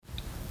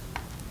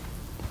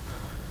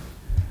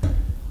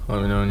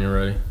Let me know when you're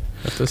ready.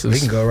 If this We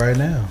can go right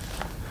now.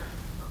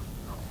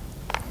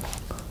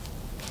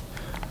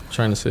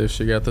 Trying to see if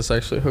she got this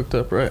actually hooked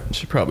up right.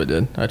 She probably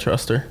did. I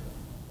trust her.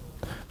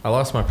 I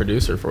lost my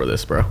producer for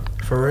this, bro.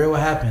 For real,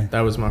 what happened?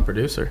 That was my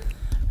producer.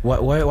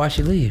 Why'd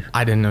she leave?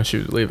 I didn't know she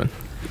was leaving.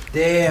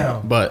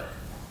 Damn. But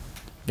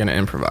gonna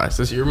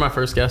improvise. You're my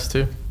first guest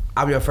too.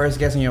 I'm your first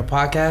guest on your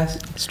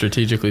podcast.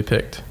 Strategically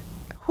picked.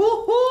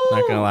 Woo-hoo.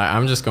 Not gonna lie,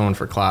 I'm just going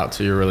for clout,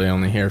 so you're really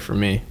only here for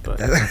me. But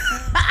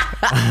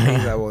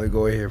He's like, only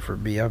go here for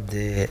me. I'm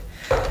dead.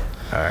 All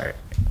right,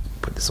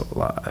 put this on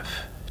live.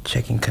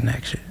 Checking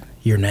connection.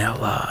 You're now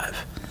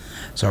live.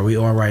 So are we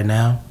on right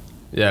now?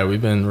 yeah,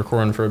 we've been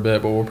recording for a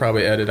bit, but we'll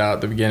probably edit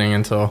out the beginning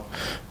until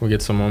we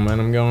get some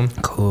momentum going.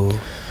 Cool.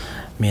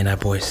 Me and that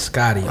boy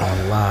Scotty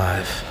on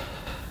live.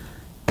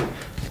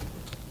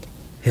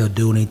 He'll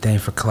do anything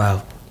for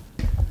clout.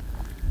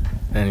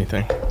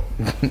 Anything.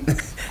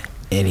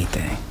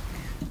 Anything.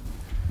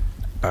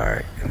 All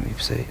right, let me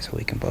see so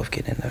we can both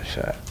get in the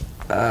shot.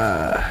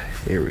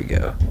 Here we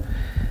go.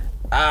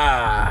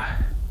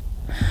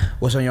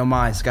 What's on your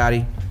mind,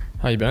 Scotty?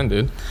 How you been,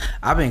 dude?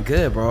 I've been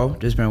good, bro.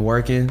 Just been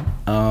working.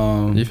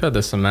 You've had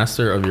the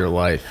semester of your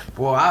life.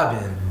 Boy, I've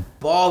been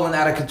balling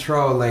out of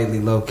control lately,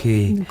 low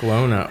key.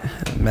 Glown up.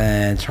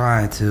 Man,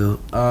 trying to.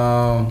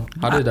 How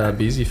did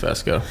BZ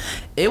Fest go?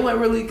 It went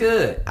really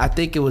good. I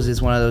think it was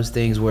just one of those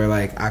things where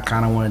like I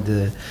kind of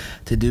wanted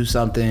to do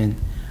something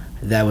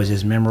that was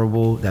just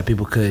memorable that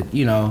people could,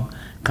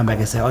 come back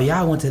and say, oh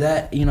yeah, I went to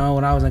that, when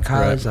I was in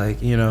college, right.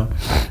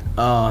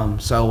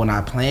 So when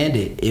I planned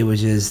it, it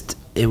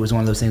was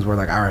one of those things where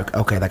like, all right,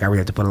 okay, like I really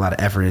have to put a lot of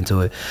effort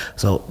into it.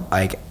 So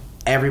like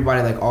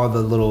everybody, like all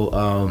the little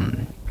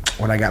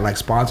when I got like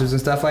sponsors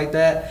and stuff like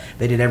that,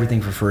 they did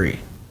everything for free.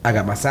 I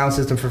got my sound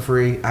system for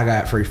free. I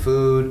got free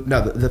food.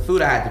 No, the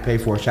food I had to pay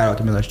for. Shout out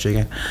to Miller's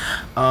Chicken.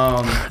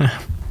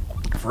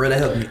 For real, they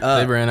hooked me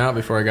up. They ran out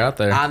before I got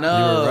there. I know.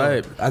 You were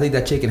right. I think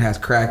that chicken has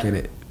crack in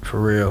it. For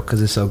real, because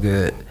it's so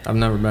good. I've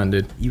never been,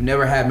 dude. You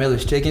never had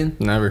Miller's Chicken?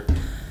 Never.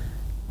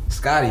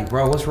 Scotty,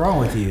 bro, what's wrong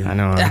with you? I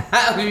know.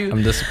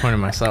 I'm disappointed in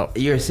myself.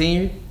 You're a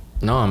senior?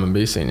 No, I'm a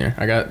B senior.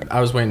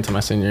 I was waiting until my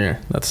senior year.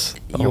 That's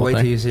the You're whole waiting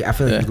thing. till you see. I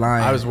feel like you're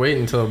lying. I was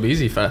waiting until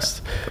BZ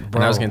Fest. Bro,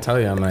 and I was going to tell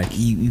you, I'm like...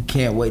 You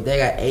can't wait. They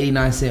got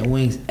 89-cent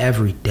wings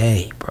every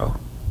day, bro.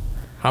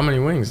 How many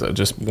wings, though?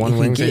 Just one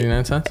wing's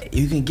 89 cents?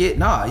 You can get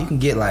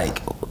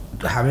like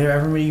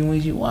however many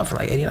wings you want for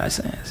like 89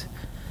 cents.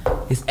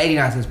 It's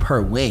 89 cents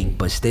per wing,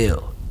 but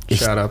still.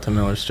 Shout out to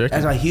Miller's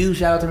Chicken. That's a huge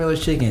shout out to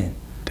Miller's Chicken.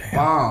 Damn.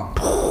 Bomb.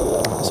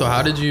 So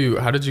how did you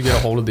get a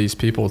hold of these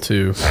people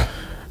to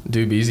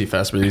do BZ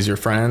Fest? Were these your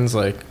friends?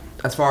 Like,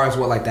 as far as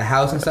what, like the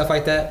house and stuff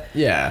like that?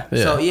 Yeah.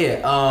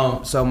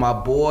 So my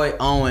boy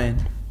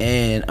Owen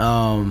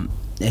and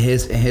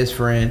his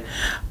friend,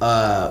 we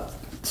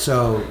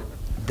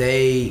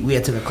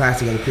had took a class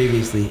together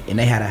previously, and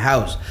they had a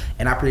house,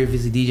 and I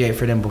previously DJ'd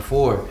for them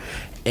before.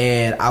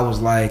 And I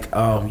was like,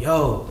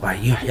 yo,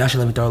 like y'all should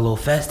let me throw a little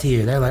fest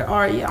here. They're like, all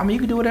right, yeah, I mean you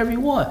can do whatever you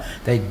want.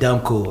 They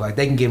dumb cool, like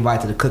they can get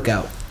invited to the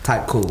cookout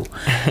type cool.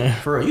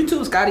 For real, you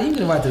too, Scotty, you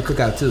can invite to the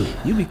cookout too.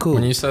 You be cool.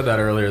 When you said that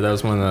earlier, that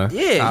was one of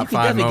the top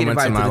 5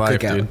 moments in my life,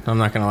 dude. I'm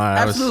not gonna lie.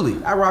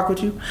 Absolutely, I rock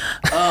with you.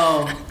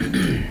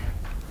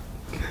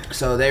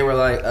 So they were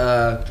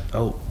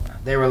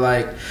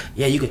like,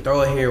 yeah, you could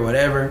throw it here,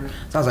 whatever.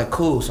 So I was like,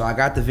 cool. So I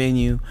got the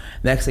venue.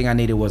 Next thing I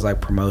needed was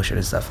like promotion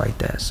and stuff like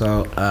that.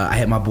 So I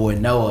hit my boy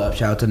Noah up.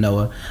 Shout out to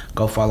Noah.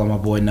 Go follow my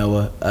boy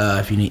Noah.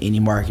 If you need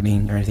any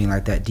marketing or anything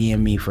like that,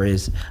 DM me for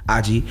his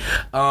IG.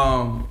 So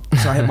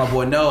I hit my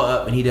boy Noah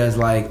up, and he does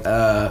like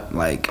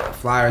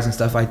flyers and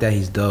stuff like that.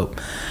 He's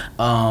dope.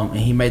 And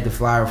he made the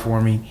flyer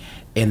for me.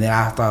 And then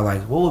I thought,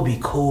 like, what would be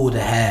cool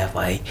to have,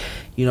 like,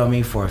 you know what I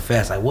mean, for a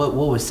fest? Like, what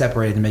would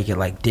separate it to make it,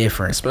 like,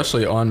 different?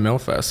 Especially on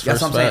Millfest.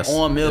 That's what I'm saying,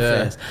 on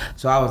Millfest.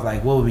 So I was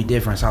like, what would be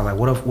different? So I was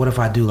like, what if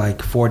I do,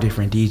 like, 4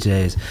 different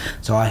DJs?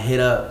 So I hit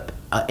up,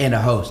 and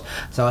a host.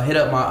 So I hit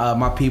up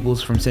my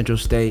peoples from Central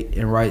State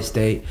and Wright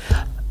State.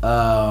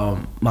 My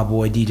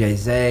boy DJ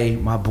Zay,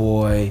 my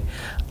boy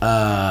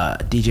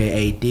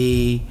DJ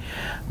AD,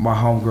 my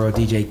homegirl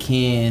DJ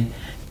Ken,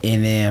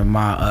 and then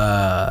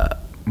my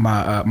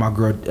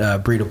girl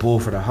Breeda Bull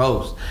for the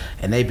host,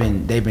 and they've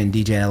been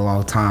DJing a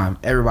long time.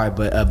 Everybody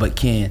but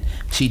Ken,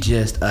 she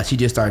just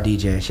started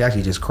DJing. She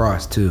actually just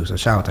crossed too, so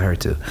shout out to her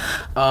too.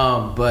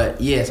 But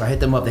yeah, so I hit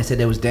them up. They said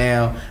they was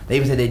down. They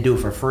even said they'd do it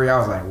for free. I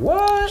was like,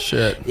 what?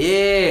 Shit.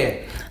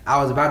 Yeah,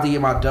 I was about to get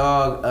my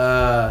dog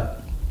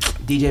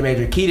DJ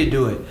Major Key to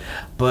do it,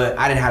 but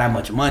I didn't have that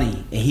much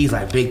money, and he's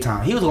like big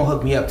time. He was gonna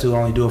hook me up to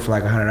only do it for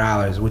like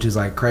 $100, which is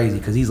like crazy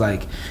because he's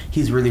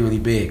really, really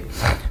big.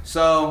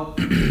 So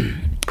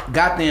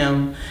got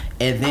them,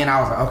 and then I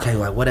was like, okay,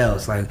 like what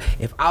else? Like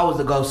if I was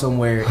to go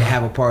somewhere and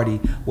have a party,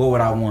 what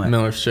would I want?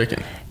 Miller's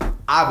Chicken.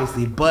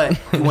 Obviously, but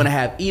you want to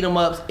have eat 'em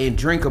ups and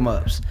drink 'em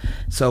ups.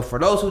 So for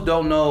those who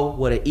don't know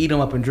what an eat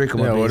 'em up and drink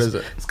 'em up is, what is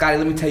it? Scotty,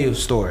 let me tell you a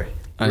story.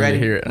 I need Ready?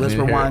 to hear it. Let's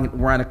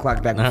rewind the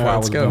clock back before I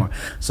was born.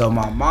 So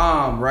my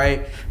mom,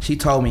 right? She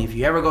told me if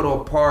you ever go to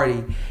a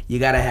party, you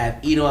gotta have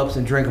eat 'em ups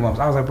and drink 'em ups.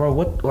 I was like, bro,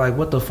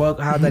 what the fuck?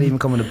 How'd that even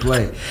come into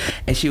play?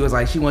 And she was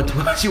like, she went to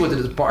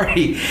this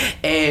party,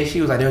 and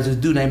she was like, there was this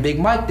dude named Big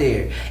Mike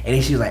there, and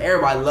then she was like,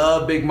 everybody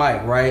loved Big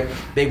Mike, right?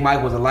 Big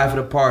Mike was the life of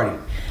the party.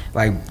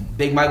 Like,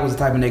 Big Mike was the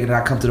type of nigga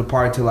that I come to the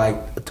party till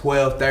like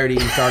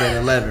 12:30 and start at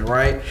 11,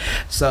 right?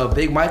 So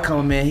Big Mike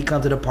come in, he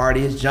come to the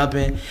party, he's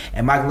jumping,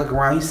 and Mike look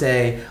around, he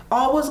say,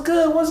 oh, what's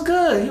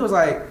good? He was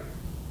like,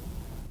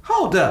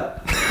 hold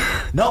up.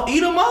 No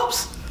eat 'em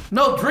ups?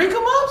 No drink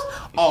 'em ups?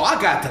 Oh,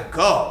 I got to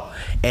go.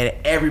 And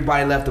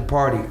everybody left the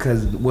party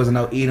because there wasn't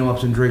no eat 'em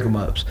ups and drink 'em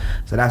ups.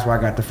 So that's why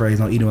I got the phrase,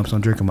 no eat 'em ups, no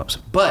drink 'em ups.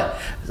 But,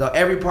 so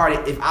every party,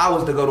 if I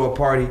was to go to a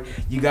party,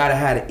 you gotta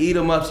have the eat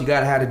 'em ups, you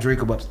gotta have the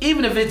drink 'em ups.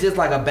 Even if it's just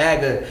like a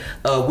bag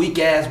of weak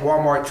ass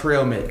Walmart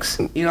trail mix.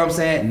 You know what I'm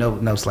saying?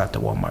 No slap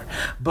to Walmart.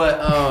 But,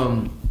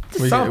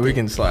 we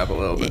can slap a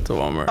little bit to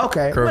Walmart.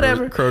 Okay,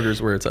 whatever.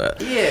 Kroger's where it's at.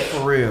 Yeah,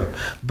 for real.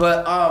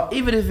 But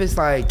even if it's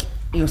like,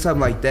 something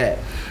like that.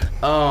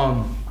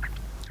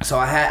 So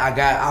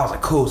I was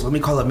like, cool, so let me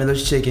call up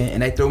Miller's Chicken,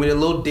 and they threw me the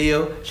little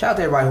deal. Shout out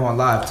to everybody who on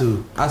live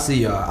too. I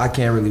see y'all. I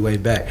can't really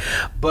wait back.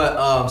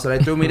 But so they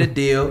threw me the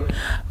deal, and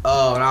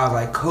I was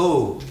like,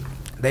 cool.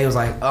 They was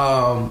like,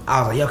 I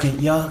was like, yo, can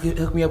y'all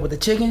hook me up with the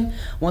chicken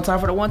one time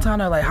for the one time?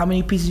 They're like, how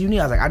many pieces you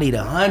need? I was like, I need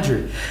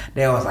 100.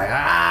 They was like,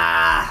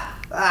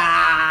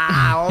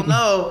 I don't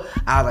know.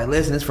 I was like,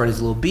 listen, it's for this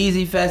little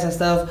Beezy Fest and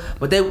stuff.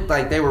 But they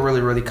were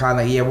really, really kind.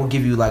 Like, yeah, we'll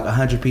give you like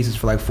 100 pieces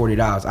for like $40.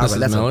 I was like,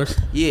 that's Miller's?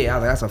 I was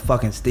like, that's a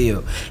fucking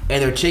steal.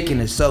 And their chicken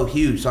is so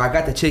huge. So I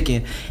got the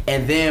chicken,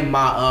 and then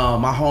my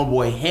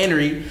homeboy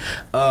Henry,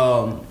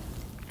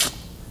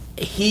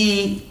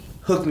 he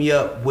hooked me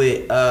up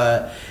with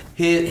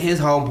his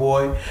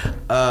homeboy.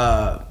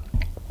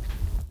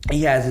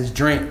 He has this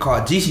drink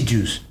called GC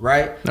Juice,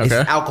 right? Okay. It's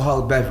an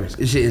alcoholic beverage.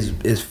 This shit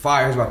is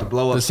fire. It's about to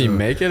blow up. Does he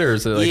make it, or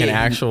is it like an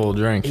actual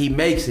drink? He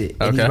makes it,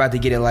 and he's about to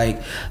get it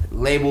like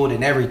labeled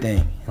and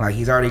everything. Like,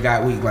 he's already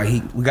got we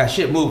got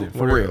shit moving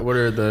for real. What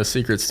are the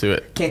secrets to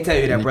it? Can't tell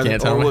you that, brother.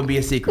 Or it wouldn't be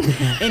a secret.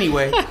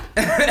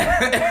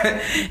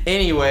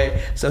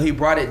 Anyway, so he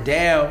brought it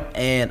down,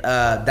 and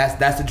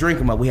that's the drink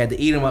 'em up. We had to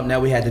eat 'em up. Now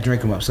we had to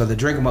drink 'em up. So the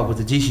drink 'em up was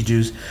the GC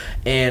Juice,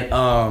 and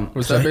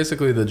was that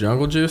basically the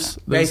jungle juice?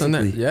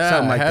 Basically, yeah,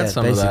 something like I had that.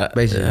 some of that.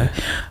 Basically,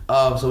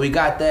 yeah. So we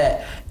got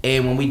that,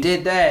 and when we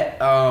did that,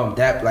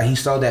 that like he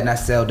sold that, and I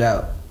sold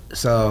out.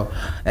 So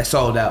that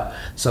sold out.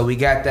 So we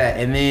got that,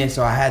 and then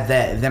so I had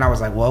that, and then I was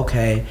like, well,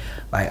 okay,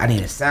 like I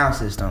need a sound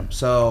system.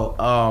 So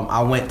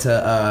I went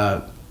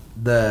to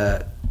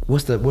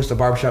what's the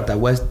barbershop that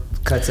West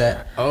cuts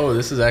at? Oh,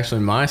 this is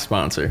actually my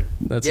sponsor.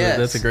 That's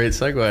a great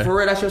segue. For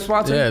real, that's your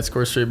sponsor? Yeah, it's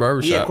Court Street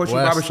Barbershop. Yeah, Court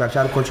Street Barbershop.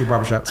 Shout out to Court Street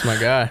Barbershop. That's my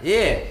guy.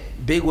 Yeah,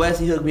 Big West,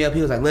 he hooked me up.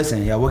 He was like,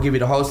 listen, we'll give you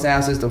the whole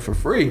sound system for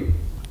free.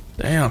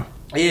 Damn.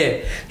 Yeah,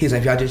 he's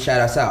like, y'all just shout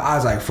us out. I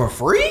was like, for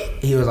free?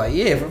 He was like,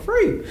 yeah, for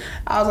free.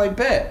 I was like,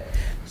 bet.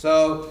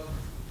 So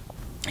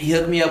he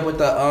hooked me up with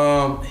the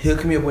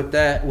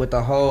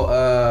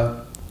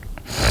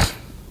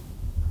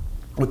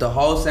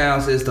whole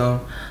sound system,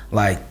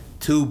 like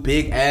 2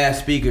 big ass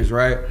speakers,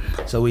 right?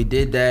 So we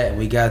did that,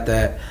 we got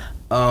that,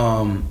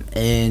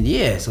 and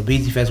yeah, so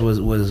BT Fest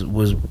was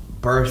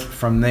birthed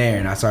from there,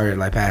 and I started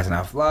like passing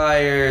out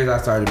flyers. I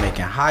started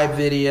making hype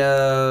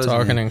videos.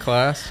 Talking in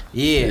class?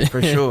 Yeah,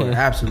 for sure.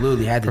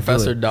 Absolutely. Had to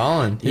Professor do it.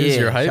 Dolan. He's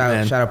your hype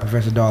man. Shout out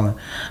Professor Dolan.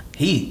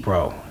 He's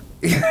a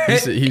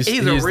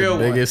real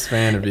biggest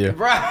fan of you.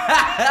 Right.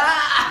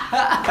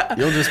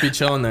 You'll just be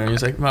chilling there.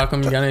 He's like,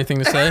 Malcolm, you got anything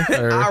to say?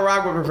 Or? I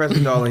rock with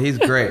Professor Dolan. He's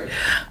great.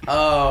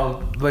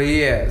 But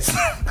yes.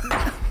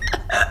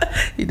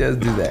 He does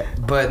do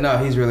that, but no,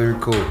 he's really, really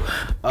cool.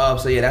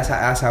 So yeah,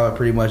 that's how it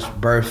pretty much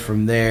birthed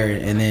from there,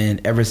 and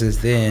then ever since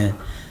then,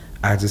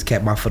 I just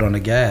kept my foot on the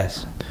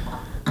gas.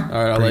 All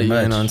right, I'll let you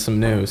in on some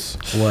news.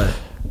 What?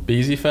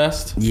 Beezy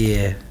Fest?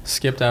 Yeah.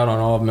 Skipped out on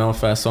all of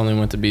Millfest, only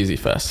went to Beezy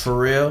Fest. For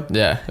real?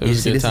 Yeah, it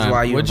was a good time.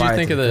 What'd you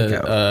think of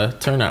the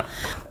turnout?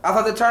 I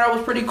thought the turnout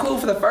was pretty cool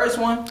for the first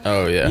one.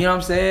 Oh yeah. You know what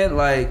I'm saying?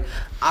 Like,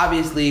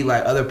 obviously,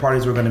 like other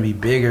parties were gonna be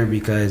bigger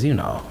because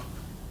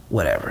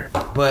whatever.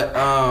 But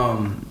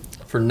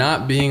for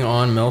not being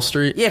on Mill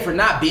Street. Yeah, for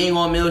not being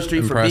on Mill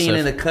Street, impressive. For being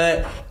in the cut,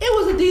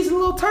 it was a decent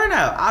little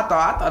turnout. I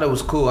thought it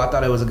was cool. I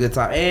thought it was a good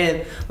time.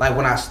 And like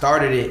when I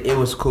started it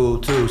was cool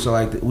too. So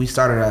like we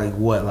started at I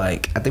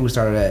think we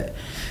started at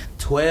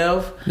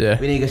 12. Yeah.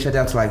 We didn't get shut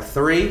down to like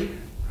 3.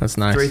 That's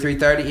nice.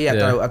 3:30.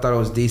 Yeah, I thought it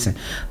was decent.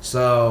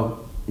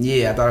 So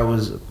yeah, I thought it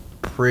was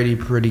pretty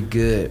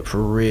good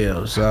for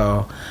real.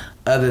 So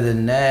other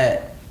than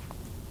that,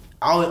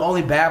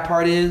 only bad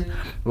part is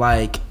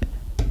like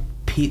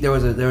there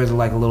was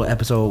like a little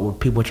episode where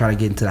people were trying to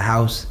get into the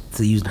house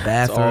to use the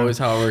bathroom. That's always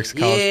how it works.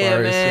 College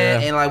parties,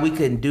 man. And like we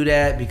couldn't do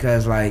that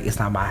because like it's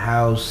not my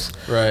house,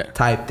 right?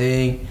 Type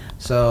thing.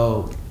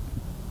 So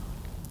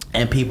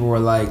And people were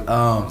like,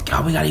 "Oh,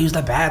 we gotta use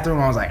the bathroom."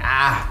 I was like,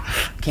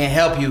 can't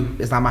help you.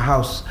 It's not my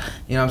house.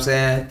 You know what I'm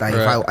saying? Like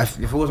Right. if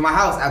it was my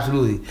house,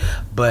 absolutely,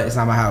 but it's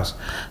not my house.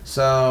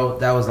 So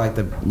that was like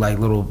the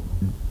one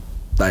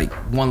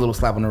little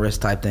slap on the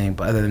wrist type thing.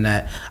 But other than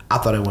that, I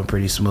thought it went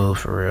pretty smooth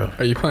for real.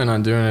 Are you planning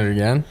on doing it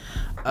again?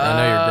 I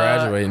know you're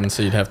graduating,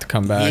 so you'd have to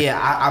come back. Yeah,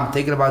 I'm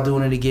thinking about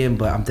doing it again,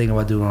 but I'm thinking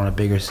about doing it on a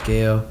bigger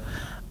scale.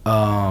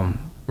 Where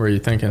are you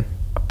thinking?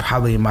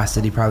 Probably in my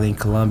city, probably in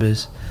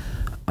Columbus.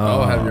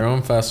 Have your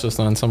own fest just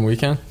on some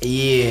weekend?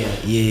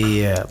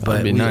 Yeah.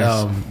 But be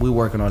nice. we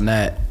working on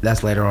that.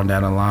 That's later on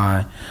down the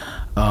line.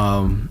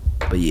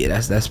 But yeah,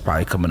 that's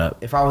probably coming up.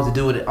 If I was to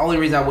do it, the only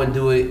reason I wouldn't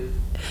do it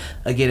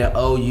again at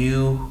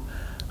OU,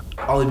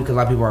 only because a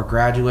lot of people are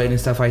graduating and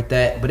stuff like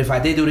that. But if I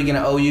did do it again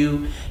at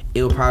OU,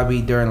 it would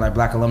probably be during like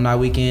Black Alumni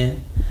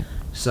Weekend.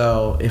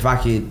 So if I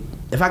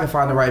could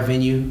find the right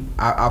venue,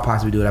 I'll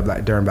possibly do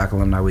it during Black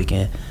Alumni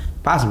Weekend.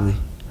 Possibly.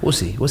 We'll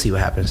see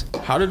what happens.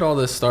 How did all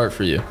this start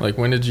for you? Like,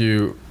 when did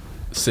you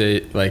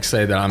say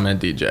that I'm a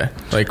DJ?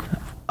 Like,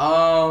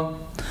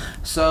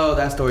 so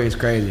that story is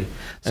crazy.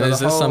 So and is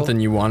this something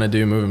you want to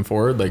do moving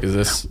forward? Like, is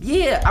this?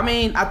 Yeah, I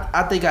mean,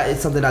 I think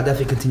it's something I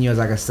definitely continue as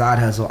like a side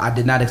hustle. I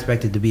did not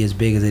expect it to be as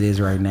big as it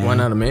is right now. Why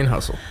not a main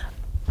hustle?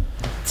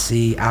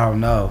 See, I don't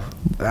know.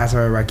 That's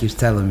what everybody keeps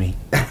telling me.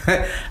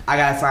 I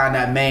gotta sign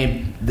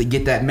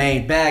get that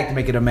main bag to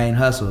make it a main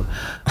hustle.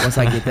 Once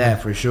I get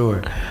that, for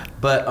sure.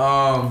 But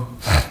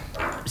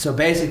so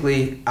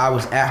basically, I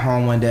was at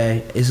home one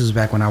day. This was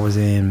back when I was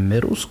in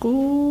middle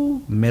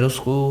school.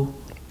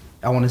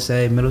 I want to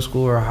say middle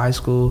school or high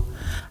school.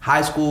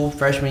 High school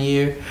freshman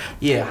year.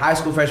 Yeah, high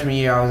school freshman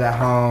year. I was at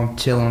home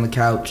chilling on the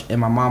couch, and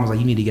my mom was like,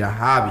 "You need to get a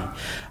hobby."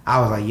 I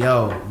was like,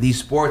 "Yo, these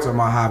sports are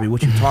my hobby.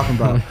 What you talking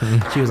about?"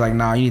 She was like,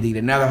 "Nah, you need to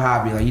get another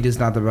hobby. Like, you just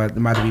not about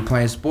to be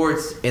playing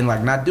sports and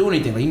like not do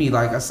anything. Like, you need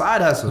like a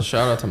side hustle."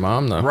 Shout out to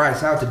mom though. Right,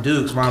 shout out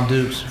to Mom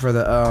Dukes for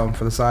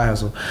the side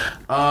hustle.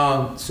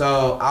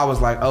 So I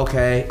was like,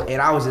 okay,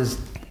 and I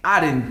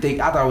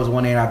thought it was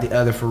one end out the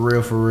other for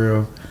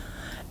real.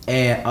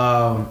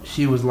 And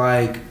she was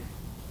like,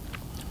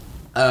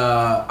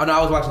 I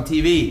was watching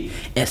TV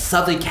and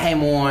something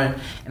came on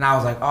and I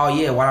was like, oh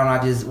yeah, why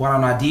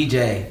don't I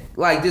DJ?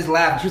 Like, just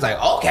laughing. She was like,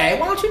 okay,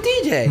 why don't you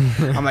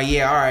DJ? I'm like,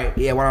 yeah, all right,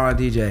 yeah, why don't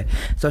I DJ?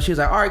 So she was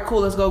like, all right,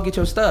 cool, let's go get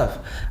your stuff.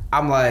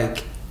 I'm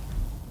like,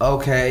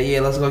 okay,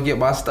 yeah, let's go get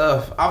my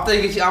stuff. I'm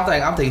thinking she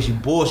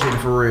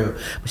bullshitting for real,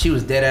 but she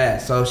was dead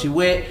ass. So she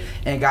went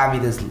and got me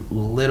this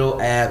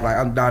little ass, like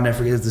I'm down there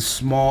forget, it's this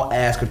small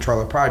ass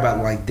controller, probably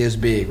about like this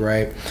big,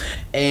 right?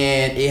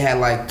 And it had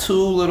like two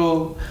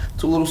little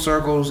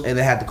circles, and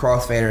it had the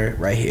crossfader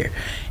right here,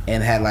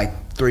 and it had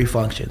like 3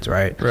 functions,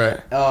 right? Right.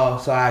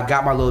 So I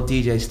got my little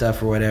DJ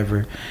stuff or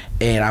whatever,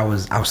 and I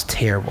was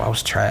terrible. I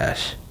was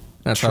trash.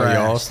 That's how you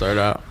all start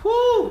out.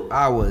 Woo!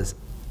 I was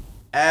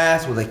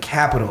ass with a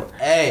capital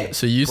A.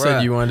 So you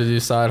said you wanted to do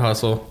side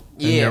hustle.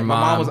 And Yeah, your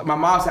my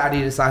mom said I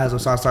needed a side hustle,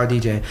 so I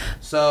started DJing.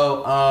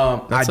 So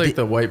that's like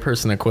the white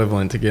person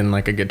equivalent to getting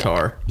like a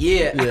guitar.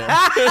 Yeah.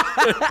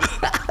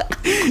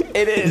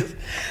 It is.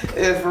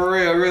 It's for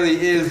real. It really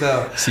is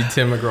though. See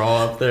Tim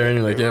McGraw up there, and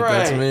you're like, "Yep,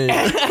 that's me."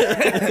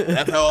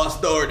 That's how I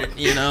started,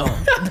 you know.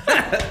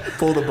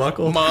 Pull the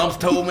buckle. Mom's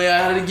told me I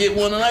had to get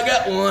one, and I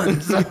got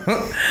one.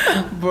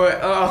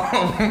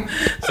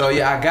 So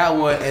yeah, I got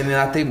one, and then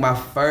I think my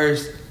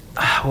first,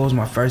 what was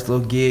my first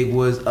little gig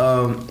was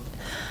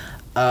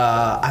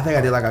I think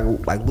I did like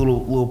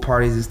little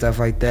parties and stuff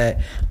like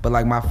that. But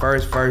like my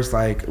first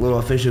like little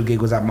official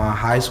gig was at my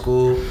high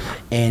school,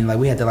 and like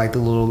we had to like the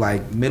little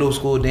like middle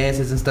school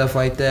dances and stuff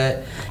like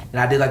that. And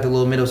I did like the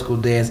little middle school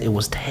dance. It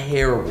was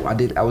terrible. I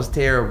was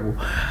terrible.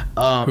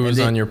 Who was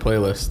on your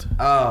playlist?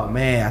 Oh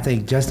man, I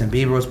think Justin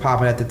Bieber was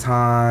popping at the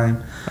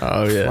time.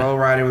 Oh yeah. Flo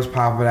Rida was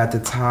popping at the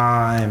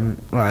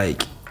time.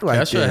 Like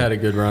Kesha had a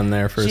good run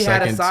there for a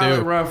second too. She had a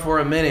solid run for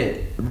a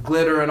minute,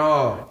 glitter and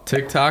all.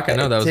 TikTok, I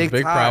know that was a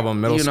big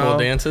problem. Middle school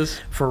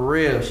dances. For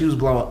real, she was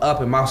blowing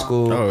up in my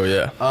school. Oh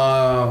yeah.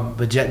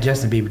 But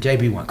Justin Bieber,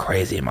 JB went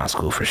crazy in my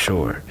school for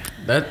sure.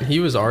 He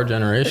was our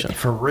generation.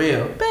 For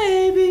real,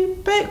 baby,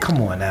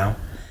 come on now.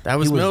 That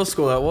was middle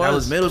school. That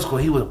was middle school.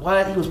 He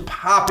was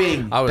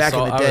popping. I was back in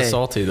the day. I was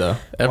salty though.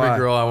 Every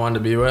girl I wanted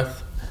to be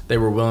with, they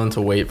were willing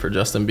to wait for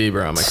Justin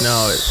Bieber. I'm like,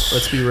 no,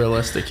 let's be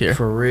realistic here.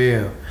 For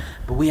real.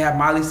 But we had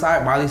Miley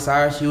Cyrus. Miley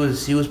Cyrus,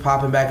 she was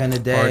popping back in the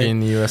day. Party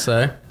in the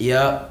USA.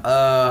 Yep.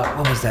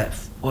 What was that?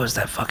 What was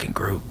that fucking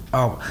group?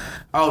 Oh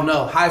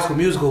no, High School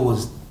Musical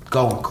was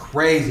going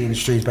crazy in the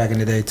streets back in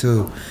the day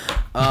too.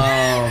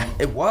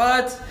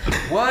 What?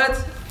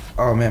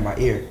 Oh man, my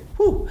ear.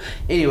 Whew.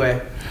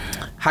 Anyway,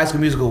 High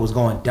School Musical was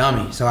going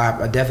dummy, so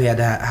I definitely had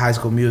that High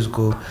School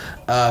Musical.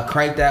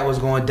 Crank That was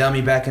going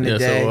dummy back in the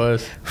day. Yes, it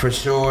was. For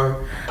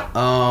sure.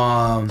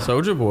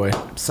 Soulja Boy.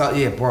 So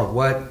yeah, bro,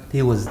 what?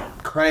 He was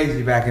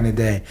crazy back in the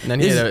day. And then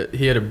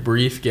he had a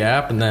brief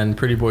gap, and then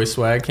Pretty Boy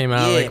Swag came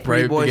out like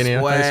right at the beginning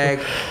of high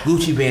school.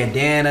 Gucci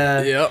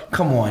Bandana. Yep.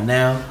 Come on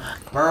now.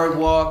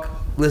 Birdwalk.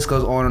 List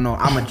goes on and on.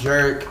 I'm a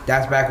jerk.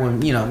 That's back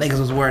when, you know, niggas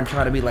was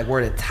trying to be like,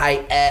 wear the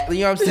tight ass, you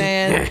know what I'm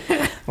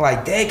saying?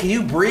 Like, dang, can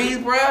you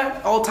breathe,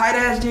 bruh? Old tight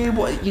ass jean,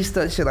 boy. You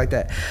stuff shit like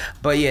that.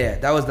 But yeah,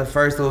 that was the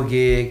first little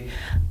gig.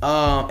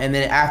 And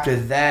then after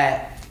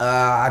that,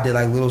 I did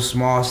like little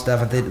small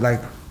stuff. I did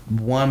like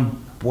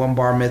one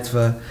bar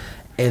mitzvah,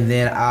 and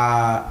then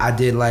I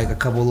did like a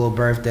couple little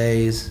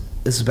birthdays.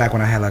 This was back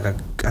when I had like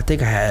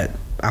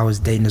I was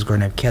dating this girl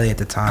named Kelly at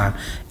the time,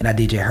 and I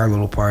DJ her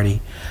little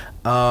party.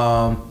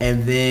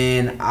 And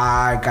then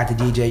I got to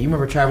DJ. You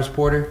remember Travis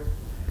Porter?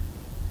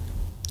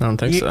 I don't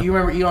think so. You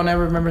remember? You don't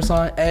ever remember a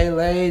song? Hey,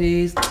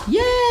 ladies,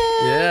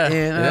 yeah,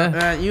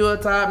 and, you a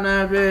top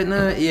 9 bit,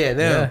 yeah,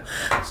 them.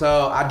 Yeah.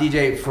 So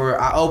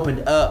I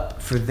opened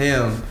up for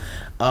them.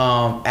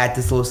 At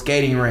this little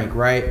skating rink,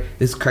 right?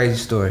 This is a crazy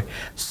story.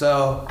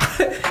 So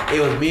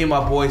it was me and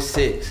my boy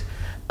Six,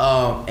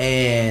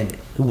 and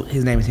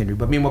his name is Henry,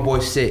 but me and my boy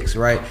Six,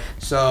 right?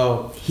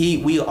 So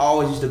we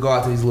always used to go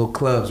out to these little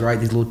clubs, right?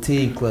 These little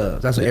teen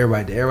clubs. That's what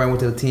everybody did. Everybody went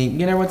to the teen.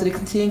 You never went to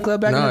the teen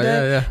club back in the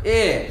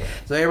day? Yeah.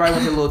 So everybody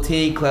went to the little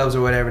teen clubs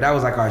or whatever. That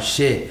was like our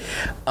shit.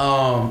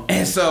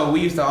 And so we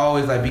used to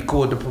always like be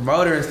cool with the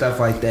promoter and stuff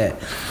like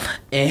that.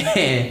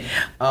 And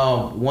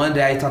one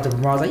day I talked to the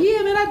promoter. I was like,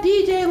 yeah, man, I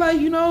DJ, like,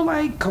 you know,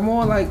 like, come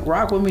on, like,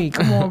 rock with me.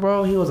 Come on,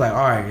 bro. He was like,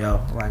 all right, yo.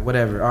 Like,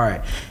 whatever. All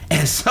right.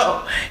 And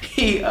so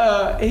he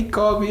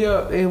called me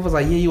up and was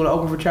like, yeah, you want to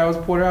open for Travis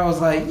Porter? I was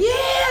like,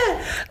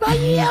 yeah. Like,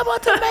 yeah, I'm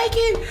about to make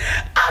it.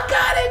 I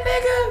got it,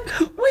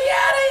 nigga. We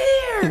out of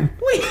here.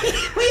 We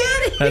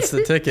out of here. That's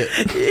the ticket.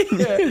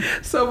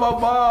 Yeah. So my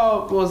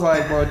mom was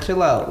like, bro,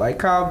 chill out. Like,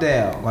 calm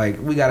down. Like,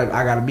 I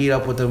gotta meet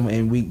up with them,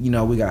 and we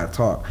gotta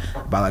talk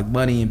about like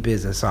money and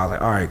business. So I was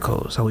like, all right,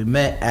 cool. So we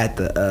met at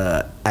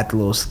the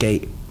little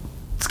skate.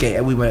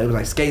 It was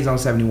like Skate Zone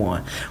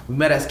 71. We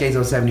met at Skate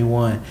Zone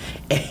 71,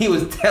 and he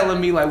was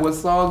telling me like what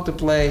songs to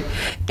play,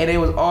 and it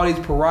was all these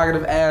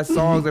prerogative ass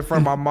songs in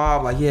front of my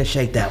mom, like, yeah,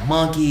 shake that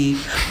monkey,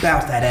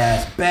 bounce that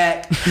ass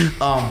back,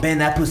 bend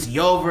that pussy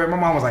over. And my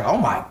mom was like, oh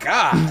my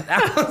god.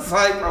 I was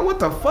like, bro, what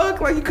the fuck?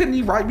 Like, you couldn't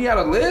even write me out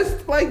a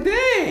list? Like,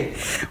 dang,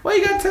 why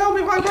you gotta tell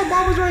me like my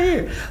mom was right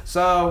here?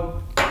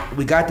 So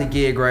we got the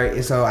gig, right?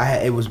 And so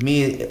it was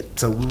me.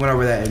 So we went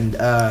over that, and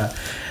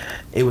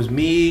it was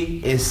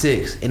me and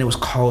Six, and it was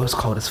cold. It was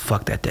cold as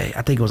fuck that day.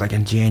 I think it was like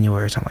in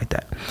January or something like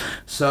that.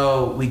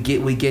 So we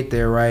get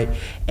there, right,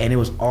 and it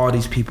was all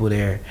these people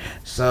there.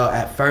 So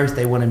at first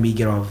they wanted me to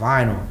get on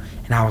vinyl,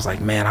 and I was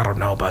like, man, I don't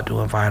know about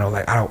doing vinyl.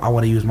 Like, I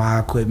want to use my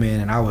equipment,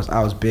 and I was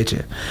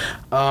bitching.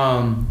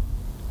 And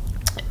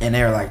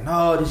they were like,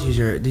 no, just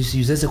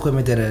use this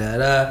equipment, da da da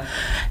da.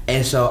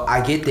 And so I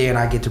get there and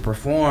I get to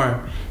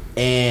perform.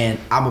 And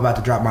I'm about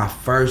to drop my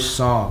first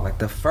song. Like,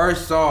 the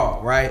first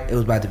song, right? It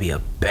was about to be a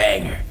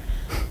banger.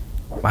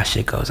 My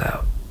shit goes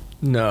out.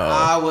 No.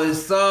 I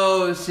was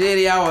so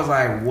shitty. I was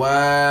like,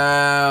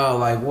 wow.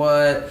 Like,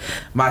 what?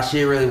 My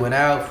shit really went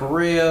out for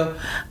real.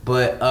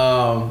 But,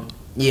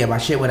 yeah, my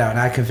shit went out and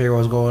I couldn't figure what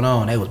was going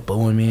on. They was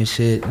booing me and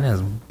shit. And it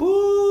was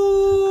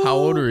boo. How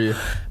old are you?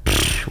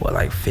 What,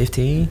 like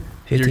 15?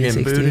 15, You're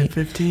getting 16? booed at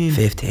 15?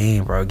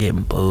 15, bro.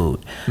 Getting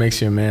booed.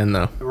 Makes you a man,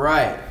 though.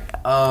 Right.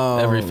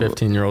 Every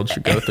 15-year-old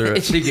should go through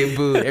it. Should get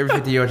booed. Every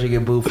 15-year-old should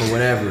get booed for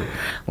whatever.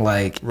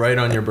 Like, right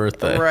on your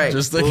birthday. Right.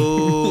 Just like,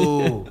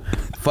 ooh,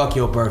 fuck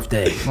your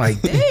birthday.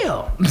 Like,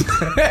 damn.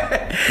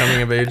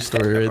 Coming of age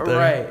story right there.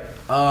 Right.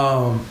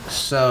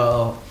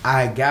 So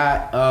I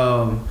got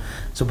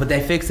but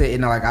they fixed it,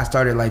 and like I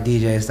started like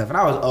DJ and stuff, and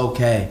I was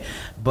okay.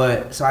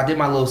 But so I did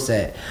my little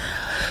set.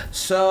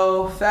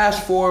 So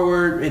fast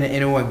forward, and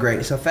it went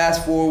great. So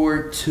fast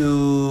forward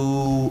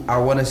to, I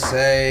want to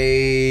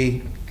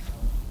say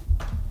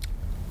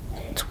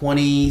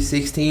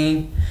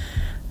 2016.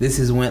 This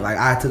is when like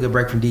I took a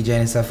break from DJing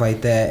and stuff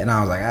like that, and I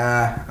was like,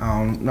 I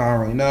don't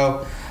really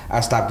know.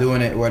 I stopped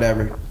doing it,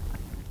 whatever.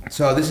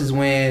 So this is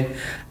when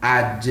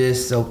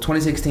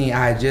 2016,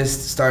 I had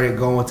just started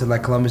going to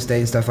like Columbus State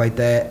and stuff like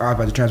that. Or I was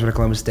about to transfer to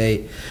Columbus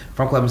State,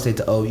 from Columbus State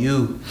to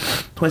OU.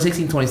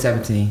 2016,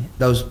 2017,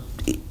 those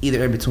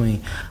either in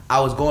between.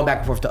 I was going back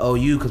and forth to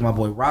OU because my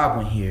boy Rob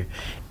went here.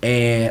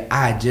 And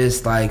I had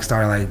just like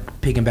started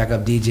like picking back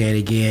up DJing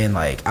again.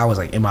 Like, I was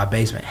like in my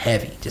basement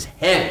just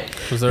heavy.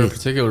 Was there a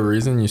particular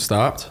reason you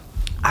stopped?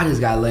 I just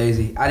got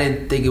lazy. I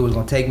didn't think it was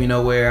gonna take me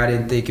nowhere. I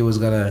didn't think it was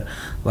gonna,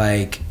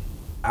 like,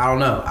 I don't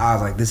know. I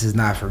was like, this is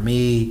not for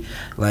me.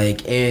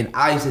 Like, and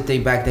I used to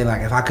think back then,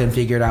 like, if I couldn't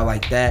figure it out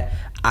like that,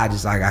 I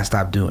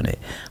stopped doing it.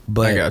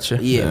 But I got you.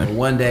 Yeah.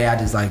 One day I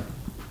just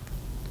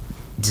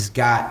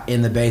got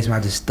in the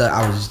basement.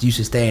 I was just used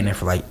to staying there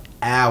for like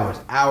hours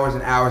and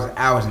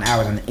hours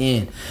on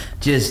end,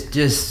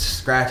 just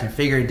scratching,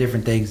 figuring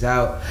different things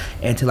out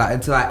until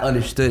I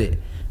understood it,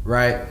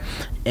 right?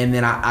 And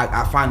then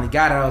I finally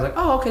got it. I was like,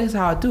 oh, okay, this is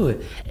how I do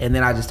it. And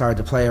then I just started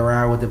to play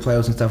around with it, play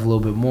with some stuff a little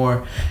bit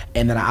more,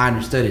 and then I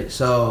understood it.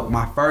 So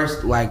my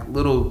first then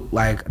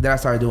I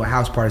started doing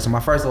house parties. So my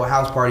first little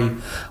house party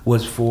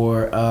was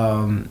for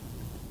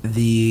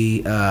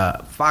the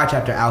Phi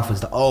Chapter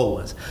Alphas, the old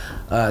ones,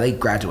 they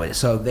graduated.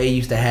 So they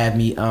used to have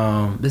me.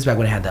 This is back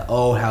when they had the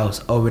old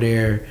house over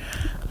there.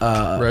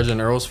 Reg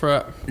and Earl's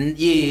frat.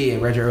 Yeah,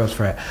 Reg and Earl's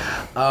frat.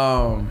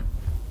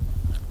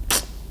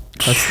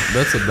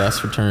 That's the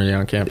best fraternity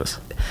on campus.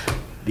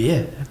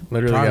 Yeah,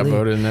 Literally probably. got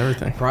voted and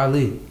everything.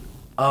 Probably.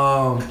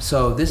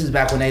 So this is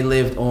back when they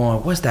lived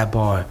on, what's that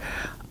bar?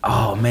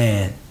 Oh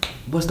man,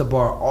 what's the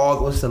bar?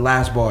 What's the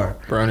last bar?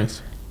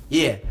 Bronies.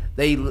 Yeah,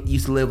 they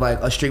used to live like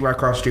a street right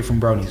across the street from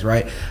Bronies,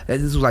 right?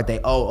 This was like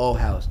their old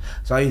house.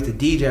 So I used to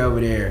DJ over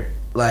there,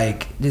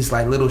 like just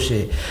like little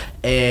shit,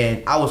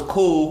 and I was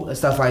cool and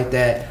stuff like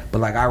that. But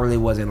like I really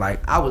wasn't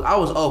like I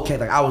was okay.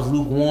 Like I was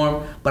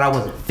lukewarm, but I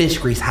wasn't fish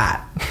grease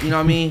hot. You know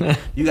what I mean?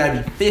 You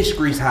gotta be fish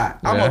grease hot.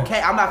 I'm Yeah.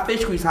 okay. I'm not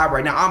fish grease hot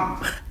right now. I'm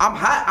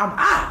hot. I'm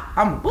hot.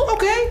 I'm well,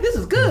 okay. This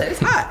is good. It's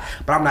hot,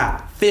 but I'm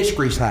not fish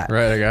grease hot.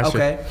 Right, I got you.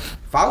 Okay,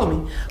 follow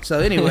me. So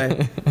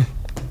anyway.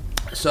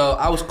 So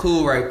I was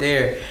cool right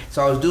there.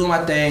 So I was doing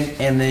my thing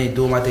and then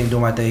doing my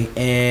thing.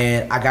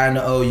 And I got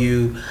into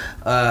OU,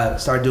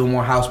 started doing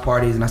more house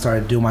parties and I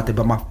started doing my thing.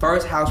 But my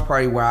first house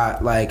party where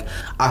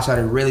I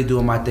started really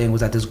doing my thing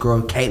was at this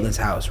girl, Caitlin's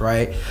house,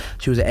 right?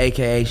 She was an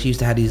AKA. She used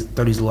to have these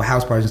little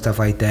house parties and stuff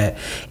like that.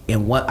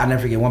 And I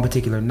never forget one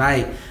particular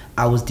night,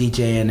 I was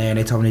DJing there and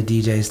they told me to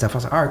DJ and stuff. I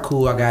was like, all right,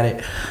 cool, I got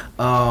it.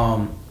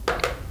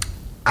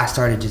 I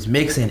started just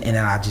mixing and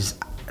then I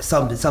just,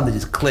 something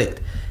just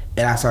clicked.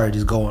 And I started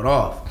just going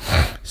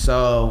off.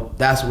 So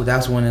that's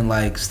when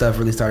like stuff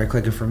really started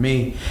clicking for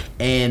me.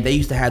 And they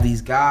used to have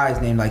these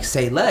guys named like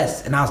Say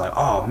Less. And I was like,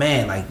 oh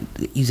man, like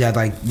used to have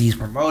like these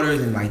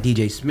promoters and like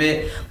DJ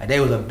Smith. Like they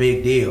was a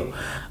big deal.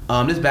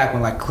 This is back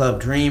when like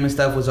Club Dream and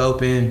stuff was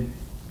open.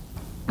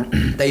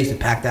 They used to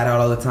pack that out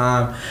all the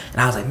time.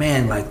 And I was like,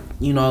 man, like,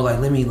 you know, like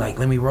let me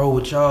roll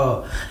with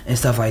y'all and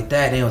stuff like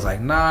that. And it was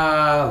like,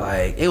 nah,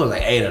 like it was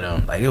like 8 of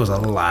them. Like it was a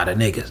lot of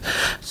niggas.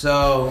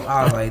 So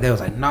I was like, they was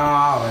like,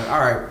 nah, like, all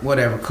right,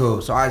 whatever,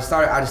 cool. So I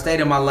just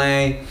stayed in my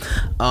lane,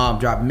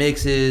 dropped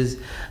mixes,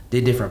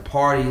 did different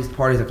parties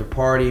after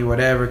party,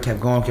 whatever, kept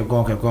going.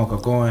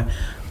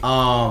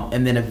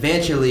 And then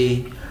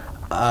eventually,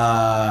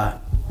 I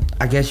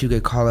guess you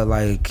could call it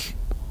like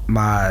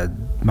my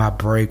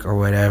break or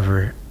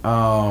whatever.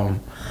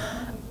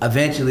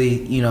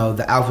 Eventually, you know,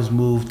 the Alphas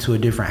moved to a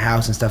different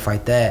house and stuff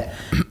like that,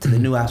 to the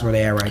new house where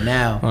they at right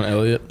now. On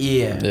Elliott?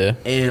 Yeah.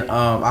 And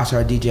I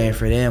started DJing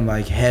for them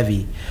like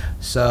heavy.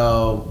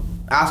 So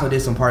I also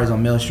did some parties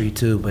on Mill Street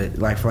too, but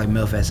like for like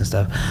Millfest and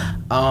stuff.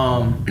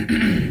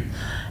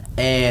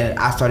 And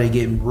I started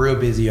getting real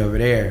busy over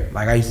there.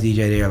 Like I used to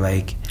DJ there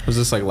like. Was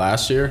this like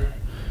last year?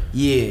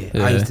 Yeah,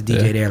 I used to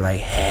DJ there like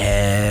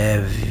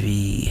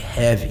heavy.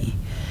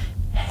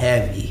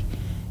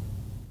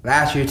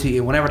 Last year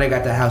too, whenever they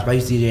got that house, I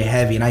used to DJ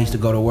heavy, and I used to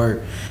go to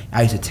work.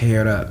 I used to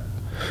tear it up.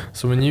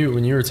 So when you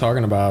were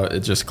talking about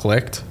it, just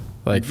clicked.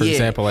 Like for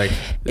example, like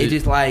it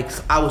just like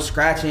I was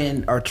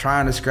scratching or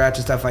trying to scratch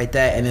and stuff like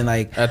that, and then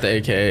like at the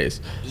AKAs.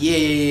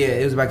 Yeah.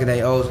 It was back in the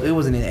day. Oh, it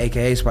wasn't an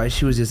AKA spot.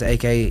 She was just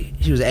AKA.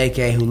 She was an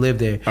AKA who lived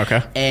there.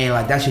 Okay. And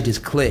like that shit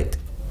just clicked.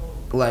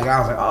 Like I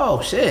was like,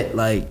 oh shit.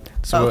 Like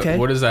so okay.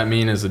 What does that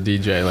mean as a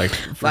DJ? Like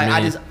for like me,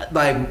 I just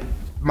like.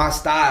 My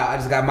style, I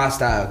just got my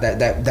style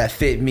that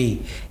fit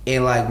me,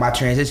 and like my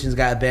transitions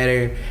got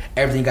better,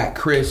 everything got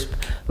crisp,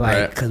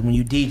 like because when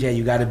you DJ,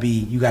 you gotta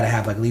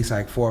have like at least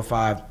like 4 or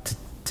 5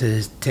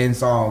 to 10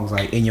 songs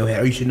like in your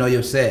head, or you should know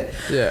your set.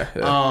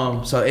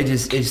 Yeah. So it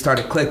just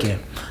started clicking.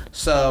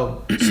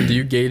 So do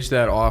you gauge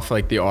that off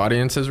like the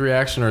audience's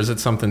reaction, or is it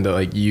something that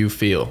like you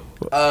feel?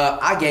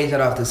 I gauge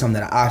that off to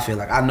something that I feel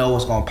like I know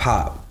what's gonna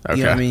pop. Okay.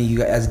 You know what I mean?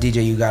 You as a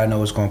DJ, you gotta know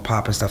what's gonna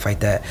pop and stuff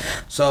like that.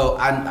 So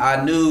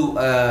I knew,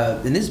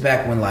 and this is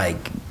back when like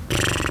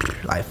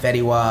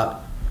Fetty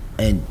Wap,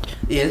 and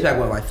yeah, this is back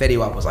when like Fetty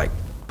Wap was like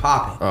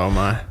popping. Oh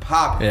my.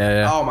 Popping.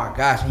 Yeah. Oh my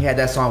gosh, he had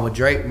that song with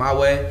Drake, My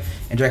Way,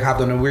 and Drake hopped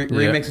on the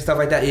remix and stuff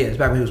like that. Yeah, it's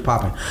back when he was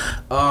popping.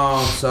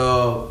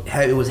 So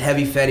it was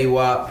heavy Fetty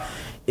Wap.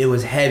 It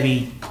was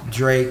heavy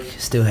Drake,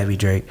 still heavy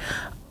Drake.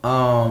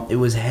 It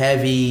was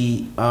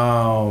heavy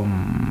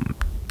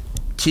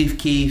Chief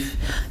Keef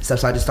stuff.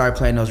 So I just started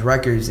playing those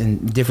records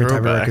and different type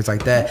of records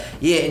like that.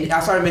 Yeah, and I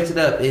started mixing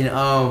it up,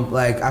 and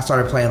like I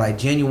started playing like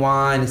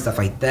Genuine and stuff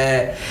like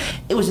that.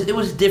 It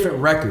was different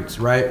records,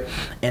 right?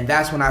 And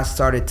that's when I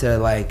started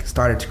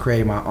to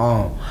create my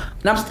own.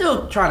 And I'm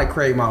still trying to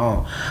create my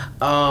own.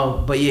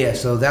 But yeah,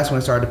 so that's when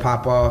it started to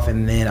pop off,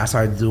 and then I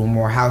started doing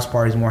more house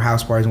parties.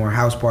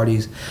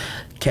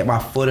 Kept my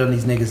foot on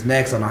these niggas'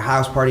 necks on a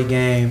house party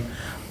game,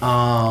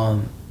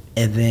 and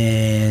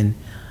then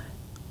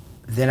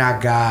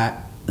I got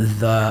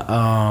then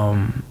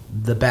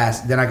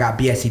I got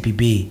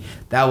BSCPB.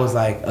 That was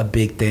like a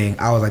big thing.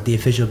 I was like the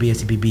official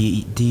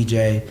BSCPB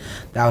DJ.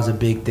 That was a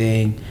big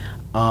thing.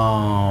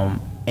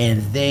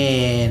 And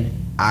then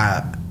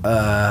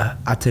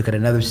I took it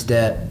another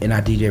step and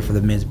I DJed for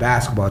the men's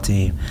basketball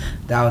team.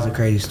 That was a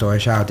crazy story.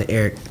 Shout out to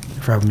Eric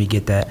for helping me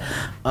get that.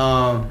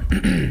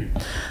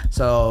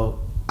 So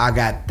I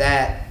got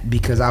that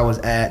because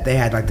they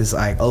had like this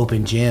like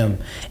open gym,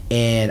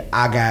 and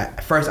I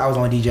was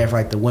on DJ for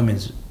like the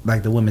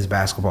women's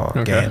basketball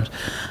games.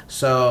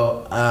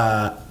 So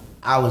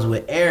I was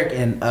with Eric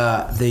and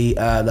the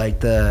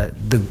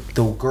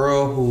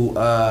girl who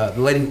the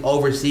lady who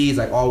oversees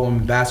like all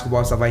women basketball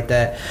and stuff like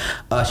that.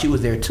 She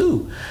was there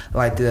too,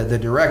 like the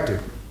director.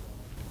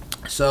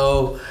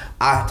 So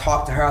I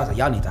talked to her. I was like,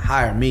 y'all need to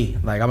hire me.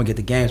 Like, I'm gonna get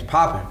the games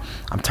popping.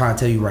 I'm trying to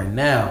tell you right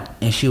now.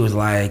 And she was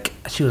like,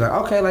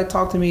 okay, like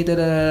talk to me. Da,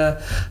 da,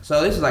 da.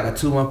 So this was like a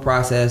 2-month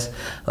process,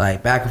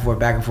 like back and forth,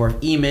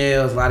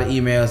 emails, a lot of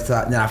emails.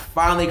 Then I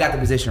finally got the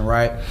position,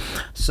 right?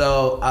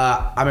 So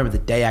I remember the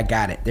day I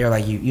got it. They were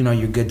like, you know,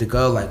 you're good to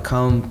go. Like,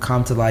 come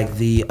to like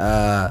the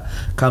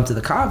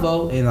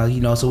convo, and you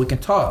know, so we can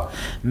talk,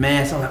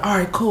 man. So I'm like, all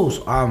right, cool.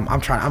 So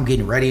I'm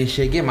getting ready and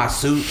shit, getting my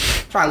suit,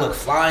 trying to look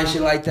fly and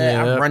shit like that.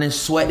 Yeah. I'm running,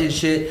 sweating.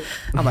 Shit.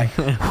 I'm like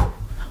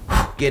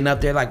getting up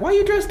there like, why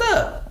you dressed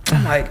up?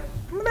 I'm like,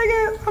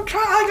 nigga, I'm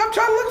trying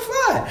to look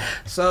fly.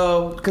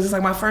 So because it's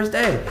like my first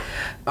day.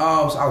 So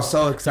I was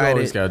so excited. You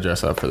always gotta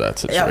dress up for that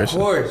situation. Yeah, of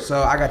course.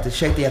 So I got to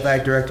shake the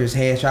athletic director's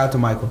hand. Shout out to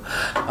Michael.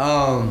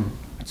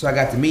 So I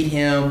got to meet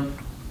him.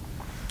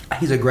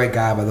 He's a great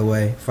guy, by the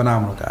way.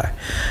 Phenomenal guy.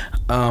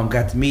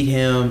 Got to meet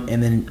him,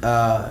 and then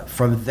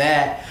from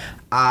that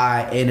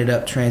I ended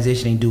up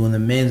transitioning, doing the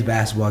men's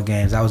basketball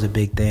games. That was a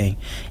big thing.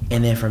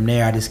 And then from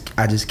there, I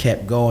just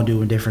kept going,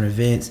 doing different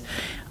events.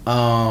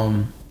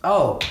 I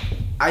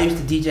used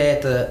to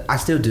DJ I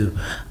still do.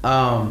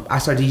 I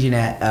started DJing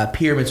at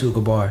Pyramid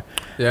Hookah Bar.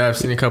 Yeah, I've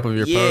seen a couple of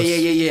your posts.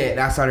 Yeah. And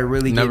I started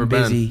really getting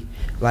busy,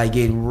 like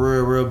getting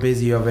real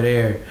busy over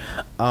there.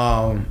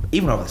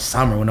 Even over the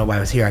summer when nobody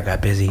was here, I got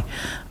busy.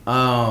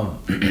 But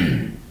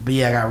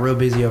yeah, I got real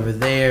busy over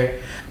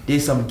there. Did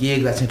some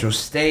gigs at Central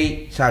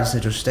State. Shout out to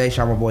Central State.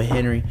 Shout out my boy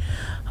Henry.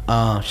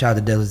 Shout out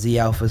to Della Z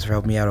Alphas for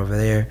helping me out over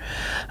there.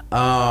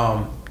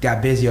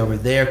 Got busy over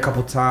there a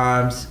couple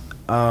times.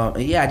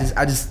 And yeah,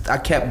 I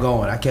kept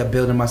going. I kept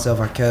building myself.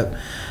 I kept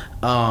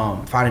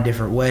finding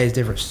different ways,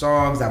 different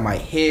songs that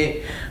might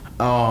hit,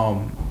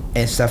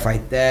 and stuff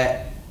like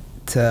that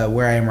to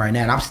where I am right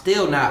now. And I'm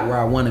still not where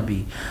I want to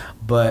be,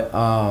 but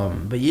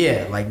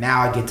yeah, like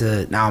now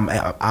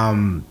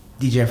I'm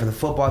DJing for the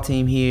football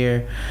team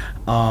here.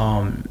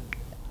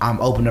 I'm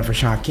opening up for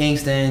Sean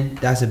Kingston.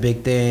 That's a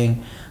big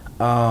thing.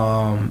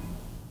 I'm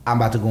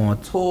about to go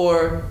on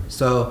tour.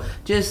 So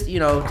I'm just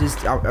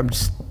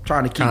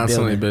trying to keep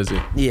constantly building.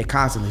 Busy. Yeah,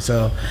 constantly.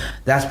 So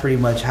that's pretty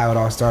much how it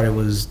all started,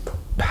 was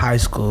high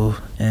school,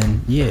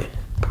 and yeah.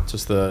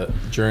 Just the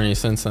journey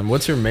since then.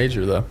 What's your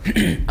major though?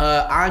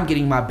 I'm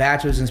getting my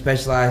bachelor's in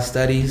specialized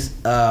studies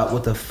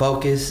with a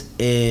focus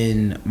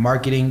in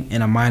marketing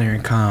and a minor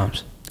in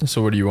comms.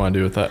 So what do you want to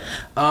do with that?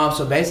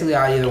 So basically,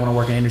 I either want to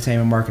work in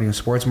entertainment marketing or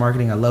sports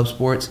marketing. I love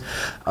sports.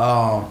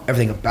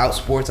 Everything about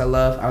sports I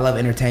love. I love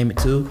entertainment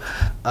too.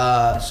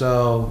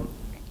 So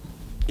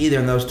either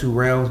in those two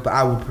realms, but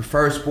I would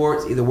prefer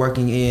sports, either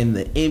working in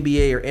the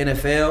NBA or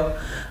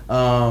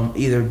NFL,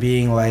 either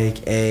being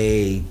like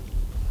a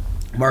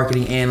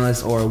marketing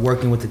analyst or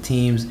working with the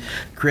team's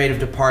creative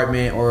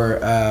department or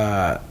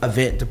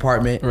event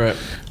department, right?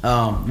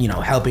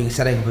 Helping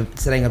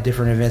setting up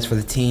different events for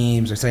the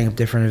teams, or setting up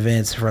different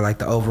events for like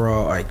the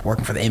overall, like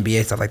working for the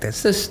NBA, stuff like that.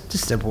 It's just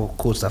simple,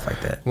 cool stuff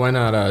like that. Why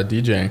not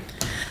DJing?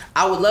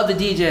 I would love to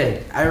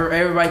DJ.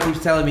 Everybody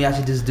keeps telling me I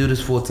should just do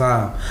this full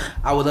time.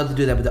 I would love to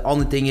do that, but the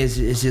only thing is,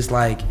 it's just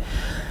like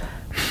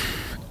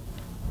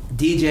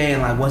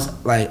DJing. Like once,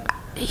 like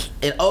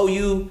in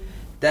OU,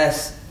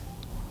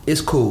 it's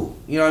cool.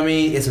 You know what I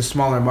mean? It's a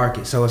smaller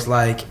market, so it's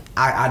like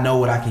I know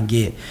what I can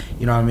get.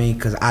 You know what I mean?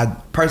 Because I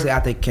personally,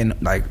 I think I'm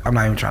not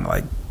even trying to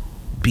like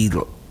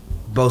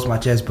boast my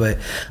chest, but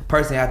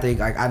personally, I think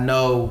like I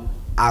know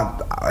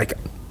I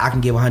can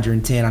give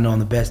 110. I know I'm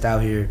the best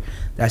out here.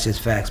 That's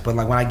just facts. But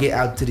like when I get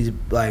out to these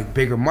like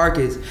bigger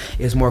markets,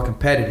 it's more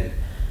competitive.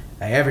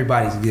 Like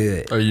everybody's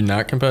good. Are you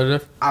not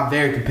competitive? I'm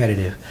very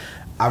competitive.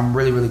 I'm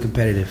really, really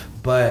competitive.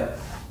 But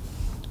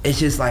it's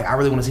just like I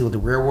really want to see what the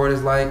real world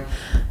is like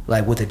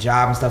with the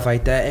job and stuff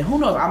like that. And who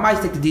knows? I might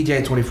stick to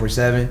DJing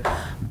 24/7.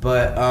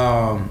 But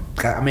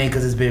I mean,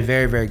 because it's been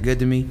very, very good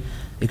to me,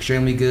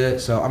 extremely good.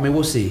 So I mean,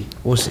 we'll see.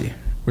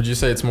 Would you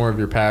say it's more of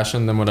your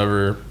passion than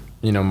whatever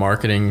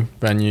marketing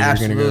venue you're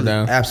gonna go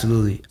down?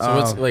 Absolutely.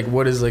 So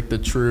what is like the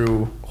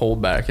true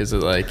holdback? Is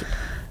it like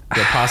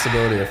the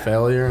possibility of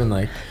failure and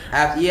like?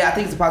 Yeah, I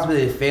think it's a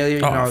possibility of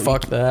failure.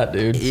 Fuck that,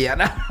 dude. Yeah,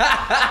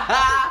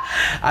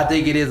 I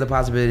think it is a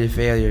possibility of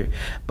failure,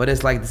 but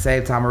it's like at the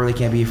same time I really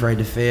can't be afraid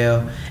to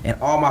fail.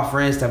 And all my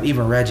friends,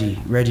 even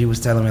Reggie was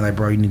telling me like,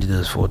 bro, you need to do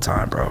this full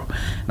time, bro.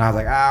 And I was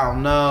like, I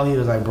don't know. He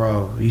was like,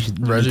 bro, you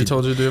should. Reggie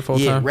told you to do it full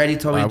time? Yeah, Reggie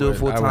told me to do it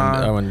full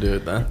time. I wouldn't do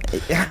it then.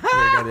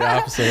 Got the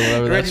opposite of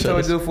whatever. Reggie told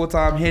me to do it full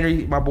time.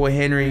 Henry, my boy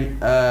Henry,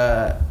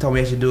 told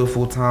me I should do it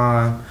full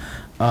time.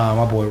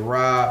 My boy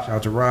Rob, shout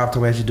out to Rob,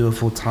 told me I should do it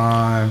full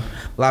time.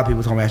 A lot of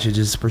people told me I should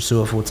just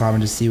pursue it full time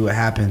and just see what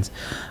happens.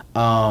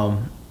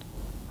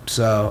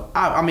 So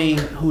I mean,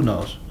 who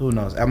knows?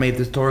 I mean, if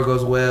this tour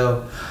goes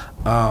well,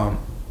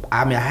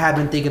 I mean, I have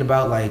been thinking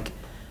about like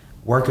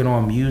working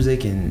on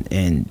music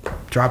and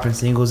dropping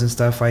singles and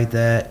stuff like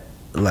that.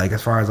 Like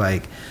as far as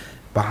like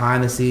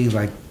behind the scenes,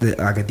 like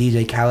like a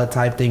DJ Khaled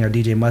type thing or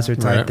DJ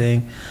Mustard type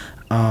thing.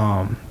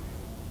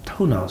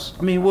 Who knows?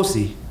 I mean, we'll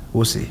see.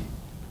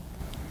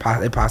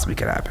 It possibly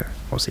could happen.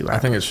 We'll see what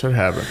happens. I think it should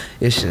happen.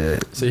 It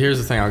should. So here's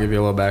the thing. I'll give you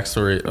a little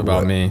backstory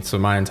about me. So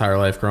my entire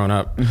life growing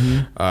up,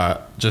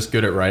 just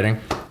good at writing.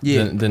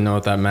 Yeah. Didn't know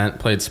what that meant.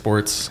 Played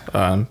sports.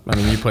 I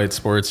mean, you played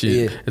sports.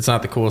 It's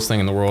not the coolest thing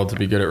in the world to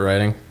be good at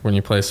writing when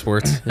you play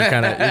sports. You're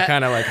kind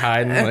of like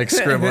hiding, like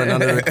scribbling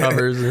under the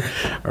covers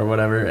or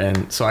whatever.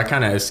 And so I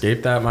kind of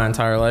escaped that my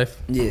entire life.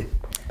 Yeah.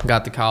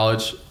 Got to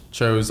college,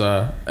 chose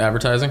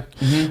advertising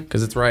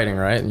because it's writing,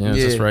 right? You know,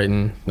 it's just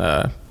writing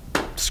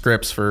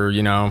scripts for,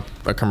 you know,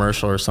 a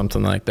commercial or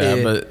something like that.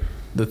 Yeah. But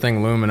the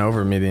thing looming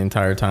over me the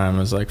entire time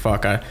was like,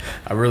 fuck, I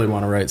really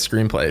want to write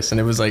screenplays. And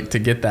it was like, to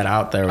get that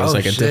out there was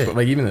like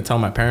even to tell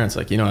my parents,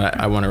 like, you know,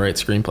 I want to write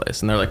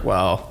screenplays. And they're like,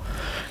 well,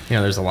 you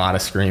know, there's a lot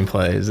of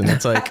screenplays. And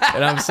it's like,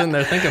 and I'm sitting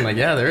there thinking like,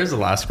 yeah, there is a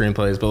lot of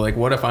screenplays, but like,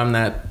 what if I'm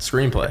that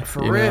screenplay?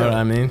 For you real. know what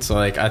I mean? So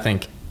like, I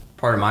think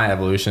part of my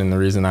evolution, the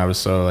reason I was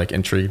so like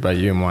intrigued by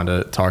you and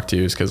wanted to talk to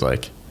you is because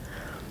like,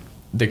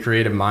 the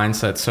creative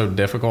mindset's so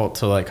difficult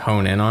to like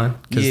hone in on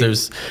because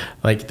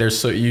there's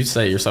so, you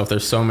say it yourself,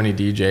 there's so many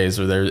DJs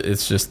or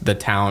it's just the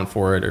talent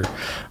for it or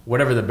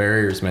whatever the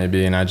barriers may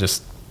be. And I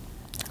just,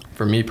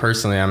 for me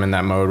personally, I'm in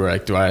that mode where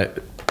like, do I,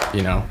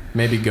 you know,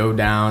 maybe go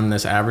down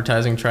this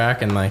advertising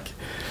track and like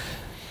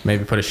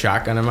maybe put a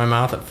shotgun in my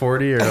mouth at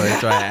 40 or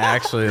like do I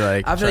actually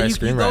like I'm try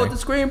saying you go with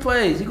the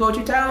screenplays, you go with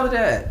your talent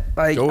at.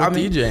 Like, go with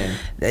DJing.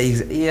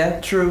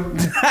 Yeah, true.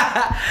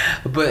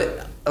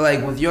 But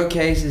like with your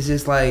case, it's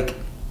just like,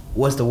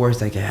 what's the worst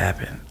that can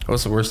happen?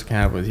 What's the worst that can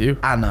happen with you?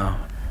 I know.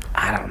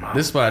 I don't know.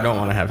 This is what I don't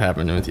want to have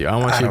happen with you. I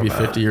want you to be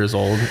 50 years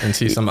old and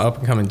see some up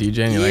and coming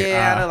DJ and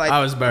you're I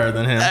was better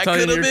than him.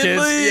 Telling your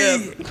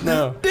kids, yeah,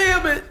 no.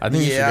 Damn it. I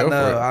think you should go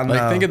for it. I know.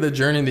 Like, think of the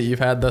journey that you've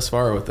had thus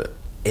far with it.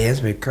 Yeah,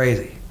 it's been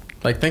crazy.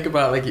 Like, think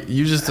about, like,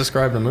 you just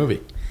described a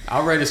movie.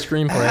 I'll write a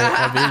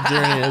screenplay of your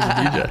journey as a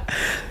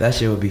DJ. That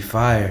shit would be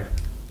fire.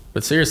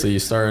 But seriously, you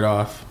started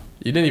off,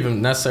 you didn't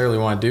even necessarily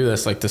want to do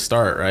this, like, to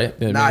start, right?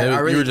 I mean, I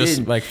really you were just,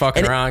 didn't. like,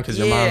 fucking around because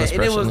your mom was pressuring.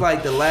 And it was,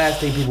 like, the last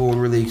thing people would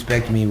really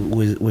expect me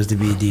was to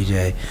be a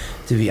DJ,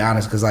 to be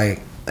honest. Because,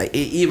 like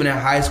even in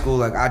high school,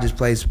 like, I just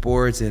played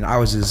sports and I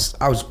was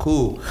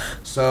cool.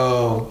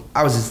 So,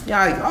 I was just,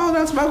 like, oh,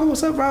 that's Michael,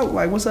 what's up, bro?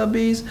 Like, what's up,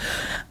 Bees?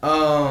 I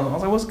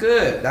was like, what's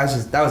good?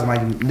 That was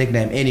my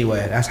nickname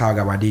anyway. That's how I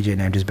got my DJ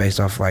name, just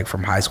based off, like,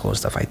 from high school and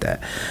stuff like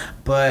that.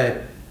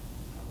 But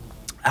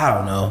I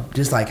don't know,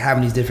 just like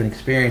having these different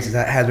experiences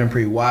that has been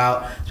pretty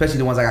wild, especially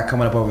the ones I got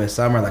coming up over the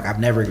summer. Like, I've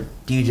never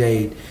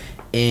DJ'd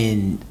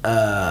in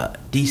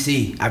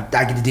DC. I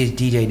get to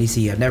DJ in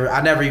DC. I've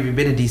never even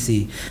been to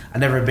DC.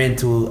 I've never been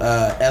to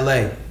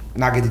LA.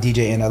 And I get to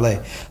DJ in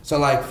LA. So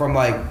like from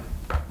like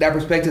that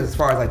perspective, as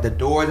far as like the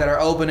doors that are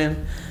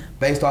opening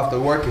based off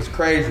the work, is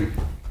crazy.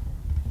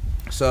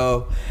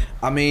 So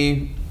I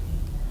mean,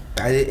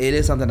 it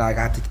is something that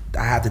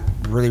I have to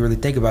really, really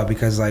think about,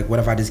 because like, what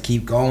if I just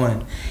keep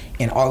going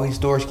and all these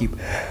doors keep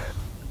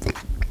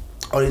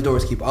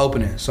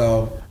opening?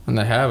 So. And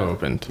they have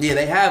opened. Yeah,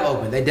 they have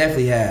opened. They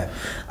definitely have.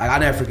 Like, I'll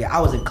never forget, I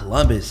was in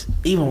Columbus.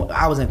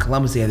 I was in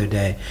Columbus the other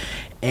day,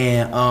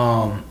 and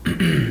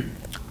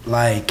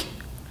like,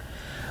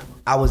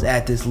 I was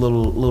at this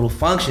little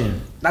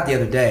function. Not the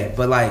other day,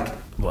 but like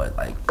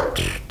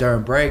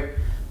during break.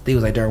 I think it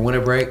was like during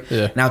winter break.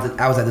 Yeah. And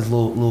I was at this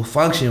little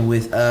function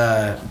with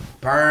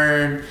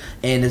Burn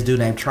and this dude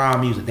named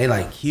Tron Music. They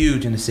like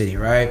huge in the city,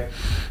 right?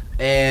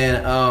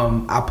 And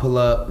I pull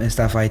up and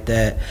stuff like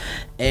that,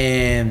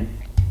 and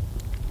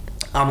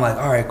I'm like,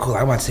 all right, cool.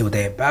 I'm about to see what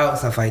they about and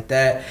stuff like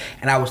that.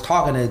 And I was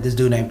talking to this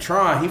dude named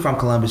Tron. He from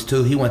Columbus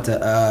too. He went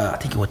to I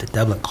think he went to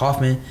Dublin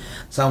Kaufman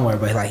somewhere,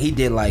 but like he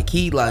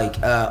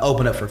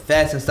opened up for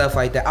Fest and stuff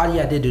like that. Oh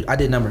yeah, I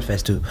did Numbers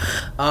Fest too.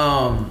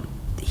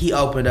 He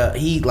opened up.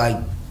 He like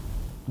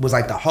was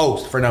like the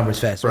host for Numbers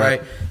Fest,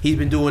 right? He's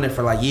been doing it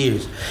for like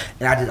years,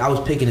 and I was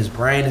picking his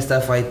brain and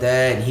stuff like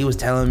that. And he was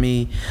telling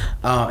me,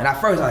 and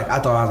at first I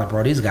was like,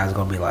 bro, these guys are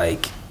gonna be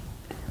like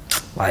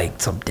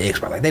some dicks,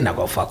 bro. Like, they not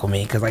gonna fuck with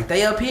me because like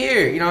they up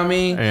here, you know what I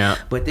mean? Yeah.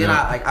 But then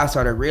I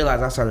started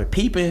realizing, I started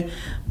peeping,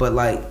 but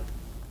like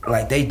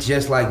they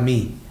just like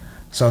me.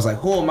 So I was like,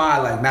 who am I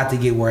like not to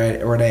get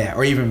where they at,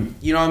 or even,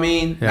 you know what I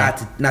mean? Yeah.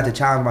 Not to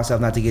challenge myself,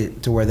 not to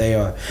get to where they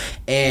are.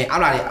 And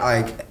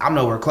I'm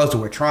nowhere close to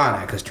where Tron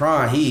at, because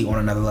Tron, he on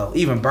another level.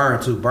 Even Burn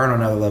on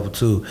another level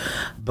too.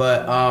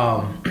 But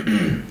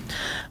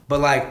but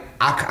like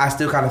I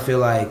still kind of feel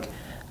like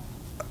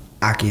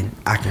I can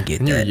get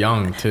and that. You're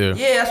young too.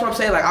 Yeah, that's what I'm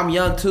saying. Like, I'm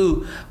young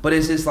too, but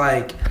it's just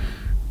like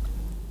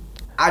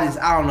I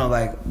don't know.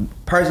 Like,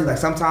 personally, like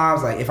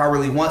sometimes, like if I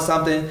really want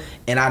something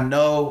and I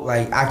know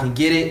like I can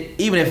get it,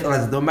 even if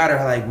like, no matter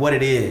like what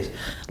it is.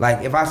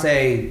 Like, if I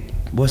say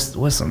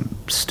what's some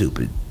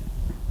stupid,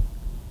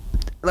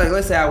 like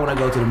let's say I want to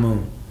go to the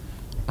moon,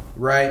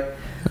 right?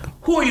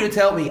 Who are you to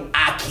tell me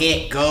I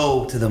can't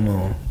go to the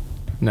moon?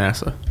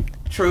 NASA.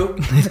 True.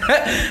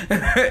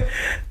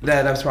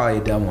 That's probably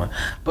a dumb one,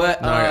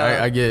 but No,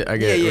 I get where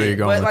you're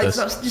going but with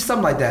like this. just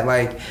something like that,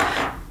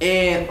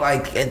 and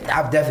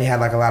I've definitely had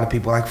like a lot of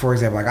people, like for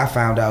example, like I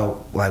found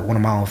out like one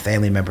of my own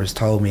family members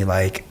told me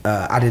like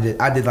I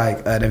did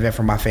like an event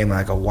for my family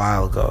like a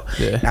while ago,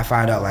 and I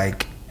found out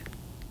like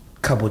a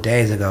couple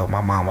days ago my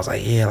mom was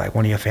like, yeah, like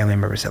one of your family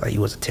members said like you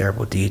was a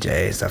terrible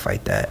DJ and stuff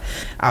like that.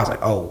 I was like,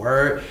 oh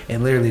word.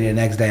 And literally the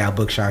next day I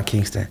booked Sean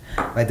Kingston,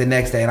 like the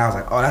next day, and I was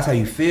like, oh, that's how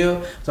you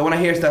feel. So when I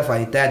hear stuff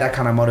like that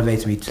kind of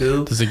motivates me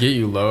too. Does it get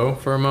you low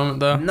for a moment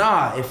though?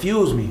 Nah, it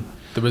fuels me.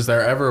 Was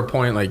there ever a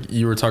point, like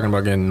you were talking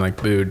about getting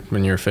like booed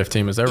when you were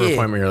 15? Was there ever a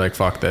point where you're like,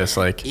 fuck this,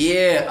 like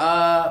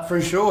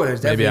for sure.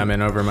 There's maybe I'm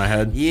in over my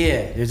head?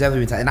 Yeah, there's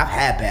definitely been time, and I've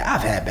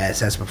had bad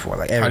sets before.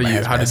 Like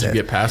everybody how did you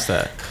get past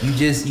that? You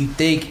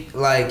think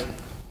like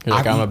you're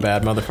like, I'm a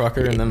bad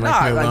motherfucker, and then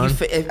like move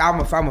on?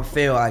 If I'm a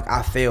fail, like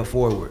I fail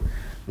forward.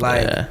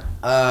 Like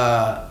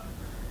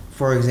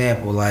for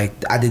example, like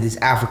I did this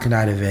African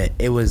Night event.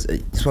 It was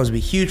supposed to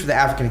be huge for the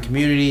African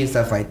community and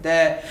stuff like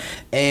that.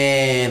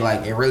 And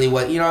like it really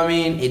was, you know what I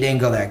mean? It didn't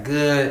go that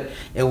good.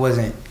 It was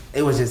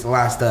just a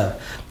lot of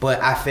stuff.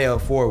 But I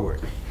failed forward.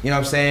 You know what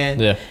I'm saying?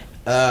 Yeah.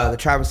 The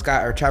Travis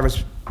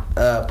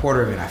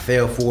Porter event, I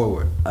failed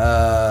forward.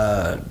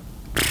 A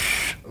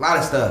lot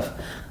of stuff.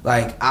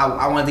 Like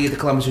I wanted to get the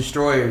Columbus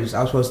Destroyers.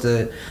 I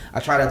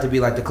tried out to be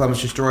like the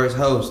Columbus Destroyers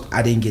host.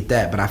 I didn't get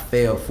that, but I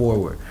failed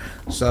forward.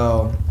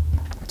 So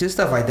just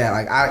stuff like that.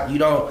 Like I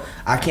don't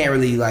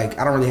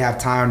really have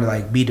time to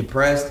like be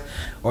depressed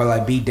or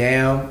like be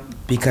down,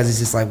 because it's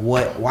just like,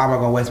 why am I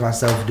gonna waste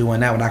myself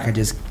doing that when I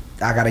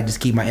gotta just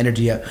keep my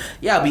energy up?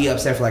 Yeah, I'll be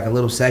upset for like a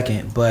little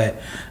second,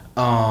 but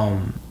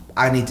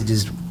I need to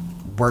just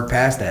work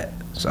past that.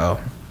 So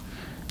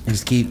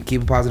just keep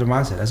a positive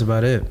mindset. That's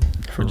about it.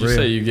 Would you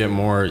say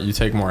you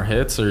take more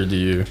hits, or do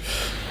you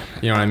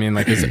know what I mean?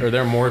 Like, are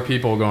there more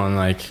people going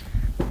like?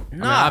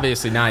 No. I mean,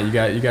 obviously not. You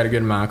got a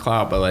good amount of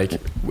clout, but like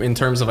in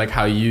terms of like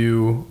how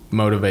you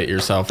motivate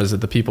yourself, is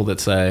it the people that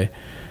say,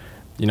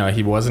 you know,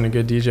 he wasn't a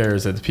good DJ, or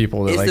is it the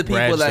people that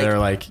that are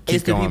like, keep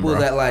it's the going, people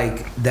bro? that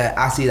like that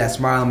I see that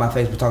smile on my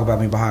face but talk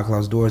about me behind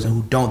closed doors and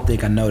who don't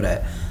think I know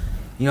that.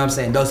 You know what I'm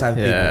saying? Those type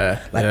of people.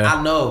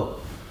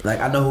 Like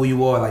I know who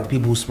you are, like the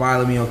people who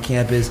smile at me on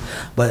campus,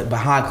 but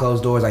behind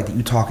closed doors, like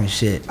you talking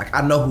shit. Like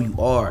I know who you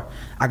are.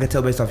 I can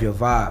tell based off your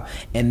vibe,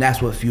 and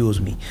that's what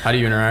fuels me. How do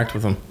you interact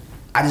with them?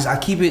 I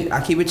keep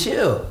it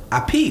chill.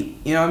 I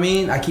peep. You know what I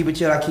mean? I keep it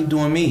chill. I keep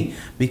doing me,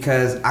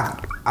 because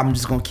I'm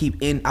just gonna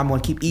keep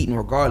eating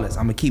regardless.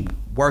 I'm gonna keep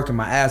working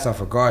my ass off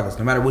regardless.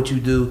 No matter what you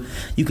do,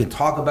 you can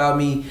talk about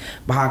me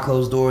behind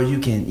closed doors. You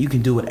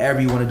can do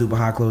whatever you want to do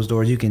behind closed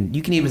doors. You can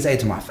even say it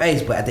to my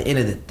face, but at the end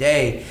of the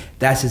day,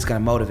 that's just gonna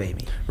motivate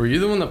me. Were you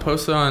the one that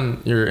posted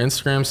on your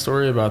Instagram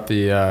story about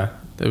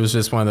it was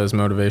just one of those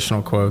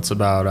motivational quotes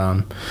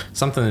about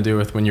something to do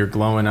with when you're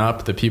glowing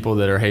up, the people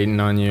that are hating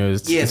on you,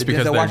 it's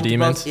because they're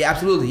demons? Yeah,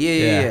 absolutely.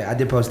 Yeah. I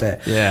did post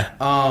that. Yeah.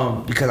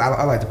 Because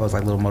I like to post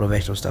like little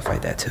motivational stuff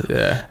like that too.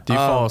 Yeah. Do you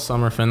follow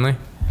Summer Finley?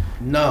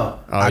 No.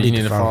 Oh, you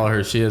need to follow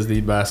her. She has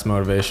the best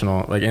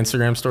motivational like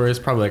Instagram stories,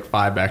 probably like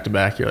 5 back to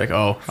back. You're like,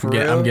 oh,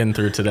 I'm getting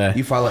through today.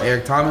 You follow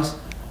Eric Thomas?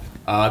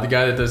 The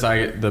guy that does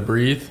the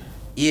Breathe.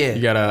 Yeah.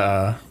 You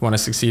gotta want to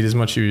succeed as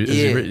much as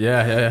you.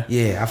 Yeah.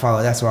 Yeah, I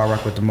follow. That's who I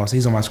rock with the most.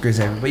 He's on my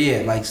screensaver. But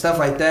yeah, like stuff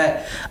like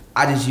that,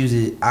 I just use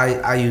it.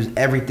 I use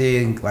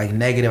everything like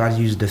negative. I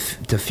just use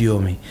it to fuel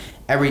me.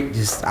 I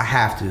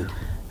have to.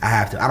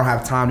 I don't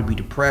have time to be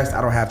depressed.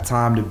 I don't have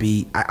time to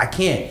be. I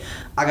can't.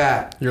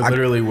 You're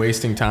literally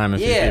wasting time.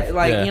 You know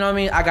what I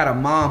mean. I got a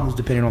mom who's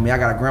depending on me. I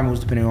got a grandma who's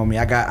depending on me.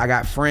 I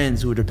got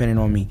friends who are depending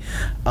on me,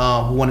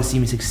 who want to see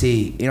me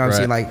succeed. You know what I'm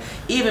saying? Like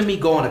even me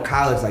going to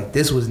college, like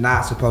this was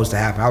not supposed to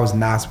happen. I was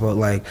not supposed.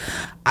 Like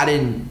I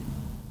didn't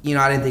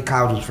think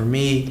college was for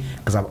me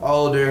because I'm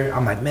older.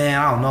 I'm like, man,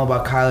 I don't know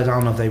about college. I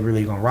don't know if they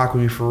really gonna rock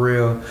with me for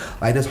real.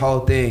 Like this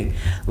whole thing.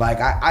 Like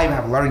I even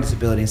have a learning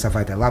disability and stuff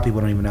like that. A lot of people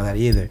don't even know that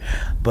either.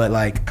 But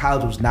like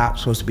college was not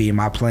supposed to be in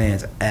my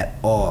plans at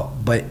all.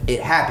 But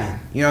it happened.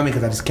 You know what I mean?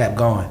 Because I just kept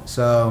going.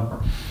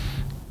 So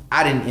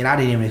I didn't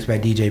even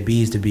expect DJ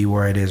B's to be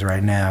where it is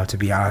right now, to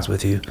be honest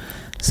with you.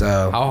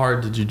 So how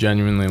hard did you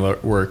genuinely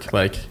work?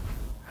 Like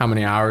how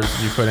many hours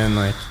did you put in?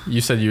 Like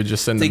you said, you would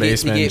just sit in the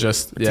basement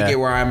to get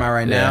where I'm at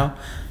right now.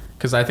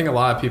 Because I think a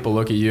lot of people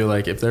look at you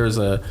like if there's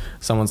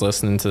someone's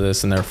listening to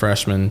this and they're a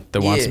freshman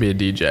that wants to be a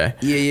DJ.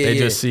 They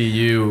just see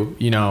you,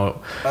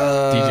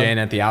 DJing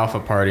at the Alpha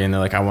party and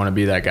they're like, I want to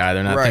be that guy.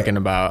 They're not thinking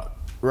about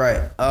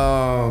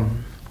I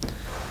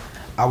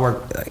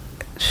work like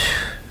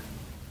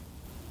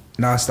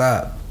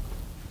nonstop.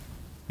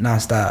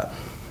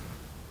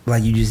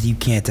 Like you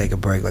can't take a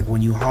break. Like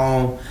when you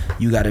home,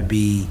 you gotta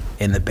be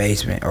in the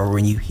basement, or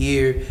when you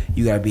here,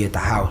 you gotta be at the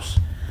house.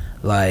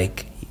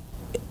 Like,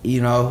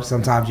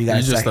 sometimes you gotta.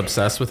 You just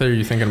obsessed with it? Or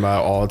you thinking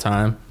about it all the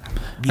time?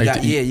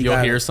 You'll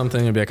hear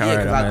something, you'll be like, all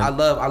right, I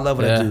love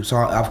what I do. So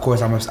of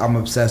course I'm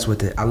obsessed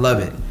with it. I love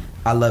it.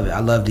 I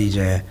love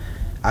DJing.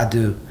 I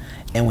do.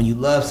 And when you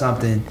love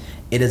something,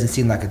 it doesn't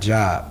seem like a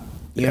job.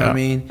 You know what I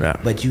mean? Yeah.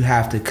 But you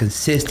have to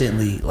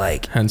consistently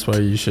like. Hence why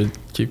you should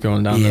keep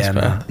going down this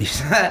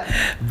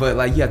path. But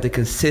like you have to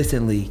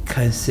consistently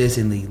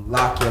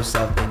lock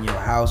yourself in your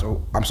house, or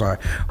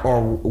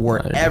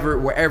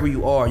wherever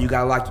you are. You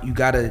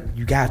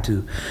got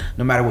to.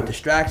 No matter what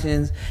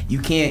distractions, you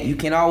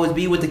can't always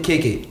be with the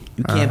kick it.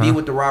 You can't be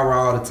with the rah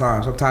all the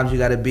time. Sometimes you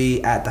got to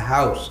be at the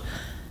house.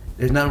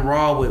 There's nothing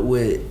wrong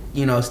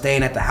with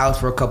staying at the house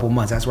for a couple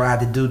months. That's what I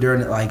had to do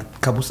during like a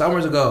couple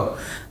summers ago.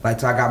 Like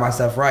till I got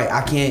myself right.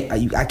 I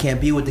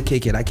can't be with the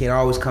kick it. I can't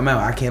always come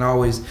out. I can't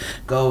always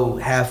go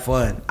have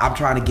fun. I'm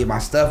trying to get my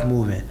stuff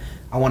moving.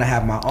 I want to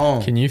have my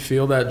own. Can you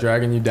feel that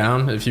dragging you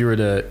down if you were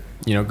to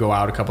go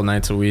out a couple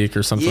nights a week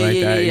or something like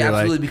that? Yeah,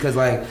 absolutely. Because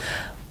like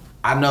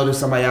I know there's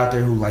somebody out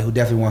there who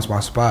definitely wants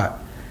my spot.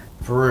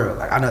 For real,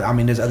 like I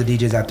mean, there's other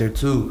DJs out there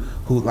too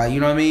who like, you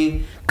know what I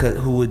mean,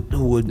 who would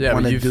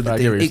want to do the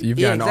thing. You've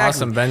got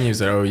awesome venues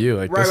that owe you.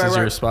 Like this is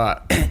your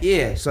spot.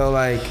 Yeah, so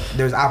like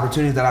there's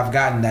opportunities that I've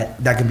gotten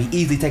that can be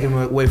easily taken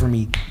away from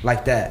me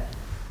like that.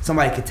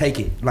 Somebody could take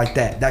it like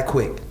that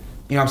quick.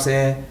 You know what I'm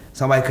saying?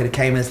 Somebody could have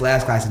came in this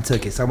last class and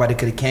took it. Somebody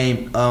could have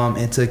came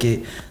and took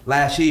it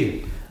last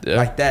year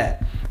like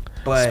that.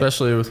 But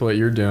especially with what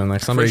you're doing,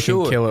 like somebody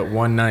can kill it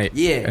one night.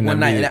 Yeah, and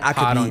one night, and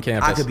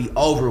I could be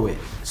over it.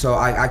 So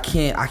I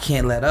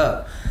can't let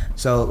up.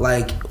 So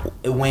like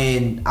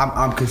when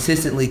I'm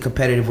consistently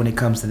competitive when it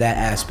comes to that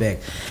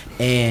aspect,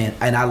 and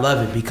I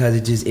love it because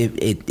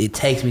it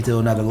takes me to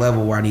another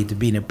level where I need to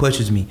be, and it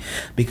pushes me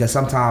because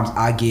sometimes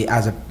I get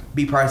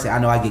I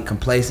know I get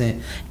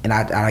complacent and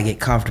I get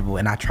comfortable,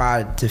 and I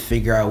try to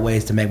figure out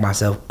ways to make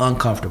myself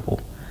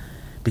uncomfortable.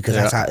 Because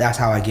that's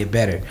how I get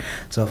better.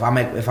 So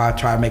if I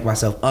try to make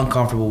myself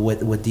uncomfortable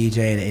with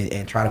DJing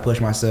and try to push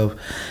myself,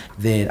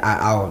 then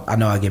I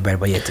know I get better.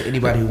 But yeah, to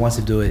anybody who wants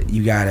to do it,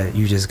 you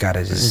just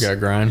gotta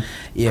grind.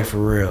 Yeah, for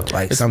real.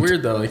 Like it's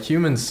weird though. Like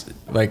humans,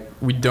 like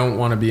we don't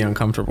want to be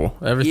uncomfortable.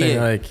 Everything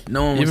like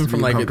no one wants even to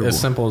from be like as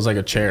simple as like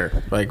a chair.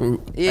 Like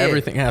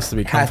everything has to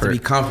be comfort. Has to be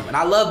comfortable. And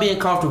I love being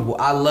comfortable.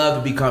 I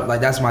love to be comfortable.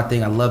 Like that's my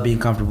thing. I love being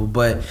comfortable.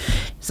 But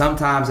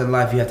sometimes in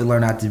life you have to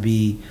learn how to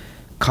be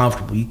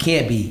comfortable. You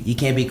can't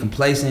be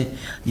complacent.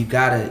 You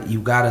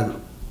gotta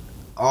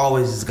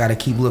always gotta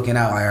keep looking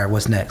out. All right,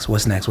 what's next? All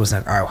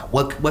right,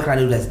 what can I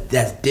do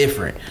that's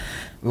different?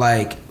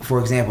 Like for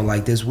example,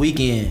 like this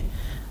weekend,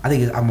 I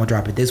think I'm gonna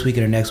drop it this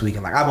weekend or next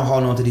weekend. Like I've been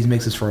holding on to these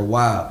mixes for a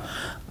while,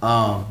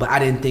 but I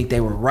didn't think they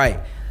were right.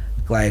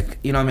 Like,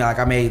 you know what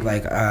I mean?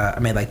 Like I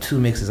made like two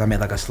mixes. I made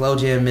like a slow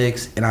jam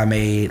mix and I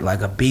made like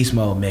a beast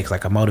mode mix,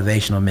 like a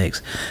motivational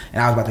mix.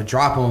 And I was about to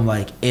drop them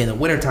like in the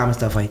wintertime and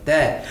stuff like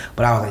that.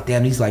 But I was like,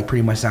 damn, these like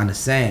pretty much sound the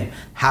same.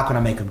 How can I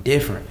make them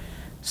different?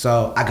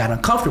 So I got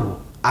uncomfortable.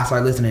 I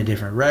started listening to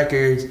different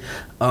records,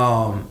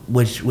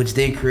 which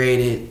then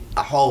created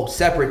a whole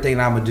separate thing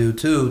that I'm gonna do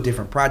too,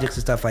 different projects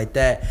and stuff like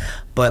that.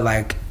 But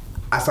like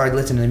I started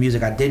listening to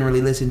music I didn't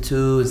really listen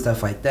to and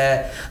stuff like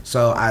that.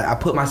 So I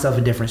put myself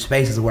in different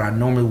spaces where I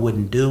normally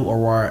wouldn't do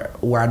or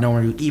where I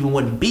normally even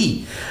wouldn't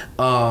be,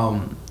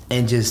 and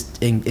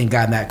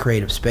got in that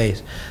creative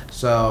space.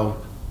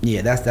 So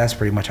yeah, that's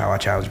pretty much how I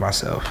challenge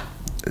myself.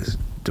 Is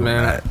doing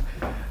that.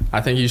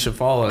 I think you should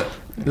follow it.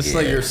 This is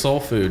like your soul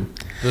food.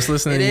 Just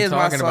listening to you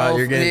talking about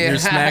you're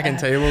smacking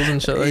tables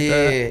and shit like that.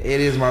 Yeah,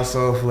 it is my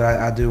soul food.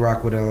 I do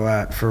rock with it a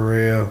lot, for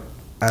real.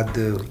 I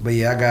do. But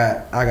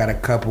yeah, I got a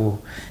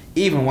couple.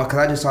 Even one, because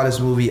I just saw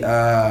this movie.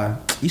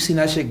 You seen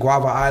that shit,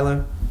 Guava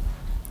Island?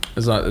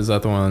 Is that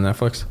the one on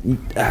Netflix?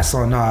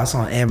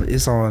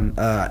 It's on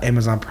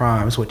Amazon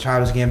Prime. It's with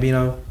Childish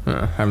Gambino.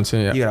 Haven't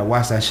seen it yet. You gotta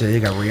watch that shit. You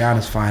got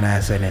Rihanna's fine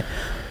ass in it.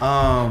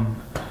 I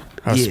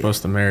was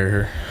supposed to marry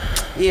her.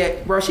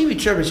 Yeah, bro, she be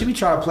tripping. She be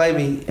trying to play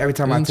me every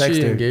time I text her.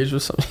 She engaged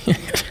with something?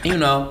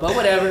 But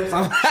whatever. She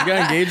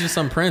got engaged with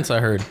some prince, I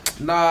heard.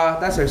 Nah,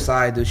 that's her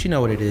side, dude. She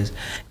know what it is.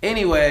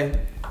 Anyway.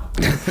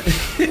 That's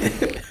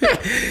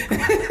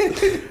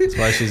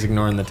why she's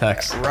ignoring the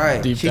text.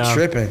 Right. Deep down. She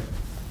tripping.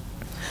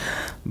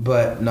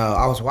 But no,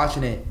 I was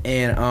watching it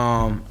and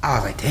I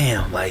was like,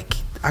 damn, like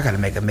I gotta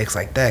make a mix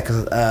like that.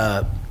 Cause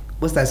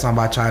what's that song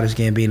by Childish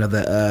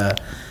Gambino?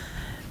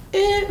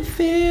 It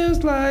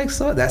feels like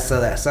so. That's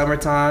that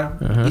summertime.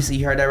 Uh-huh.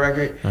 You heard that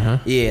record? Uh-huh.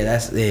 Yeah,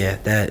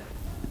 that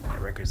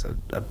record's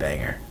a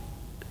banger.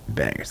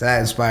 So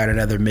that inspired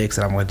another mix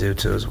that I'm gonna do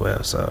too as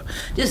well. So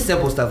just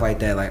simple stuff like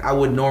that. Like I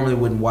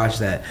wouldn't watch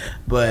that,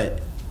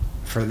 but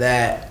for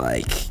that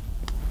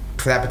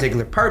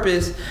particular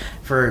purpose,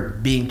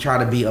 for trying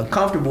to be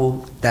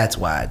uncomfortable, that's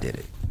why I did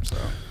it.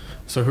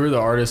 So who are the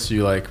artists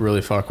you like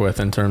really fuck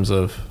with in terms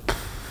of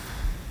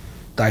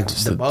like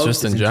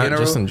just in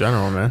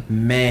general, man?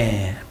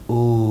 Man,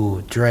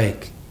 ooh,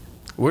 Drake.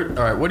 All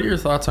right, what are your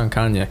thoughts on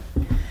Kanye?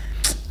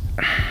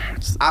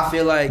 I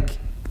feel like,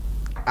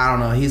 I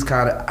don't know, he's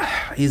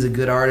a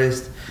good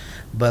artist,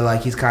 but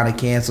like he's kind of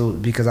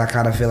canceled because I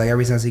kind of feel like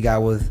ever since he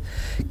got with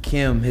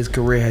Kim, his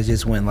career has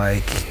just went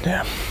like,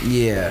 damn.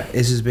 Yeah,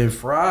 it's just been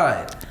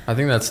fried. I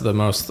think that's the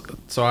most.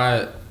 So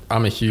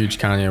I'm a huge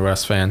Kanye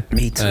West fan.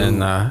 Me too.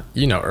 And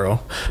you know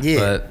Earl. Yeah.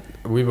 But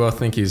we both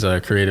think he's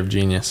a creative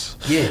genius.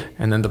 Yeah.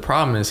 And then the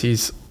problem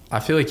is I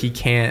feel like he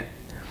can't,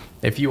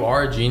 if you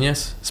are a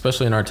genius,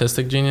 especially an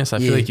artistic genius, I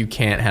feel like you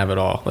can't have it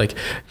all. Like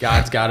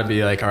God's got to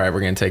be like, all right,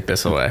 we're going to take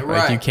this away.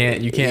 Right. Like you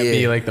can't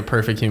be like the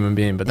perfect human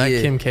being. But that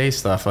Kim K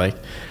stuff, like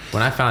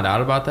when I found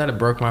out about that, it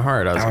broke my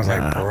heart. I was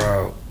like,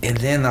 bro. And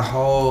then the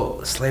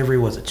whole slavery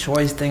was a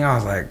choice thing. I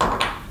was like,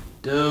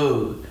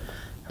 dude,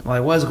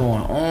 like what's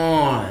going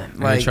on?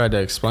 Like he tried to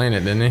explain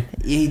it, didn't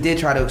he? He did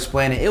try to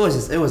explain it. It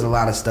was a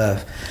lot of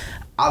stuff.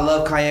 I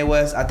love Kanye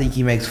West. I think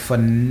he makes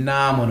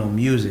phenomenal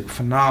music,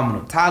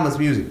 timeless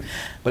music.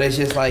 But it's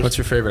just like, what's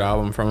your favorite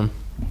album from him?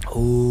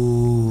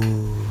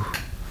 Ooh,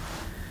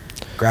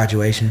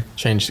 Graduation.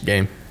 Changed the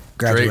game.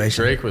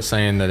 Graduation. Drake was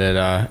saying that it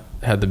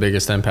had the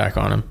biggest impact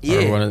on him.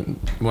 Yeah. Or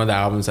one of the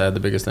albums that had the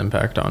biggest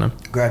impact on him.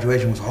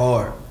 Graduation was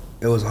hard.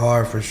 It was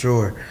hard for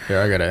sure. Here,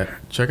 I gotta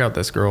check out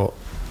this girl.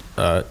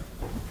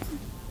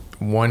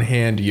 One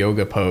hand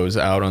yoga pose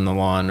out on the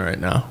lawn right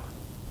now.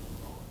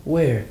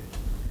 Where?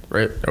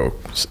 Right. Oh,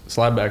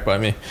 slide back by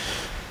me.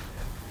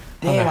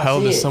 Damn, how the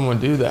hell does it. someone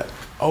do that?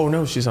 Oh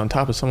no, she's on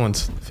top of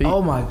someone's feet.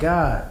 Oh my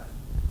God.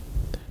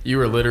 You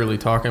were literally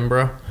talking,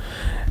 bro,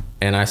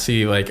 and I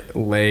see like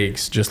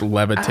legs just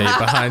levitate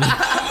behind you.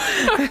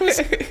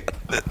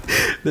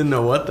 Didn't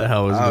know what the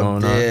hell was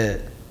going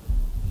on.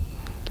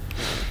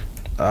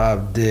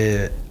 I'm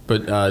dead.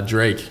 But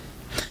Drake.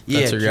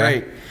 Yeah, That's your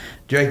Drake. guy?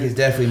 Drake is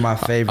definitely my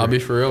favorite. I'll be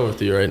for real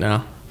with you right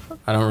now.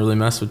 I don't really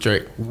mess with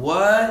Drake.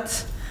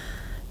 What?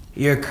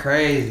 You're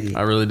crazy.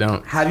 I really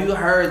don't. Have you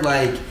heard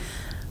like?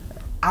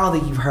 I don't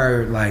think you've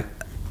heard like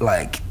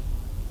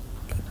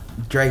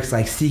Drake's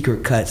like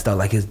secret cuts though,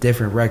 like his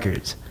different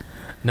records.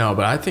 No,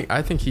 but I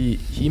think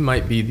he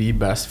might be the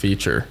best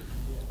feature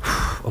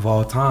of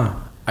all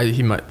time.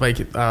 He might like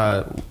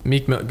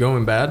Meek Mill,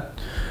 Going Bad.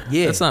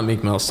 Yeah, that's not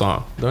Meek Mill's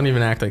song. Don't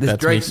even act like this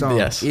that's Drake Meek. song.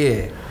 Yes.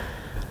 Yeah.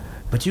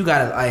 But you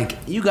gotta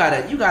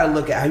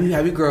look at have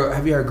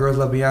you heard Girls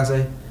Love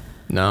Beyonce?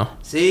 No.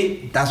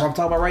 See, that's what I'm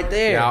talking about right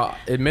there. Yeah,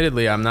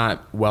 admittedly, I'm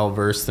not well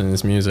versed in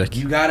his music.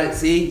 You gotta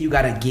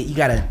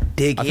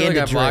dig I feel into like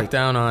I've Drake. locked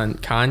down on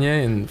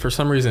Kanye, and for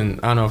some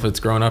reason, I don't know if it's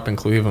growing up in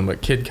Cleveland,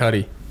 but Kid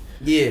Cudi.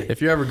 Yeah.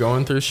 If you're ever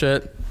going through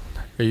shit,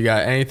 or you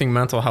got anything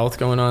mental health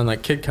going on,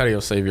 like Kid Cudi will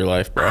save your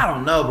life, bro. I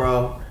don't know,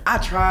 bro. I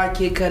tried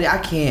Kid Cudi. I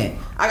can't.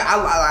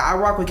 I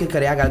rock with Kid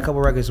Cudi. I got a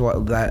couple records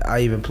that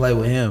I even play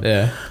with him.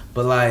 Yeah.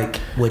 But like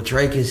with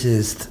Drake is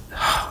just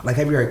like,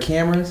 have you heard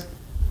Cameras?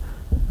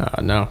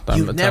 No.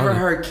 You've never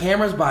heard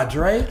Cameras by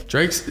Drake?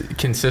 Drake's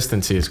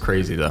consistency is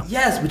crazy though.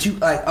 Yes, but you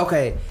like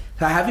okay.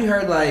 So have you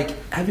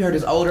heard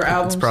his older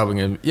albums? It's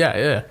probably gonna.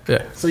 Yeah.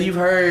 So you've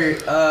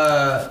heard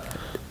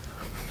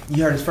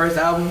you heard his first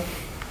album?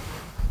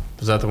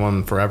 Was that the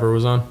one Forever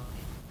was on?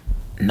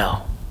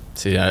 No.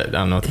 See, I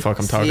don't know what the fuck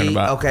I'm talking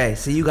about. Okay,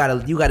 so you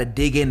gotta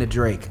dig into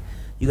Drake.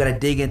 You gotta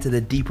dig into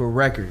the deeper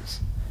records.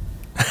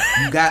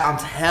 I'm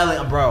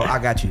telling, bro. I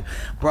got you,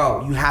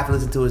 bro. You have to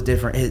listen to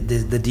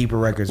the deeper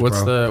records.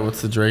 What's bro.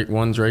 the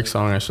Drake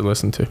song I should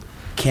listen to?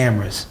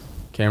 Cameras.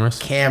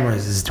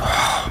 Cameras is.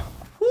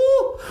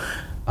 Woo.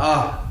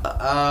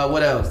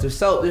 What else? There's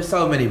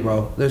so many,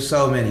 bro. There's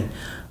so many.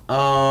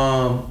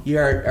 You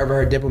ever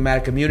heard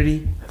Diplomatic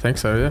Community? I think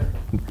so, yeah.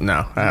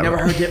 No, I haven't. Never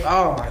heard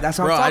Oh, that's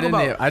what bro, I'm talking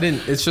about. I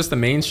didn't. It's just the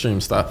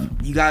mainstream stuff.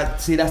 You got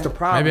see, that's the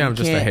problem. Maybe I'm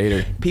just a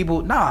hater.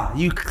 People,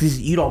 cause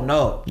you don't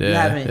know. Yeah, you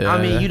haven't. yeah, I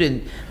mean, yeah. you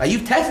didn't. Like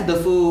you've tested the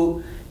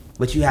food,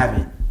 but you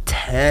haven't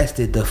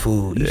tested the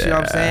food. You see what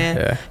I'm saying?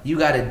 Yeah. You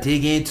gotta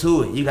dig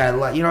into it. You gotta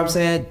like, you know what I'm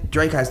saying?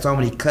 Drake has so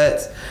many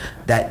cuts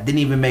that didn't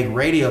even make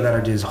radio that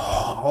are just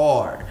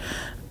hard.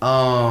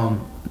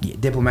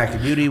 Diplomatic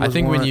Community was I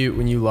think one.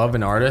 when you love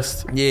an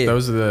artist, Yeah.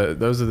 those are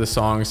the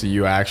songs that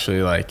you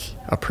actually like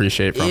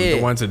appreciate from Yeah.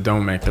 the ones that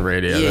don't make the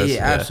radio.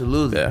 Yeah,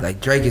 absolutely. Yeah.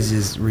 Like Drake is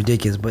just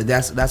ridiculous, but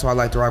that's why I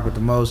like to rock with the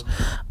most.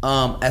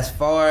 As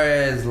far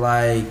as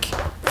like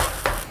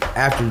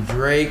after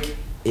Drake,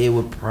 it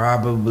would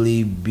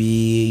probably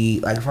be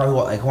like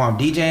who I'm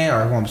DJing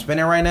or who I'm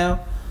spinning right now.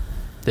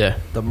 Yeah.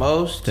 The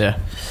most. Yeah.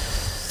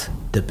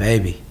 The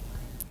Baby.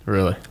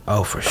 Really?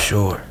 Oh, for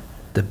sure.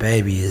 The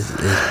Baby is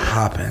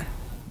popping.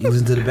 You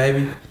listen to The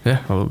Baby?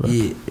 Yeah, a little bit.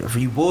 Yeah. For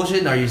you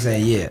bullshitting, or are you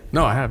saying yeah?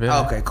 No, I have.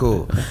 Yeah. Okay,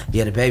 cool.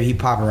 Yeah, The Baby, he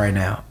popping right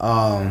now.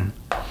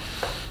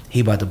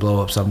 He about to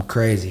blow up something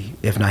crazy.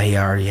 If not, he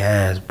already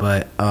has.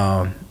 But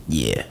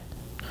yeah.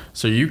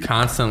 So you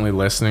constantly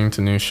listening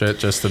to new shit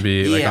just to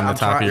be like on the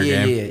top of your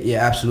game? Yeah,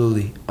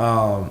 absolutely.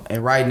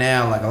 And right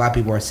now, like a lot of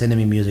people are sending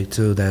me music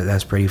too.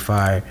 That's pretty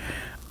fire.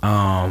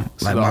 So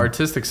like the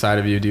artistic side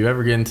of you, do you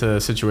ever get into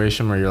a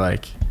situation where you're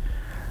like,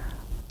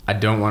 I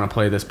don't want to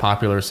play this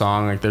popular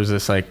song, like there's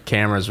this like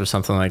Cameras or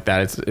something like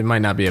that, it might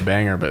not be a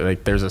banger, but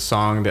like there's a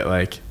song that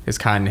like is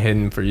kind of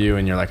hidden for you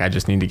and you're like, I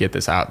just need to get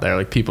this out there,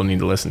 like people need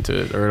to listen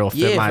to it or it'll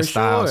fit my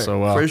style so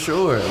well. For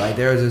sure. Like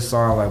there's this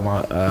song like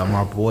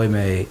my boy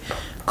made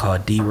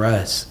called D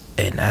Russ,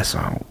 and that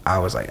song I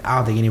was like, I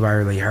don't think anybody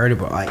really heard it,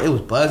 but like it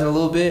was buzzing a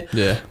little bit.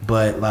 Yeah.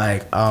 But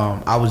like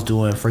I was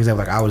doing, for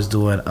example, like I was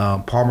doing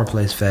Palmer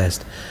Place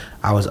Fest.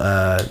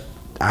 I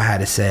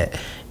had a set,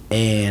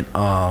 And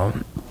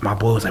my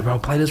boy was like, bro,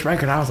 play this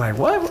record. I was like,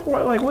 what?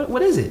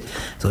 What is it?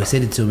 So he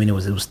sent it to me, and it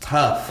was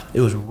tough.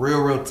 It was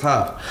real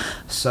tough.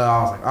 So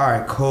I was like, all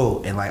right,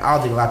 cool. And like, I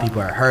don't think a lot of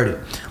people had heard it.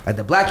 Like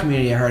the black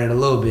community had heard it a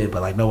little bit,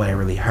 but like nobody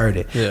really heard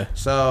it. Yeah.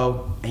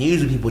 So, and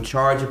usually people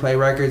charge to play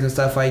records and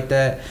stuff like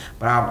that,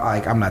 but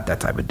I'm not that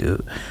type of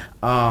dude.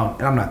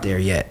 And I'm not there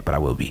yet, but I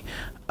will be.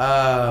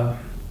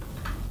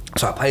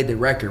 So I played the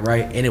record,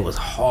 right, and it was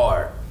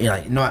hard. You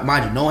know, like,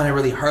 mind you, no one had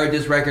really heard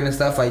this record and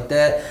stuff like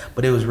that,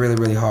 but it was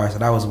really hard. So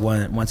that was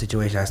one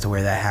situation as to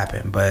where that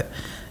happened. But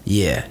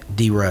yeah,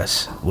 D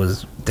Russ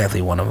was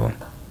definitely one of them.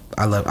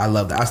 I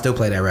love that. I still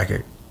play that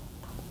record.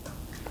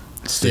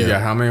 Still. You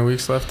got how many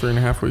weeks left?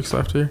 3.5 weeks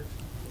left here?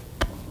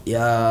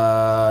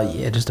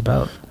 Yeah, just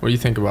about. What do you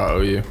think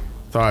about OU?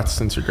 Thoughts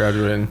since you're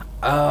graduating?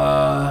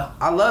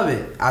 I love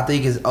it. I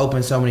think it's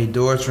opened so many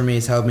doors for me.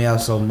 It's helped me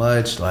out so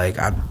much. Like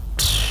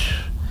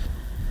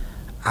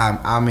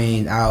I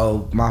mean, I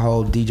owe my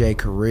whole DJ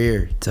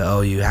career to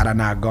OU. Had I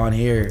not gone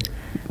here,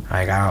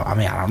 like I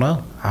don't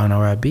know. I don't know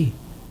where I'd be.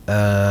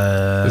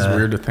 It's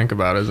weird to think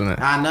about, isn't it?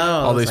 I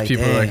know. All these like,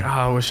 people dang. are like, oh,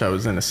 I wish I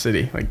was in a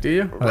city. Like, do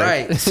you?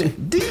 Like, Right.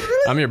 Do you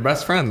really? I'm your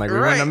best friend. Like, we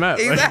Right, wouldn't have met.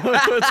 exactly.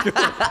 Like,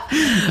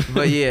 let's go.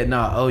 But yeah,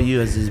 no, OU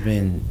has just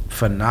been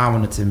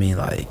phenomenal to me.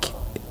 Like,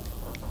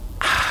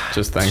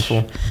 Just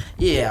thankful.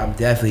 yeah, I'm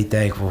definitely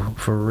thankful.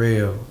 For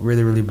real.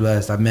 Really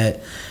blessed. I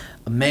met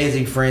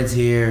amazing friends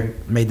here,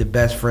 made the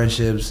best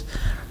friendships,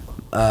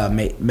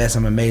 met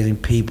some amazing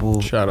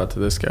people. Shout out to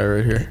this guy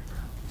right here.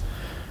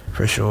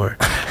 For sure.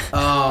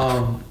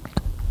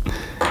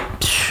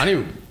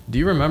 Do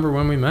you remember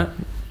when we met?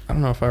 I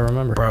don't know if I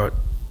remember. Bro,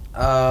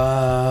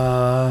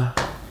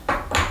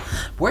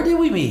 where did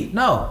we meet?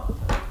 No.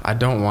 I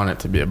don't want it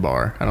to be a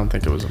bar. I don't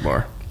think it was a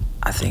bar.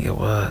 I think it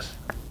was.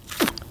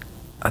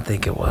 I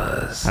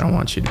don't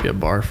want you to be a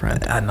bar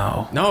friend. I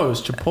know. No, it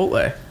was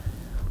Chipotle.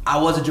 I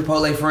was a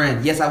Chipotle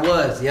friend. Yes, I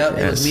was. Yep.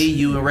 It was Yes. me,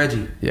 you, and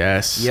Reggie.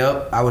 Yes.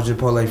 Yep. I was a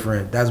Chipotle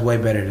friend. That's way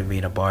better than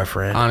being a bar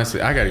friend.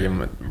 Honestly, I gotta give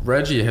him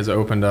Reggie has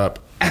opened up.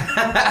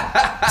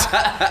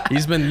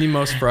 He's been the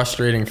most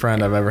frustrating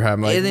friend I've ever had.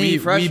 Like, Isn't he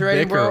frustrating,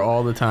 we bicker bro?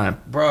 all the time.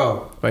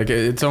 Bro. Like,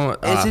 it's almost.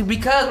 It's just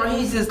because bro,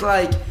 he's just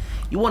like,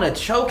 you want to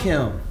choke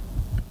him.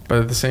 But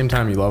at the same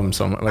time, you love him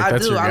so much. Like,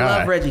 that's your guy. I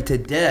love Reggie to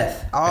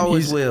death. I And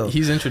always will.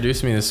 He's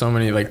introduced me to so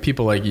many like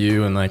people like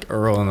you and like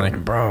Earl and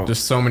like Bro.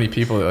 just so many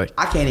people that like.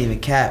 I can't even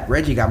cap.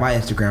 Reggie got my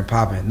Instagram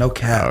popping. No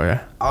cap. Oh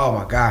yeah. Oh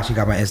my gosh, he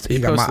got my Instagram. He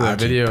He got posted my a IG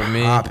video of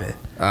me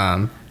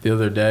popping. The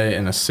other day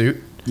in a suit.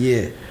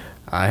 Yeah.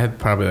 I had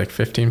probably like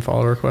 15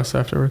 follow requests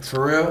afterwards.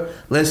 For real?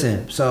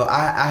 Listen, so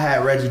I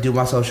had Reggie do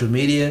my social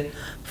media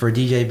for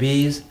DJ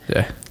B's.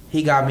 Yeah.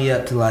 He got me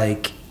up to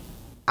like,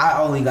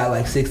 I only got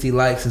like 60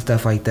 likes and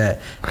stuff like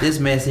that. This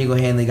man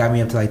single-handedly got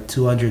me up to like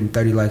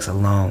 230 likes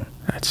alone.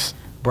 That's.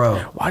 Bro.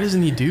 Why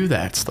doesn't he do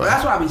that stuff?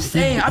 That's what I be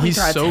saying. I be He's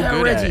trying to so tell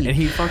good at Reggie. it, and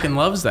he fucking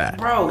loves that.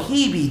 Bro,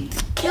 he be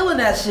killing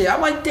that shit. I'm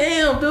like,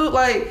 damn, dude.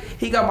 Like,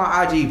 he got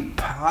my IG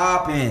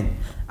popping.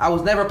 I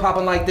was never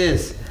popping like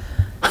this.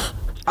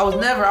 I was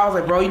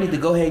like, bro, you need to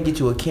go ahead and get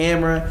you a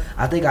camera.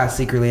 I think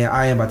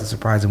I am about to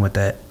surprise him with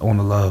that on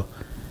the low.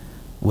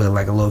 With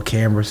like a little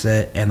camera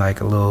set and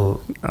like a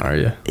little. Are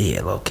you?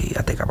 Yeah, low key.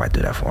 I think I might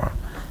do that for him.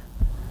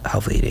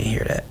 Hopefully he didn't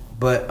hear that.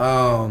 But,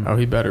 Oh,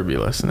 he better be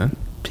listening.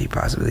 he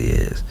possibly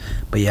is.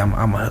 But yeah, I'm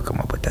gonna hook him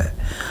up with that.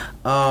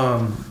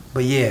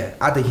 But yeah,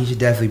 I think he should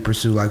definitely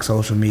pursue like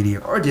social media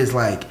or just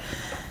like,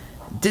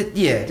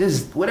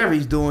 just whatever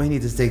he's doing, he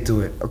needs to stick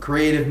to it. Or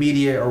creative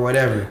media or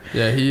whatever.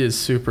 Yeah, he is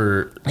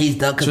super. He's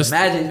done. Cause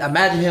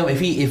imagine him if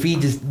he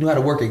just knew how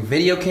to work a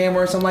video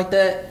camera or something like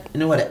that,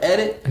 knew how to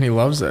edit. And he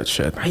loves that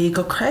shit. He'd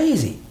go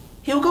crazy.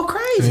 He would go And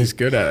crazy. he's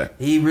good at it.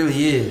 He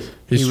really is.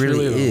 He's he really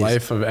truly the is.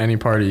 life of any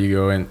party you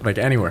go in, like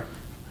anywhere.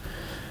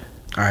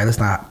 All right, let's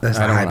not I don't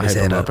hype wanna his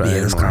hype head him up. up Yeah,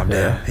 let's anymore. calm down.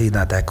 Yeah. He's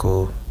not that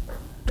cool.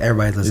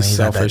 Everybody's listening. He's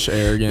not selfish, that,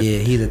 arrogant. Yeah,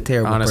 he's a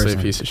terrible Honestly, person.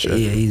 a piece of shit.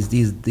 Yeah,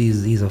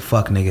 he's a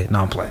fuck nigga.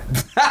 No, I'm playing.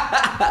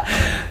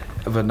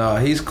 But no,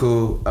 he's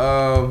cool.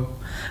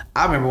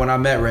 I remember when I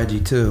met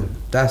Reggie too.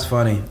 That's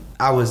funny.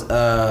 I was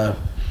this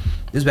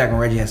is back when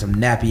Reggie had some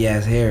nappy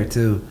ass hair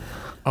too.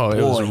 Oh,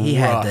 it Boy, was he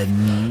rough. had the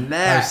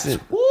naps. I've seen-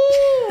 Woo!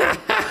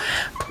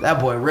 That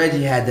boy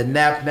Reggie had the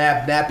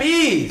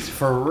nappies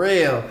for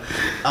real.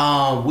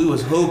 We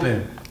was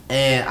hooping,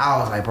 and I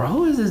was like, bro,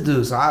 who is this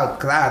dude? So I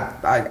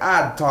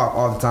talk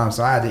all the time,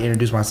 so I had to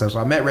introduce myself. So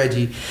I met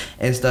Reggie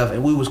and stuff,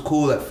 and we was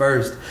cool at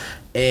first,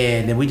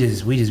 and then we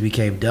just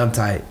became dumb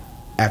tight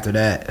after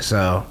that.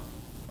 So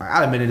like,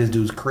 I done been in this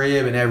dude's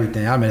crib and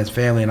everything. I met his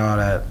family and all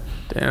that.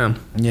 Damn.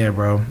 Yeah,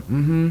 bro.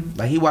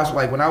 Like he watched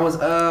like when I was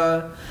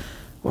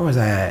where was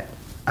I at?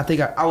 I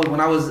think I was when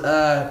I was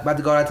about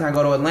to go out of town,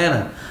 go to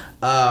Atlanta.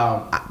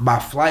 My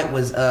flight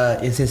was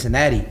in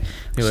Cincinnati.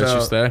 He let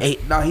you stay?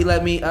 He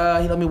let me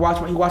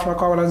watch my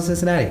car when I was in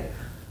Cincinnati.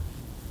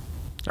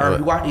 Or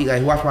he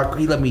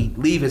let me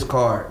leave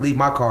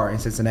my car in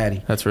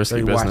Cincinnati. That's risky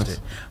he watched business.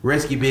 it.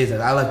 Risky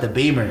business. I left the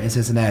Beamer in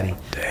Cincinnati.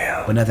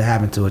 Damn. But nothing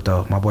happened to it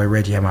though. My boy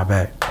Reggie had my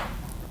back.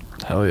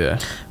 Hell yeah.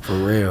 For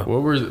real.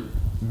 What were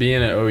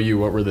being at OU,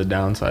 what were the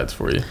downsides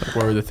for you? Like,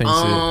 what were the things?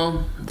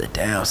 The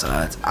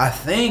downsides. I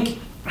think.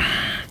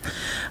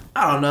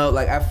 I don't know.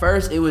 Like at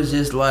first, it was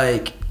just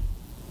like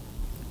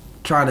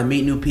trying to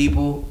meet new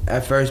people.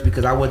 At first,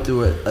 because I went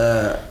through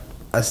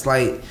a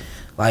slight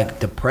like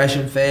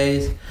depression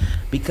phase,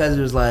 because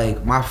it was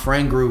like my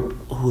friend group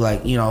who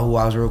like, you know, who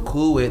I was real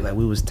cool with, like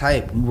we was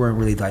tight. We weren't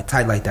really like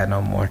tight like that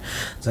no more.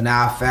 So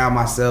now I found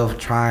myself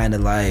trying to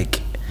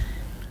like,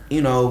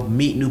 you know,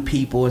 meet new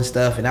people and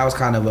stuff, and that was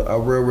kind of a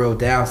real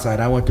downside.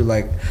 I went through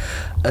like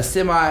a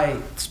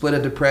semi-split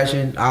of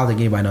depression. I don't think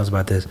anybody knows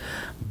about this,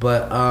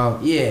 but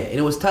yeah, and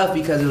it was tough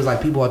because it was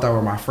like people I thought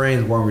were my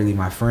friends weren't really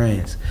my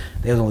friends.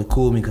 They was only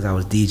cool with me because I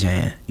was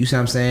DJing. You see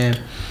what I'm saying?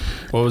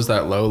 What was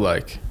that low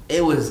like?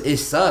 It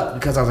sucked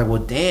because I was like,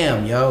 well,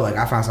 damn, yo, like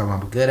I found something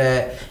I'm good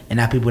at, and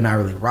now people not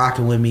really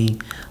rocking with me.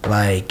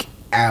 Like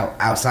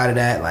outside of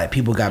that, like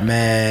people got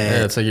mad.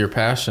 Yeah, it's like your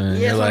passion. And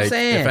you're like, if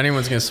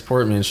anyone's gonna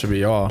support me, it should be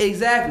y'all.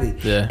 Exactly.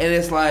 Yeah. And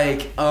it's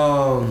like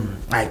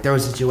there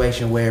was a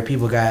situation where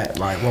people got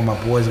like, one of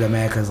my boys got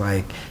mad because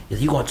like,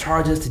 you gonna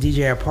charge us to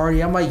DJ at a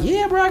party? I'm like,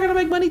 yeah, bro, I gotta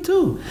make money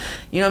too.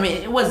 You know what I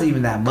mean? It wasn't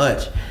even that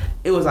much.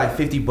 It was like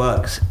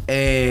 $50,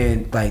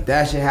 and like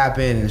that shit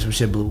happened, and some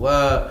shit blew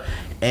up,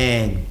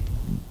 and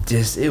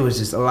it was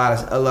just a lot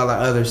of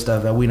other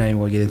stuff that we not even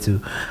gonna get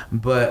into.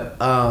 But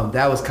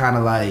that was kind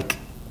of like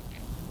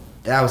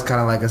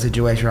a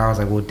situation where I was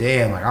like, well,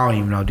 damn, like I don't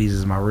even know if these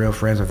is my real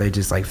friends or if they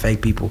just like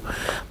fake people.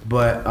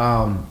 But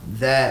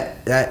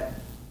that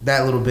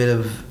little bit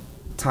of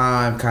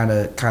time kind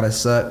of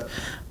sucked.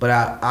 But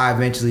I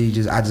eventually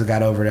just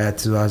got over that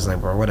too. I was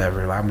like, bro,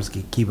 whatever. Like, I'm just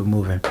gonna keep it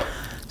moving.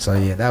 So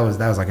yeah, that was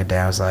like a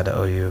downside to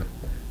OU.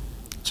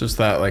 Just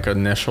that like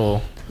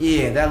initial.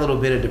 Yeah, that little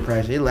bit of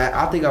depression.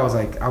 I think I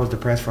was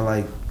depressed for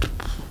like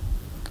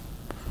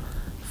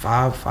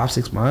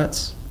 5-6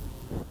 months.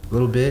 A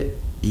little bit.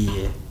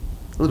 Yeah.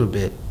 A little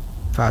bit.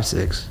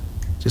 5-6.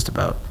 Just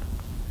about.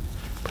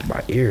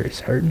 My ear is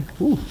hurting.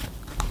 Ooh.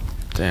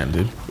 Damn,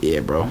 dude.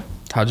 Yeah, bro.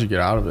 How'd you get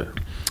out of it?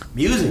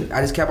 Music.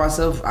 I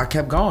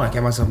kept going. I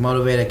kept myself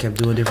motivated. I kept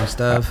doing different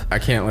stuff. I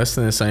can't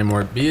listen to this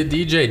anymore. Be a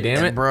DJ,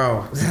 damn it.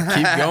 Bro.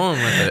 Keep going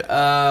with it.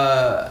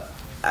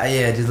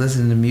 Yeah, just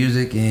listening to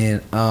music and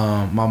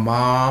my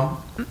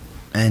mom,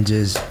 and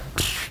just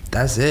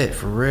that's it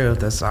for real.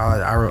 That's all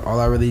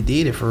I really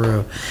did for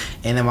real.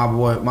 And then my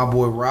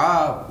boy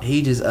Rob,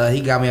 he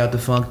got me out the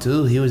funk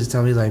too. He was just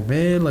telling me, he's like,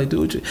 man, like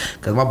do what you,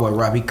 cause my boy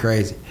Rob, he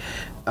crazy.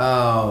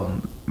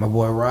 My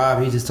boy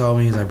Rob, he just told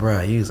me, he's like, bro,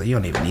 he was like, you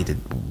don't even need to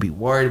be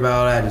worried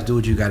about that. Just do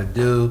what you got to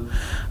do.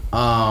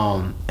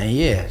 And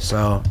yeah,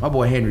 so my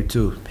boy Henry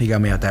too, he got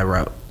me out that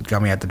route,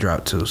 got me out the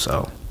drought too.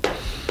 So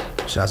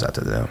shouts out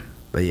to them.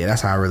 But yeah,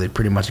 that's how I really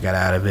pretty much got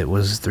out of it,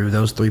 was through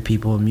those 3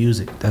 people in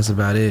music. That's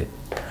about it.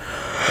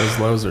 Those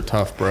lows are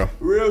tough, bro.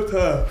 Real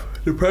tough.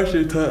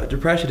 Depression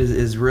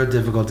is real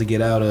difficult to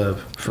get out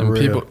of. For and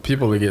real.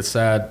 People that get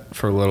sad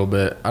for a little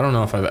bit. I don't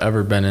know if I've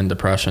ever been in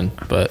depression,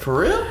 but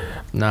for real?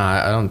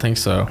 Nah, I don't think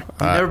so.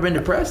 You've never been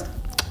depressed?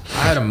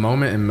 I had a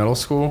moment in middle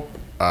school.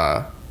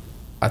 I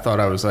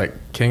thought I was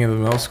like king of the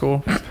middle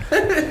school,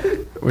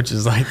 which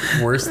is like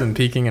worse than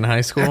peaking in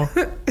high school.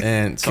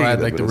 And so I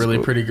had like the really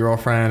pretty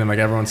girlfriend, and like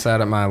everyone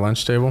sat at my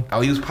lunch table. Oh,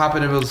 you was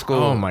popping in middle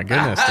school. Oh my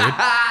goodness, dude.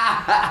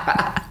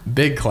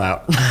 Big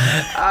clout.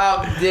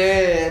 I'm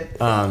dead.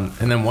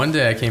 And then one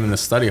day I came in the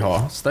study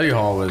hall. Study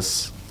hall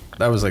was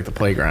like the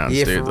playground.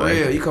 Yeah, dude. for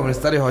real. Like, you come in the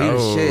study hall,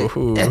 you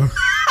shit.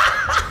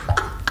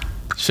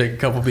 Shake a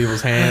couple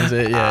people's hands.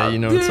 Yeah, you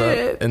know what's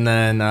up. And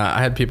then I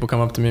had people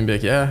come up to me and be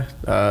like, yeah,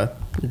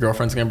 your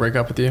girlfriend's gonna break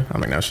up with you.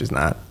 I'm like, no, she's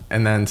not.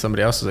 And then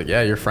somebody else was like,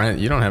 yeah, you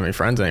don't have any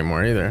friends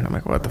anymore either. And I'm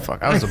like, what the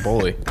fuck? I was a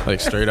bully, like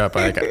straight up.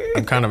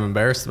 I'm kind of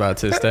embarrassed about it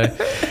to this day.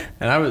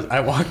 And I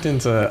walked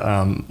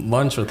into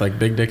lunch with like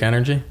big dick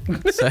energy,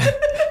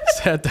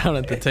 sat down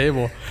at the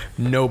table,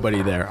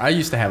 nobody there. I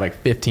used to have like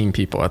 15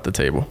 people at the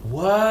table.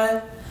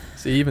 What?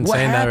 See, even what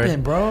saying happened,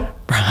 that, bro?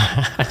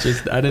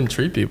 I didn't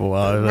treat people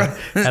well.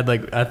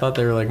 I thought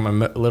they were like my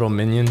little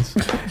minions,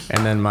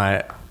 and then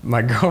my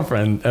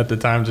girlfriend at the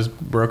time just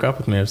broke up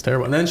with me. It was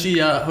terrible. And then she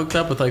hooked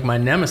up with like my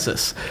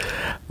nemesis,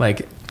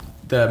 like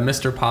the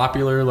Mr.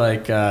 Popular,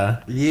 like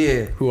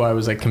who I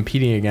was like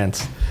competing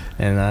against.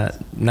 And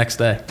next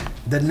day.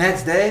 The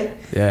next day?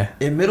 Yeah.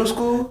 In middle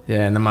school?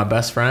 Yeah. And then my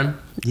best friend.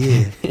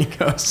 Yeah.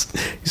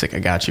 he's like, I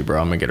got you,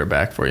 bro. I'm gonna get her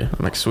back for you.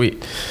 I'm like,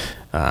 sweet.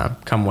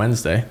 Come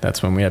Wednesday,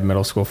 that's when we had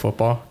middle school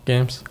football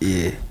games.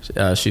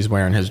 Yeah. She's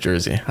wearing his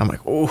jersey. I'm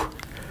like, oh,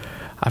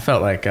 I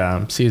felt like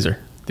Caesar.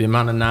 The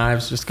amount of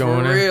knives just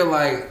going in. For real,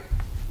 like,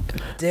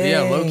 dang.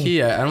 Yeah, low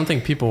key, I don't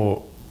think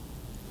people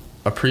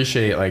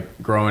appreciate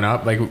like growing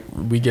up. Like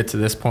we get to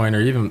this point,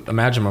 or even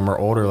imagine when we're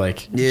older,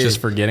 like just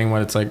forgetting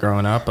what it's like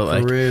growing up. But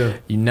like, for real.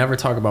 You never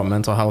talk about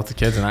mental health with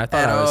kids, and I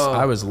thought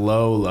I was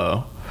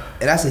low.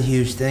 And that's a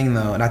huge thing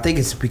though, and I think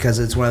it's because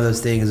it's one of those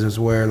things is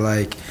where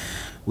like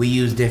we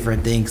use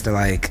different things to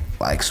like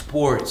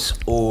sports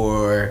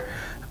or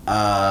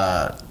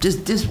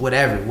just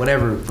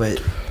whatever,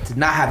 but to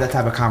not have that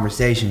type of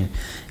conversation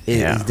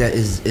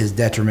is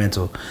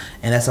detrimental,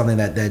 and that's something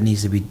that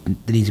needs to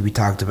be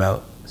talked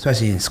about,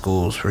 especially in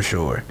schools for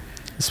sure.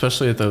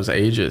 Especially at those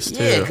ages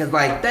too. Yeah, because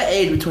like that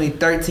age between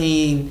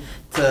 13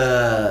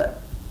 to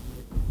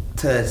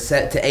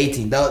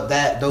 18,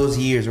 those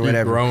years or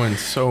whatever. You're growing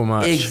so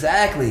much.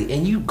 Exactly,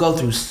 and you go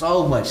through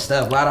so much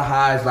stuff. A lot of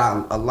highs,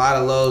 a lot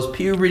of lows,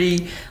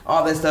 puberty,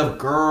 all that stuff,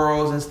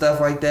 girls and stuff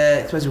like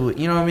that. Especially with,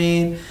 you know what I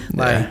mean?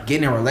 Like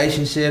getting in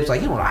relationships,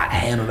 like you don't know how to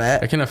handle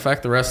that. It can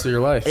affect the rest of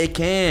your life. It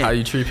can. How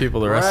you treat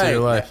people the rest of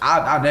your life.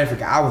 I'll never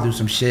forget. I would do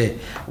some shit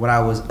when I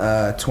was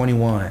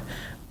 21.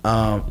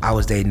 I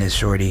was dating this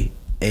shorty,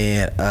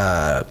 and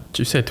did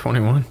you say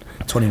 21?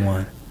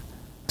 21.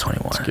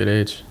 That's a good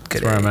age.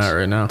 Good That's where age. I'm at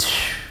right now.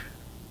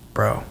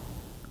 Bro,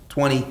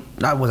 20.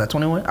 Was I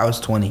 21? I was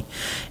 20.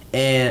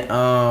 And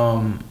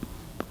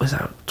was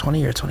I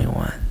 20 or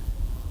 21?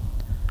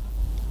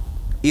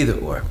 Either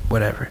or,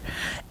 whatever.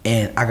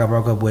 And I got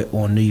broke up with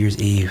on New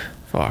Year's Eve.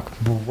 Fuck.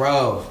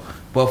 Bro,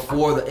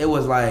 it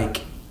was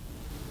like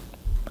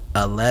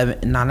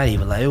 11. No, not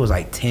even 11. It was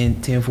like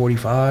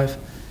 10:45.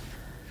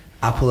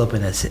 I pull up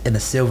in a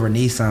silver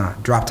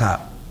Nissan drop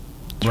top.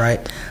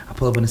 Right, I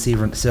pull up in the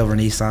silver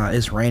Nissan.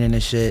 It's raining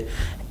and shit.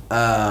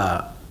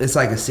 It's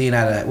like a scene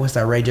out of what's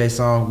that Ray J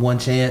song, One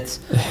Chance.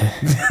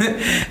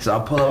 So I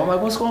pull up. I'm like,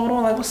 "What's going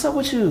on? Like, what's up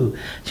with you?"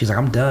 She's like,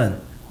 "I'm done."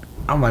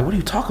 I'm like, "What are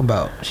you talking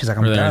about?" She's like,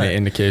 "I'm done." Were there done. any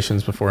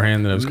indications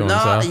beforehand that it was going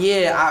south?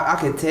 Yeah,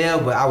 I could tell,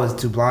 but I was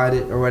too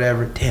blinded or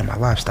whatever. Damn, my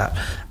life stopped.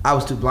 I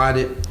was too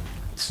blinded.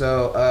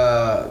 So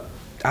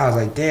I was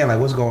like, "Damn, like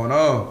what's going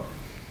on?"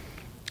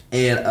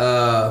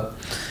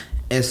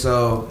 And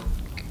so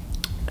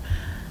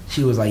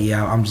she was like,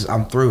 "Yeah,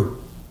 I'm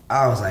through."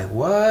 I was like,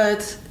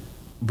 "What?"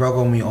 Broke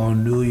on me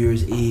on New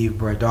Year's Eve,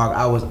 bro. Dog,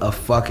 I was a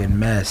fucking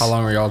mess. How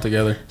long were y'all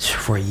together?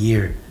 For a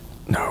year.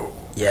 No.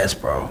 Yes,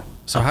 bro.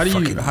 So how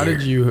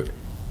did you,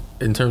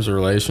 in terms of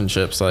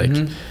relationships, like,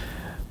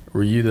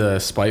 were you the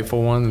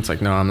spiteful one that's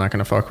like, no, I'm not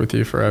gonna fuck with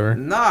you forever?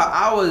 Nah,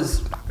 I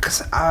was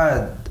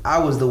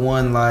the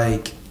one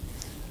like.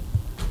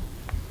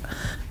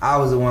 I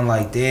was the one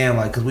like, damn,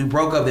 like, cause we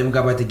broke up, then we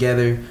got back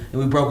together, and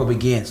we broke up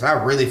again. So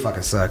I really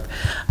fucking sucked.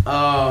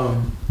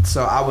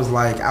 So I was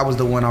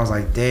the one. I was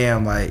like,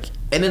 damn, like,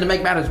 and then to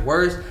make matters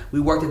worse,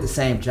 we worked at the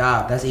same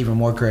job. That's even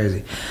more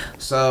crazy.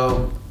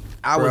 So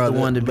I was the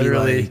one to be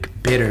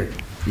like bitter.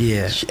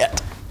 Yeah.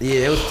 Shit.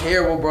 Yeah, it was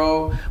terrible,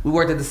 bro. We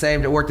worked at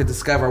Discover.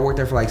 I worked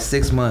there for like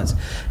 6 months,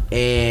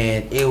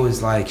 and it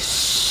was like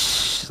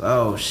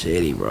so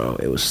shitty, bro.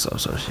 It was so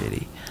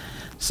shitty.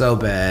 So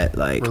bad.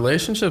 Like,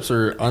 relationships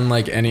are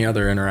unlike any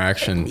other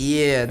interaction.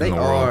 Yeah, they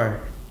are.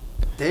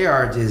 They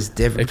are just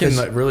different. It can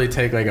like really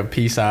take like a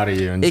piece out of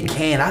you. And it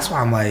can. That's why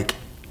I'm like,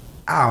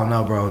 I don't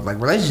know, bro. Like,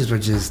 relationships are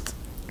just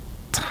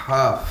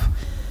tough,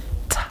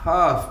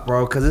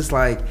 bro. Because it's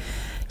like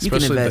you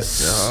can invest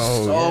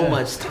so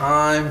much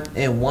time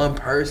in one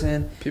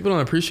person. People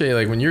don't appreciate,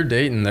 like, when you're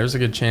dating, there's a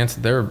good chance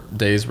that there are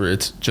days where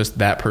it's just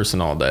that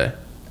person all day.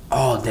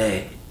 All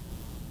day.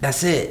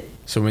 That's it.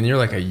 So when you're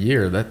like a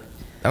year, that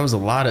was a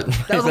lot of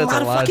that's a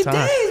lot of fucking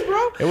time. Days,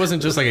 bro. It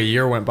wasn't just like a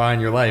year went by in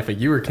your life. Like,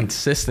 you were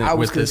consistent. I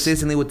was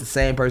consistently with the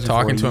same person,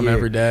 talking for to him year.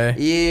 every day.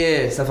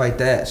 Yeah, stuff like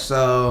that.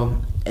 So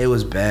it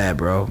was bad,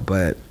 bro.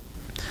 But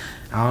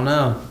I don't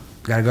know.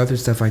 Gotta go through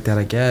stuff like that,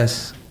 I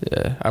guess.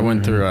 Yeah, I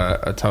went through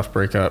a tough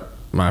breakup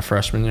my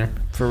freshman year.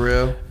 For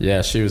real?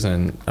 Yeah, she was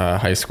in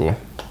high school.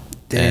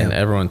 Damn. And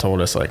everyone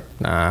told us, like,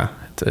 nah,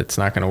 it's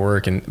not gonna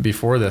work. And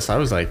before this, I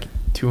was like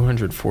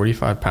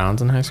 245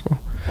 pounds in high school.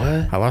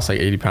 What? I lost like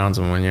 80 pounds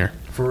in 1 year.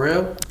 For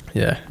real?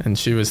 Yeah, and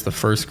she was the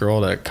first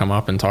girl to come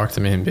up and talk to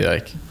me and be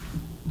like,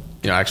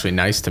 you know, actually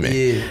nice to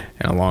me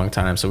in a long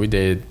time. So we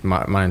dated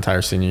my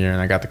entire senior year,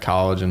 and I got to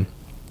college, and,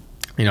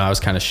 you know, I was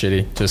kind of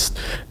shitty just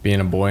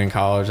being a boy in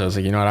college. I was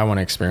like, you know what, I want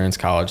to experience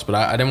college, but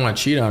I didn't want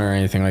to cheat on her or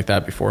anything like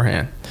that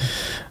beforehand.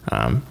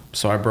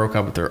 So I broke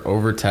up with her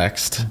over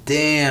text.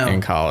 Damn. In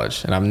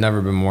college, and I've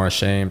never been more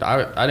ashamed.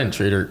 I didn't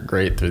treat her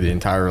great through the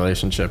entire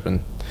relationship,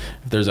 and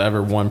if there's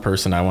ever one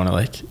person I want to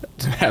like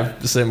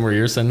have sitting where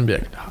you're sitting and be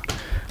like, oh,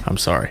 I'm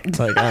sorry.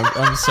 Like,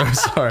 I'm so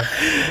sorry.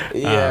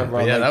 Yeah, bro.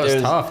 But yeah, like, that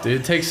was tough,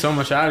 dude. It takes so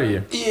much out of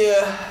you.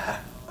 Yeah,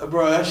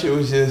 bro. That shit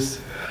was just,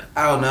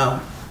 I don't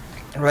know.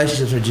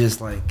 Relationships are just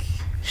like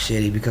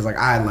shitty because like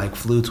I like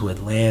flew to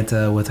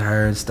Atlanta with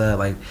her and stuff.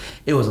 Like,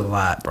 it was a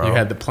lot, bro. You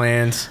had the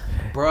plans,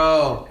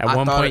 bro. At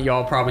one point,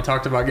 y'all probably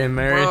talked about getting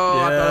married. Bro,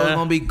 yeah. I thought it was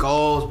gonna be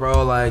goals,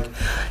 bro. Like,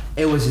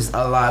 it was just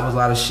a lot. It was a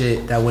lot of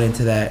shit that went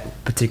into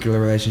that particular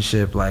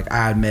relationship. Like,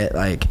 I admit,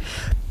 like,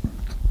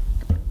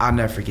 I'll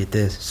never forget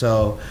this.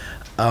 So,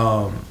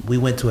 we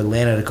went to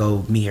Atlanta to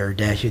go meet her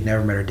dad. She had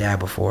never met her dad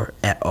before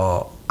at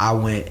all. I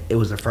went. It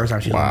was the first time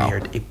she was gonna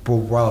meet her.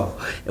 Bro,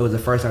 it was the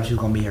first time she was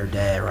gonna meet her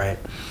dad, right?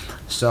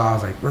 So I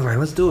was like,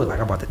 let's do it. Like,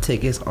 I bought the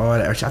tickets, all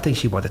that. I think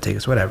she bought the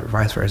tickets, whatever,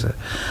 vice versa.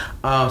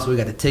 So we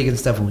got the tickets and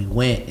stuff, and we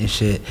went and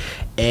shit.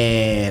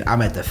 And I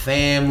met the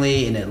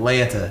family in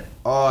Atlanta,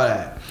 all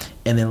that.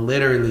 And then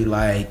literally,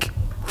 like,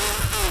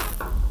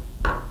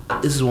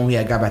 this is when we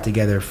had got back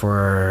together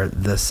for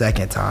the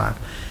second time.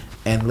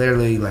 And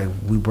literally, like,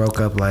 we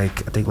broke up,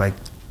 like, I think, like,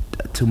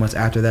 2 months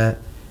after that.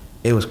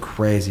 It was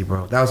crazy,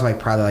 bro. That was, like,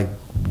 probably, like,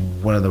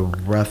 one of the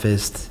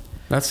roughest.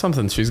 That's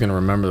something she's going to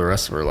remember the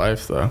rest of her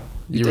life, though.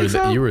 You were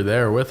so? You were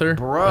there with her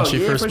Bro, when she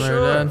first met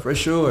her dad? For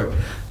sure.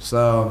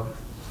 So,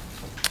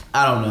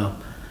 I don't know.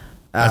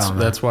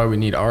 That's why we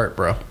need art,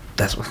 bro.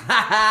 That's what.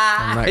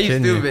 I'm not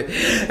kidding stupid.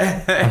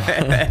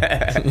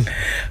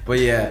 But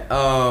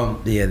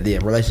yeah,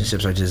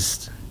 relationships are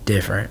just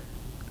different.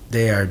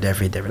 They are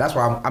definitely different. That's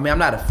why I'm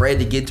not afraid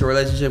to get into a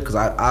relationship because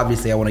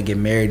I want to get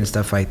married and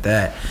stuff like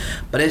that.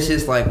 But it's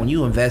just like when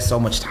you invest so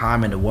much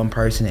time into one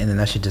person and then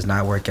that shit does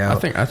not work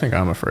out. I think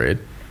I'm afraid.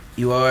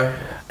 You are.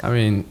 I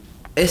mean,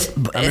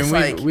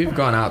 we've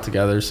gone out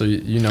together, so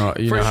you know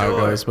how it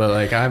goes. But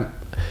like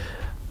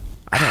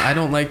I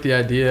don't like the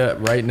idea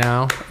right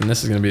now, and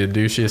this is going to be the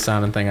douchiest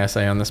sounding thing I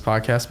say on this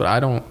podcast, but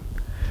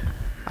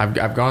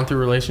I've gone through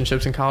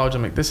relationships in college.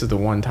 I'm like, this is the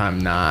one time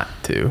not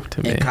to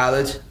me. In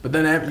college? But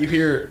then you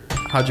hear,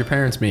 how'd your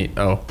parents meet?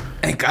 Oh,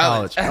 in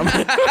college. In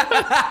college.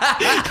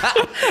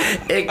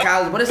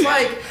 But it's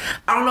like,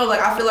 I don't know,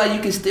 like I feel like you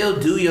can still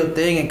do your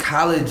thing in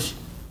college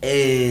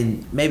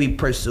and maybe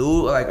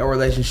pursue like a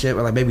relationship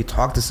or like maybe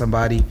talk to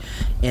somebody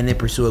and then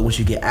pursue it once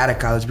you get out of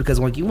college. Because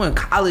when you in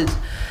college,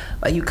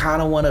 like you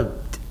kind of want to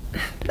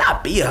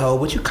not be a hoe,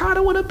 but you kind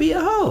of want to be a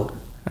hoe.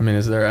 I mean,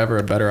 is there ever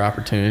a better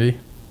opportunity?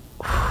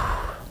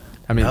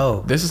 I mean,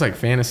 This is like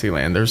fantasy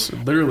land. There's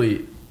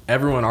literally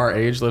everyone our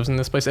age lives in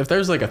this place. If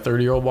there's like a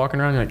 30-year-old walking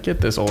around, you're like,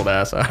 get this old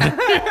ass out.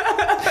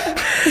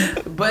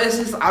 But it's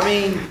just, I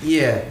mean,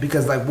 yeah,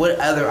 because like what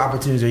other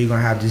opportunities are you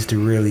going to have just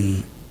to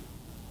really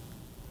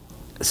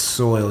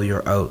soil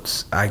your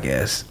oats, I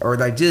guess? Or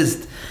like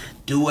just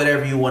do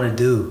whatever you want to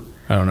do.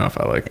 I don't know if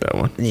I like that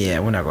one. Yeah,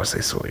 we're not going to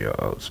say soil your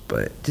oats,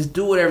 but just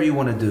do whatever you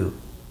want to do.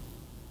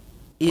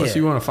 Yeah. Plus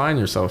you want to find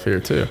yourself here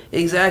too.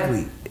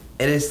 Exactly.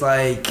 And it's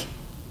like,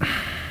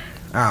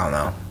 I don't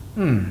know.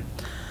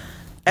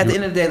 At the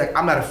end of the day, like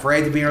I'm not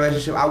afraid to be in a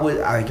relationship.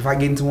 If I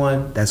get into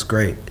one, that's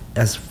great.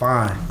 That's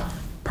fine.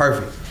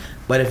 Perfect.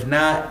 But if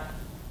not,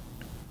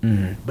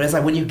 but it's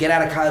like when you get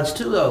out of college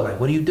too though, like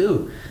what do you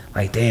do?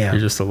 Like damn.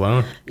 You're just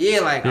alone?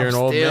 Yeah, like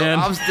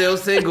I'm still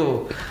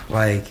single.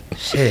 Like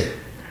shit.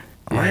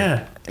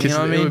 Yeah. Because you know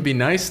what I mean? It would be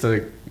nice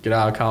to get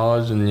out of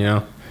college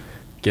and,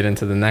 get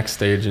into the next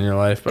stage in your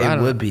life. But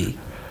it would be.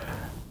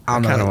 I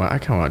kind of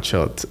want to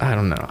chill. I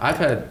don't know. I've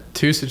had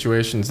 2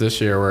 situations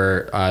this year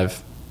where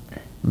I've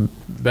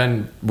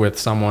been with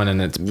someone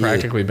and it's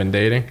practically been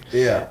dating.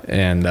 Yeah.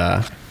 And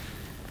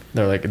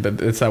they're like,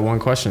 it's that one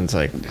question. It's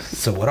like,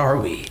 so what are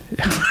we?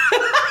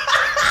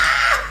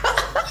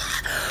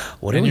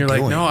 What and are you're we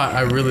like, doing? no,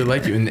 I really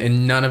like you.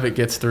 And none of it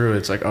gets through.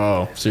 It's like,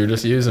 oh, so you're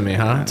just using me,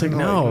 huh? It's like,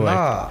 no.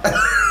 Nah.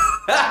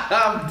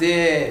 I'm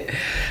dead.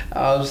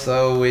 I'm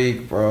so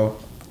weak, bro.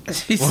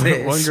 She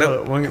said,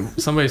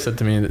 somebody said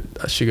to me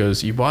that she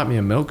goes, you bought me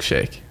a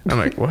milkshake. I'm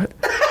like, what?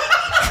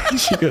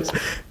 She goes,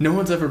 no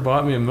one's ever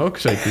bought me a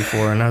milkshake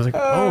before. And I was like,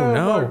 oh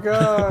no. Oh my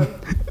God.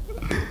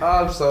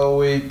 I'm so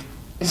weak.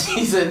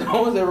 She said,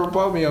 no one's ever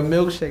bought me a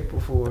milkshake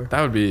before.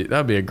 That would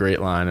be a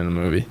great line in a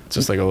movie.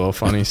 Just like a little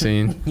funny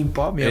scene. You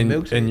bought me a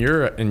milkshake.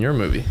 In your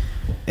movie.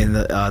 In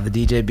the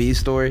DJ B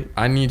story.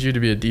 I need you to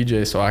be a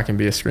DJ so I can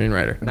be a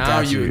screenwriter. Now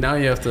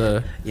you have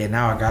to. Yeah,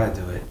 now I gotta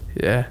do it.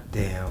 Yeah.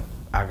 Damn,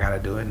 I gotta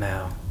do it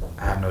now.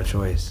 I have no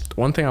choice.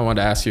 One thing I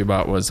wanted to ask you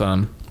about was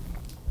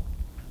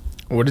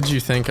what did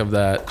you think of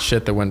that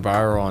shit that went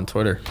viral on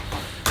Twitter?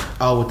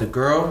 Oh, with the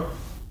girl.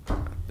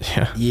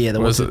 Yeah. Yeah,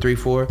 the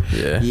 1234.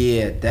 Yeah.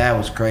 Yeah, that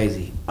was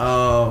crazy.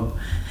 I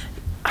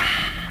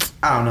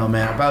don't know,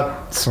 man.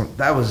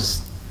 That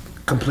was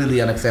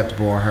completely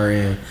unacceptable on her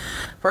end.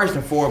 First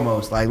and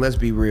foremost, like, let's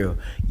be real.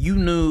 You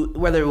knew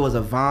whether it was a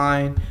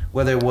Vine,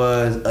 whether it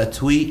was a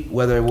tweet,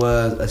 whether it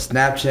was a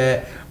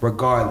Snapchat,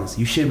 regardless,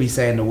 you shouldn't be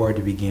saying the word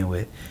to begin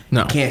with.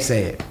 No. You can't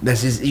say it.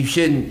 That's just, you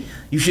shouldn't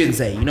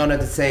say it. You don't have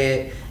to say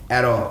it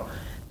at all.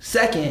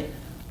 Second,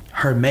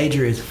 her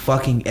major is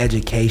fucking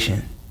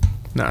education.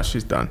 Nah,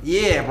 she's done.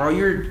 Yeah, bro,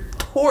 you're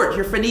torch.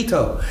 You're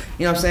finito.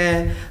 You know what I'm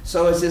saying?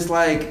 So it's just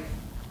like,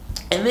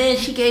 and then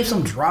she gave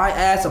some dry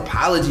ass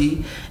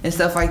apology and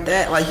stuff like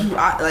that.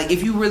 Like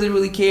if you really,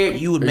 really cared,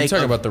 you would Are make. You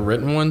talking about the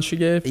written one she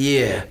gave?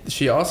 Yeah.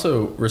 She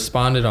also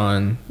responded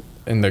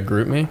in the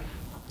group me.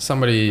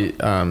 Somebody,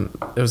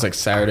 it was like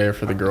Saturday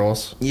for the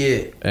girls.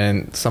 Yeah.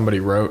 And somebody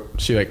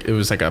wrote, it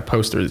was like a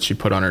poster that she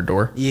put on her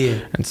door. Yeah.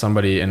 And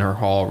somebody in her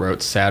hall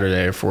wrote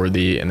Saturday for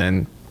and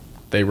then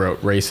they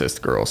wrote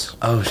racist girls.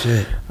 Oh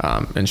shit.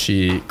 And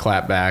she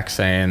clapped back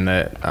saying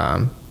that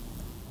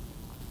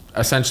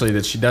essentially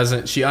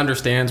that she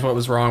understands what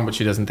was wrong, but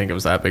she doesn't think it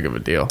was that big of a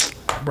deal.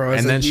 Bro,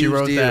 and then she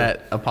wrote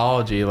that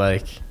apology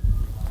like,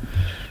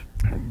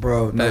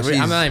 bro, no,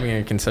 I'm not even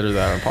gonna consider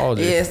that an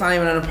apology. Yeah, it's not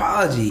even an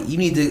apology. You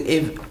need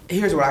to.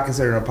 Here's what I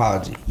consider an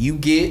apology. You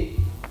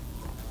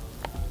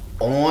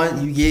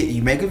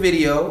make a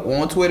video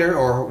on Twitter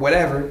or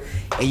whatever,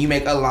 and you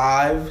make a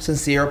live,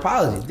 sincere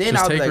apology. Then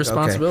Just I'll take be like,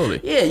 responsibility.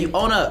 okay. Yeah, you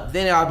own up.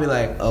 Then I'll be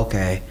like,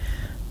 okay,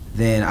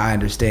 then I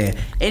understand.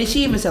 And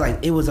she even said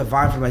like it was a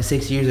Vine from like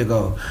 6 years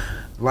ago.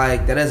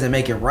 Like that doesn't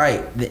make it right.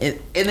 And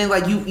then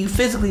like you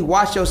physically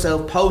watch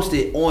yourself post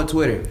it on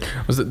Twitter.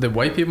 Did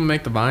white people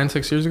make the Vine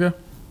 6 years ago?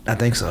 I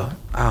think so.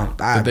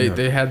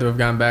 They had to have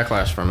gotten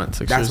backlash from it 6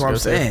 years ago. That's what I'm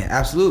saying.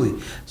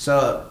 Absolutely.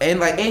 So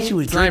and she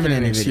was it's not even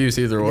an excuse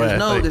either way.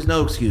 There's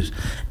no excuse.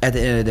 At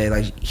the end of the day,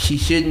 like she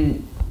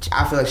shouldn't.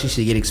 I feel like she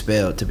should get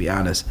expelled. To be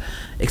honest,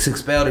 it's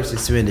expelled or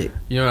suspended.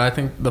 You know what I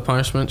think the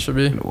punishment should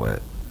be?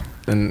 What?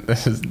 And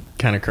this is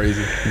kind of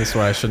crazy. This is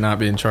why I should not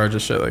be in charge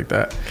of shit like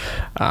that.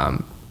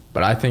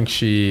 But I think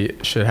she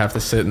should have to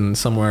sit in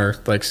somewhere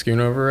like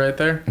Schoonover right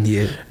there.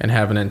 Yeah. And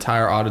have an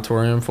entire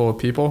auditorium full of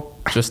people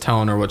just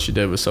telling her what she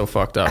did was so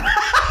fucked up.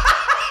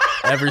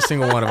 Every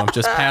single one of them.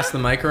 Just pass the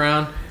mic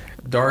around.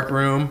 Dark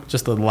room.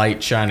 Just the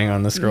light shining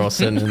on this girl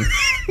sitting in.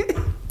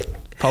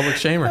 Public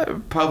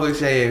shamer. Public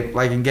shame.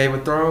 Like in Game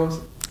of Thrones?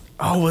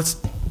 Oh, what's...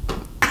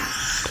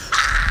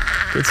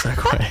 Good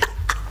segue.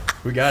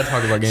 We gotta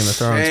talk about Game of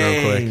Thrones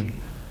real quick.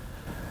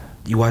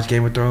 You watch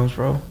Game of Thrones,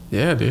 bro?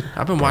 Yeah, dude.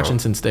 I've been watching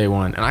since day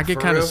one. And I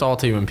get kind of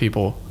salty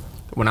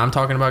when I'm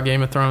talking about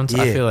Game of Thrones.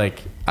 Yeah. I feel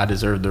like I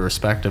deserve the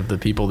respect of the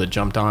people that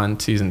jumped on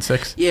season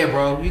 6. Yeah,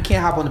 bro. You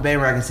can't hop on the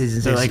bandwagon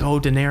season 6. They're like, oh,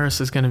 Daenerys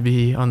is going to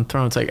be on the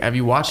throne. It's like, have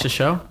you watched the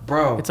show?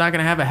 Bro. It's not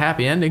going to have a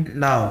happy ending.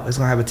 No, it's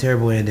going to have a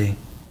terrible ending.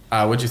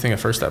 What'd you think of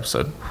the first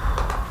episode?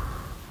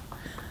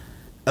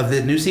 Of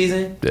the new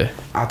season? Yeah.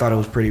 I thought it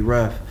was pretty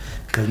rough.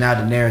 Because now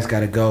Daenerys got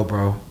to go,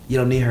 bro. You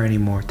don't need her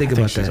anymore. Think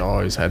about that. She's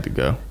always had to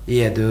go.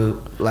 Yeah,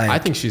 dude. Like, I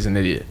think she's an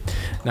idiot.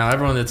 Now,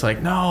 everyone that's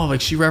like, no, like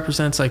she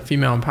represents like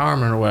female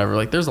empowerment or whatever.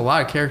 Like, there's a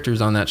lot of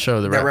characters on that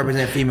show that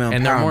represent female empowerment.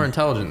 And they're more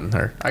intelligent than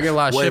her. I get a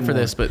lot of shit for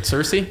this, but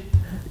Cersei,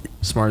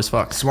 smart as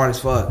fuck. Smart as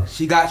fuck.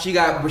 She got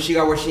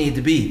where she needed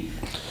to be.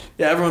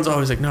 Yeah, everyone's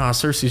always like, no,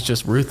 Cersei's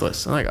just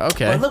ruthless. I'm like,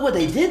 okay. But look what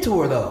they did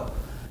to her, though.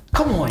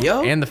 Come on,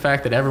 yo. And the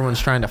fact that everyone's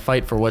trying to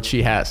fight for what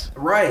she has.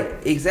 Right,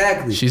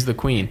 exactly. She's the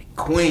queen.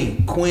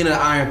 Queen of the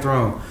Iron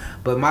Throne.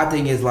 But my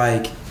thing is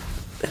like,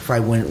 if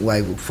I went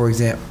like, for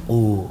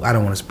example, I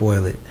don't want to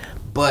spoil it,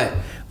 but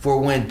for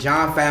when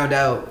Jon found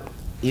out,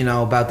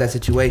 about that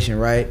situation,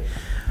 right?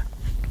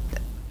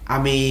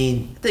 I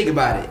mean, think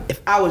about it.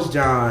 If I was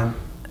Jon,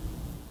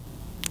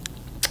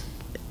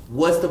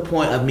 what's the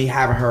point of me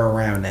having her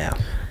around now?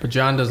 But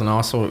Jon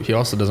also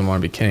doesn't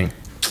want to be king.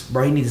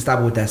 Bro, he needs to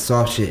stop with that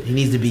soft shit. He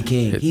needs to be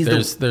king.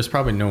 There's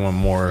probably no one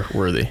more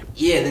worthy.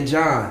 Yeah, than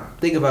Jon.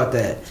 Think about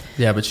that.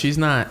 Yeah, but she's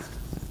not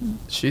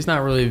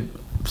really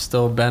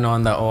still bent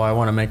on the, I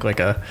want to make like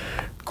a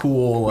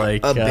cool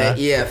like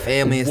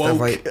family and stuff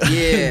like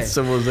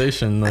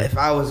civilization. Like, if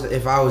I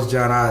was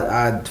Jon,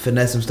 I'd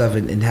finesse some stuff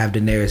and have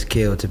Daenerys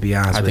killed, to be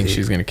honest with you. I think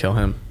she's gonna kill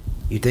him.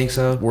 You think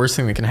so? Worst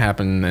thing that can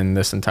happen in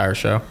this entire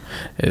show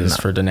is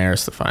for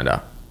Daenerys to find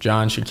out.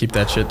 Jon should keep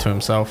that shit to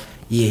himself.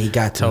 Yeah, he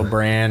got to. Tell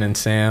Bran and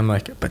Sam,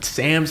 but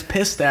Sam's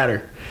pissed at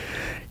her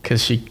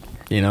because she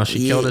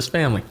killed his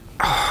family.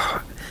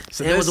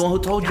 Sam was the one who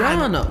told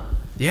Jon, though.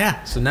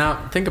 Yeah. So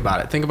now think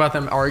about it. Think about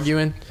them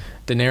arguing.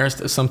 Daenerys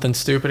does something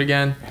stupid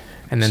again,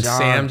 and then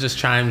Sam just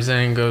chimes in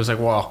and goes like,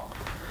 "Well,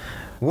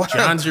 what?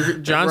 Jon's your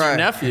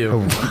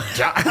nephew."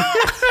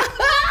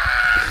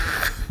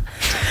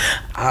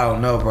 I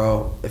don't know,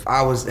 bro. If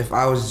I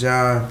was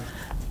Jon,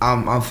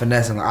 I'm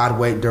finessing. I'd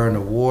wait during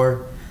the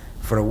war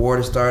for the war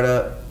to start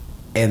up,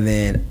 and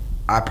then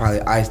I'd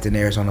probably ice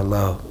Daenerys on the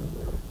low,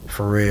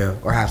 for real,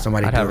 or have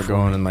somebody. I'd have her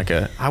going in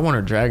I want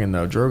her dragon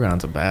though.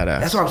 Drogon's a badass.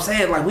 That's what I'm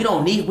saying. Like we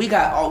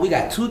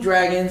got 2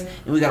 dragons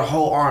and we got a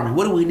whole army.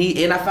 What do we need?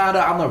 And I found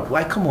out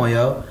like, come on,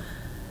 yo,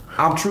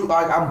 I'm true.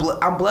 Like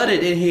I'm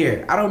blooded in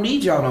here. I don't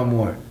need y'all no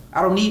more.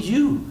 I don't need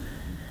you.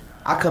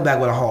 I come back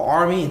with a whole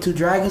army and 2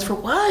 dragons for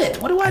what?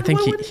 What do I? I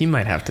think he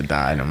might have to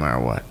die no matter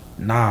what.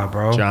 Nah,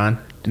 bro.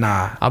 Jon.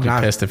 Nah. I'll be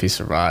pissed if he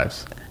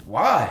survives.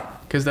 Why?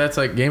 Because that's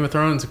like Game of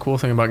Thrones. The cool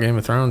thing about Game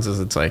of Thrones is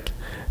it's like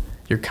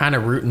you're kind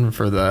of rooting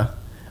for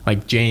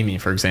like Jaime,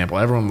 for example.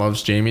 Everyone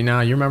loves Jaime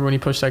now. You remember when he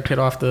pushed that kid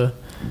off the...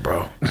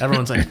 Bro.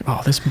 Everyone's like,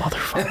 oh, this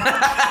motherfucker.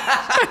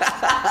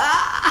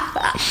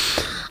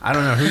 I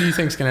don't know. Who do you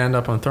think's going to end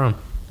up on the throne?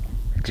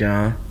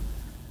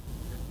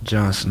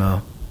 Jon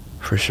Snow.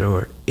 For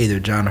sure. Either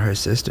Jon or her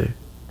sister.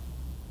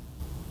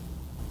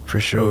 For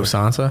sure. Oh,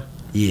 Sansa?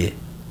 Yeah.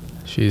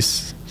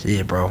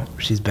 Yeah, bro.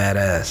 She's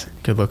badass.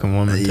 Good looking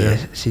woman, too.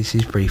 Yeah,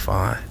 she's pretty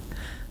fine.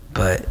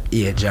 But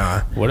yeah,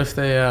 Jon. What if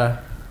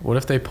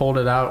they pulled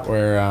it out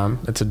where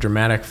it's a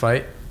dramatic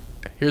fight?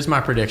 Here's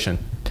my prediction.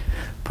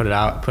 Put it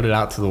out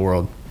to the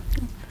world.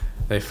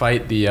 They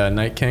fight the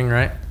Night King,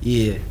 right?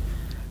 Yeah.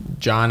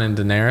 Jon and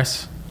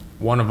Daenerys.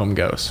 One of them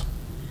goes.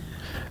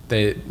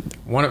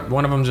 One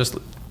of them just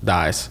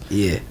dies.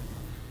 Yeah.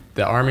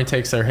 The army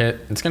takes their hit.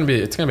 It's gonna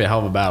be a hell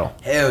of a battle.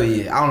 Hell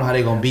yeah. I don't know how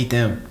they gonna beat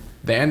them.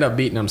 They end up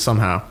beating them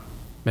somehow.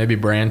 Maybe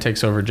Bran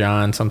takes over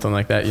Jon, something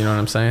like that. You know what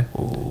I'm saying?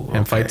 Ooh,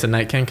 and fights the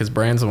Night King, because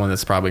Bran's the one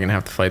that's probably gonna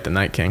have to fight the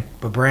Night King.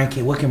 But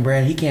what can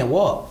Bran? He can't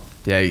walk.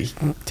 Yeah, he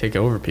can take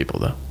over people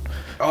though.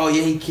 Oh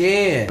yeah, he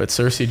can. But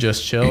Cersei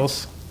just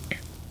chills,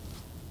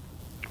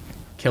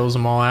 kills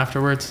them all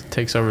afterwards,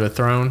 takes over the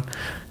throne.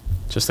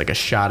 just like a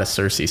shot of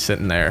Cersei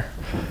sitting there,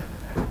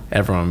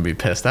 everyone would be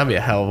pissed. That'd be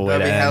a hell of a way to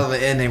That'd be a end. hell of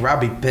an ending. Bro, I'd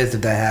be pissed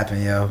if that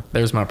happened, yo.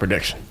 There's my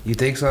prediction. You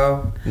think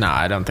so? Nah,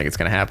 I don't think it's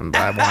gonna happen,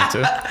 but I want it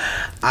to.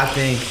 I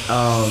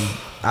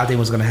think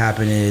what's gonna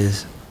happen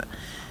is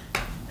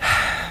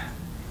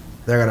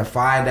they're gonna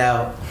find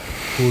out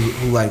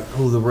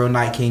who the real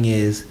Night King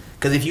is.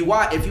 Because if you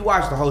watch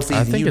the whole season,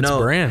 I think it's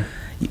Bran.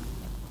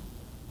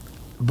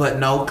 But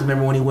no, because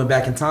remember when he went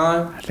back in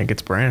time? I think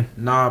it's Bran.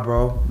 Nah,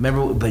 bro.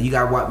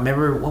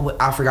 Remember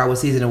I forgot what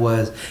season it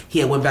was. He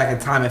had went back in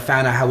time and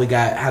found out how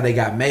they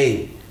got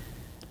made.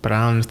 But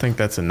I don't think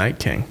that's a Night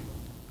King.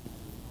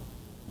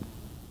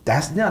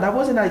 That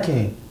wasn't Night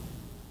King.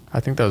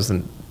 I think that was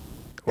the.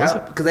 Was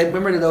it? Because they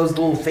remember those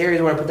little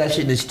fairies where I put that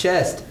shit in his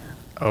chest.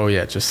 Oh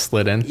yeah, it just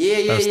slid in.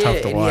 Yeah. That was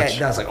tough to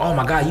watch. I was like, oh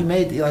my god, you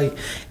made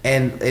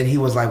and he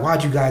was like,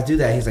 why'd you guys do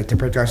that? He's like, to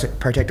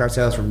protect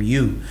ourselves from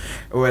you,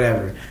 or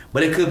whatever.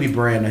 But it could be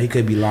Bran. He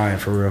could be lying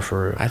for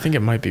real. I think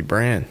it might be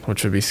Bran,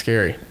 which would be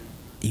scary.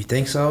 You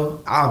think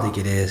so? I don't think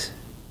it is.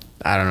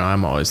 I don't know.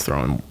 I'm always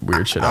throwing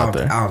weird shit out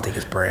there. I don't think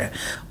it's Bran.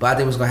 But I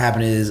think what's gonna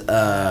happen is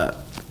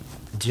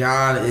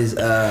Jon is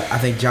I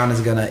think Jon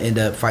is gonna end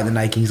up fighting the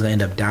Night King. He's gonna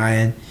end up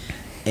dying,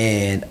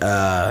 and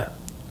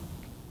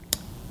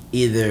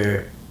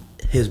either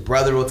his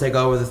brother will take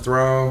over the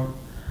throne,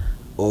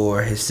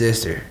 or his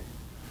sister,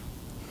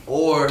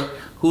 or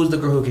who's the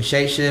girl who can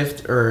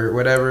shapeshift or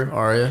whatever?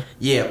 Arya.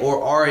 Yeah,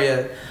 or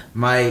Arya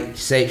might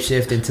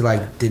shapeshift into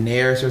like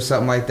Daenerys or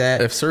something like that.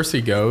 If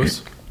Cersei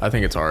goes, I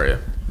think it's Arya.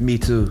 Me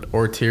too.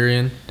 Or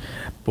Tyrion.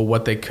 But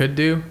what they could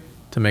do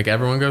to make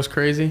everyone goes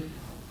crazy,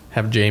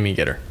 have Jaime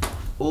get her.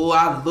 Oh,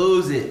 I'd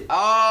lose it.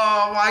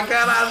 Oh my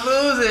god, I'd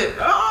lose it.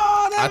 Oh,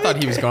 I thought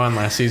he was gone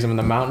last season when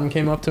the mountain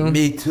came up to him.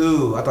 Me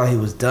too. I thought he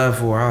was done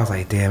for. I was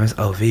like, damn, it's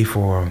OV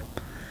for him.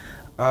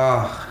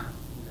 Oh,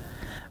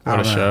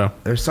 What a show.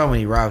 There's so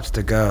many routes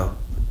to go.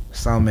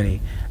 So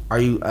many. Are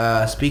you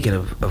speaking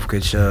of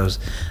good shows?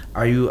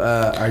 Are you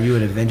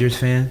an Avengers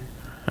fan?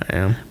 I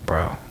am.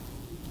 Bro.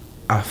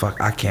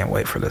 I can't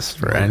wait for this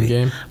For movie.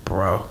 Endgame?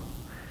 Bro.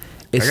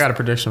 I got a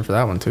prediction for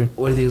that one too.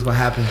 What do you think is gonna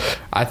happen?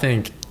 I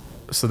think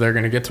so they're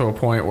going to get to a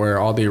point where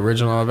all the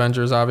original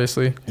Avengers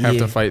obviously have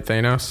to fight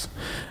Thanos.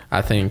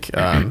 I think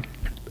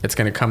it's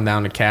going to come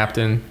down to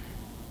Captain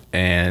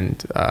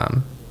and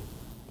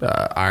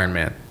Iron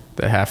Man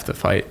that have to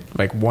fight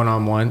like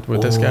one-on-one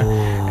with this guy.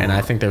 And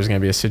I think there's going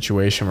to be a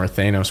situation where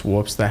Thanos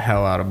whoops the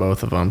hell out of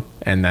both of them.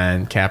 And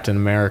then Captain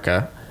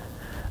America,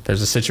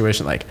 there's a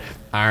situation like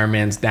Iron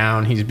Man's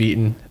down, he's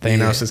beaten.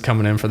 Thanos is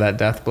coming in for that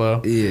death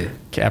blow. Yeah.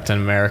 Captain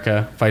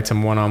America fights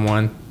him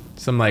one-on-one.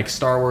 Some like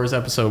Star Wars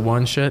Episode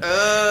 1 shit.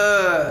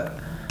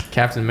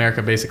 Captain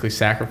America basically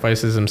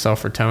sacrifices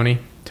himself for Tony.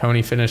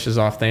 Tony finishes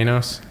off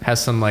Thanos.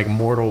 Has some like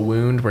mortal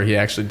wound where he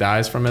actually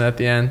dies from it at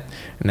the end.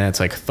 And then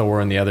it's like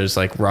Thor and the others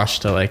like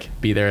rush to like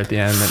be there at the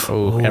end.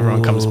 And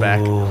everyone comes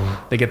back.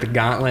 They get the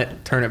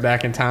gauntlet, turn it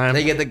back in time.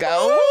 They get the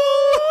go.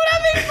 Ooh,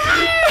 that'd be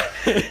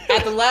fire.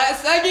 At the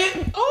last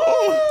second.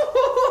 Ooh.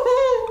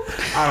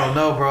 I don't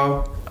know,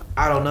 bro.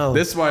 I don't know.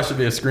 This is why I should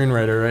be a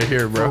screenwriter right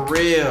here, bro. For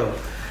real.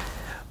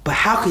 But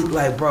how could,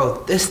 like,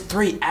 bro, this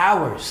 3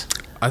 hours.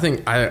 I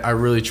think, I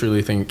really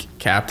truly think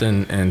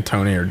Captain and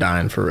Tony are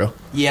dying for real.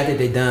 Yeah, I think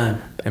they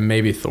done. And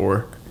maybe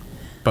Thor.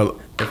 But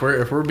if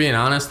we're being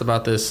honest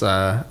about this,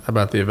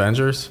 about the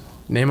Avengers,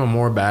 name a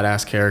more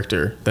badass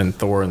character than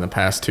Thor in the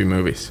past 2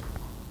 movies.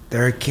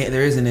 There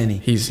isn't any.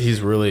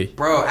 He's really,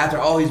 bro, after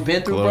all he's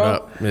been through, glowed bro.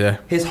 up. Yeah.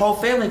 His whole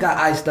family got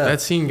iced up.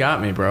 That scene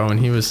got me, bro. And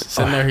he was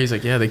sitting there. He's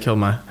like, "Yeah, they killed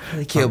my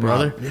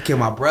brother. They killed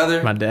my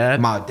brother. My dad.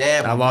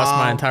 I lost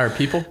my entire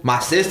people. My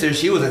sister,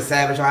 she was a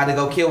savage. I had to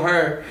go kill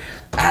her.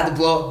 I had to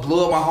blow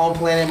up my home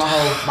planet.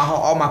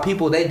 All my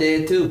people. They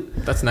did too.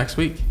 That's next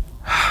week,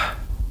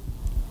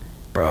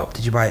 bro.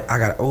 Did you buy?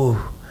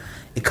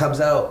 It comes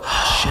out.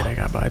 Shit, I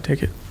gotta buy a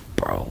ticket,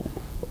 bro.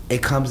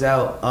 It comes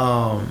out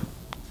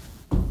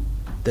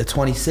the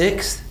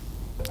 26th.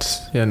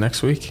 Yeah,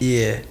 next week.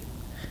 Yeah.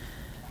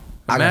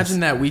 Imagine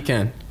that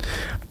weekend.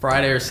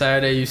 Friday or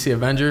Saturday, you see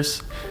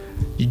Avengers.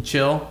 You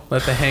chill,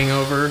 let the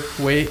hangover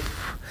wait.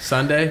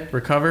 Sunday,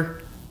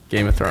 recover.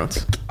 Game of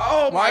Thrones.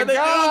 Oh my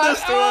god! Doing this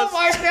to us? Oh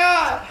my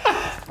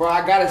god! Bro,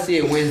 I gotta see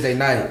it Wednesday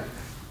night.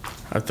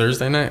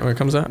 Thursday night when it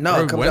comes out?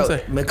 No, or it comes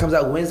Wednesday. out. It comes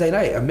out Wednesday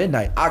night at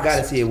midnight. I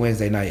gotta see it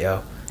Wednesday night,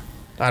 yo.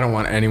 I don't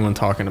want anyone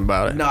talking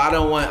about it. No, I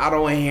don't want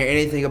to hear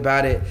anything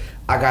about it.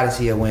 I gotta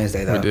see it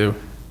Wednesday though. We do.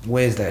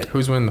 Wednesday.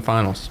 Who's winning the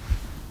finals?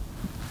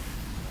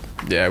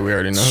 Yeah, we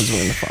already know who's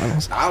winning the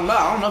finals. I don't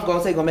know if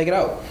Golden State gonna make it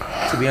out.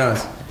 To be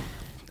honest,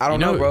 I don't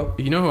know, bro.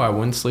 You know who I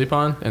wouldn't sleep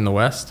on in the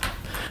West?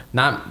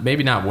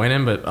 Maybe not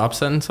winning, but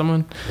upsetting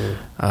someone.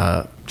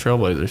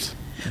 Trailblazers.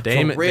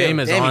 Dame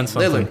is on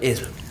something. Lillard is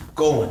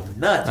going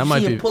nuts. That You might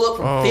see him be pull up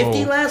from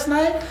 50 last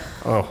night.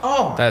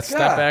 Oh my that god!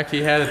 step back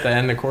he had at the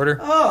end of the quarter.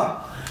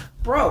 Oh,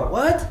 bro,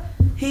 what?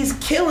 He's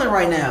killing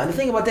right now. And the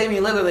thing about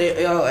Damian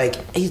Lillard,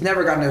 like he's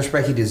never gotten the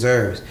respect he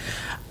deserves.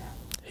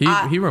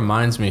 He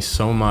reminds me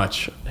so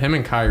much. Him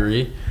and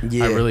Kyrie,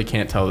 Yeah. I really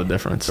can't tell the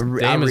difference.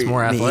 Dame is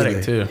more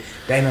athletic too.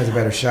 Dame has a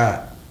better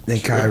shot. than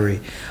Kyrie.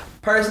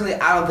 Personally,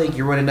 I don't think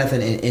you're winning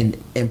nothing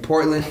in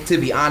Portland. To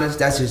be honest,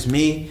 that's just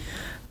me.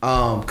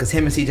 Because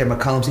him and CJ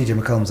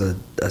McCollum's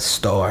a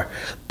star,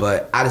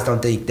 but I just don't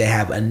think they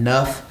have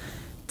enough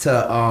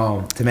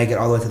to make it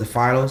all the way to the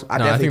finals.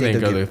 I think they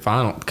can go to the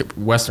final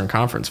Western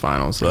Conference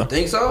Finals. Though. You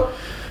think so?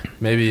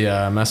 Maybe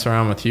mess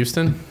around with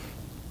Houston.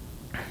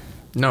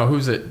 No,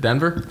 who's it?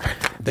 Denver.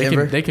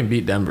 They can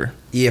beat Denver.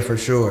 Yeah, for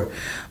sure.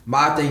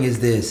 My thing is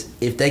this: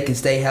 if they can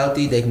stay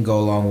healthy, they can go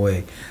a long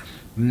way.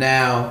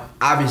 Now,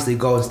 obviously,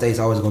 Golden State's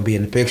always going to be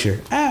in the picture.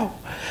 Ow.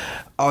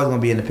 Always going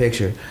to be in the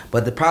picture.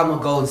 But the problem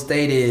with Golden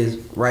State is,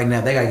 right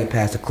now, they got to get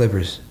past the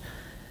Clippers.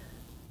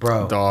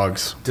 Bro.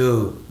 Dogs.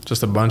 Dude.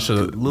 Just a bunch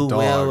of Lou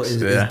dogs. Will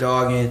is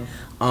dogging.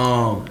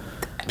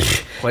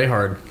 Play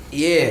hard.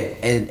 Yeah,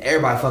 and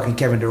everybody fucking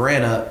Kevin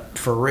Durant up,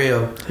 for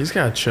real. He's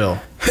got to chill.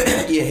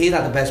 Yeah, he's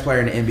not the best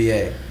player in the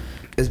NBA.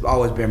 It's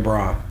always been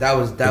Bron.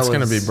 It's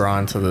going to be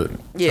Bron till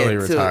he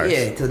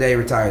retires. Till they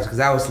retires. Because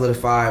that was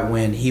solidified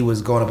when he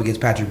was going up against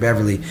Patrick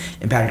Beverly,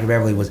 and Patrick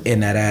Beverly was in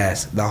that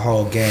ass the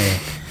whole game.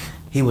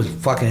 He was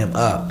fucking him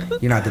up.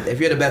 If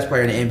you're the best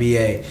player in the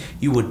NBA,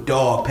 you would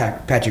dog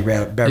Patrick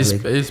Beverly.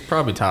 He's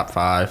probably top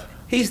 5.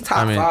 He's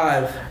top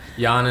 5.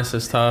 Giannis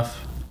is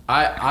tough.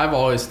 I've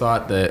always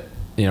thought that,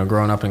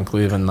 growing up in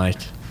Cleveland,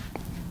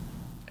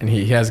 and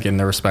he has getting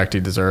the respect he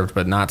deserved,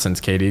 but not since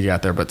KD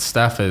got there. But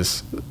Steph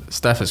is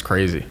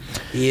crazy.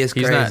 He is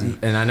crazy.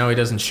 And I know he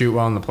doesn't shoot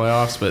well in the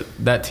playoffs, but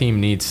that team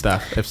needs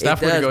Steph. If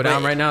Steph were to go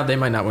down right now, they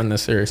might not win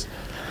this series.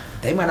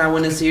 They might not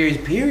win this series,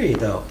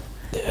 period, though.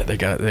 Yeah, they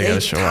got to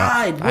show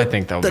up. I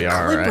think they'll be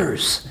all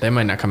right. They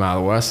might not come out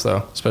of the West,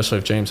 though, especially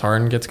if James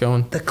Harden gets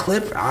going. The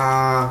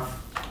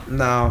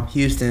no.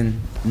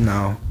 Houston,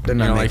 no. They're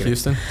not like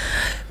Houston?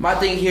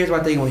 Here's my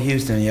thing with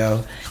Houston,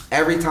 yo.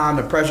 Every time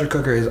the pressure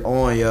cooker is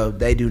on, yo,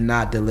 they do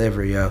not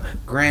deliver, yo.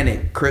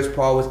 Granted, Chris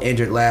Paul was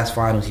injured last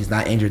finals. He's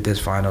not injured this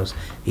finals.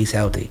 He's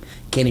healthy.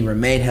 Can he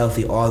remain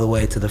healthy all the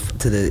way to the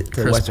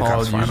Western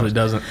Conference Finals? Usually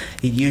doesn't.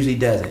 He usually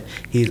doesn't.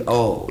 He's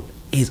old.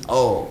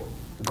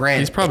 Granted,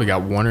 he's probably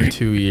got 1 or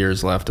 2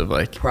 years left of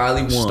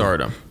probably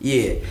stardom.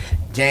 Yeah,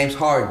 James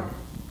Harden.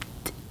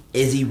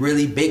 Is he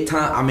really big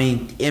time? I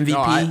mean, MVP.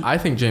 No, I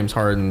think James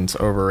Harden's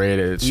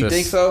overrated. You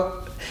think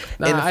so?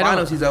 In the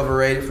finals, he's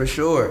overrated for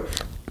sure.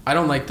 I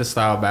don't like the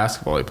style of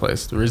basketball he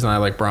plays. The reason I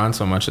like Bron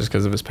so much is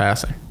because of his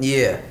passing.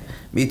 Yeah,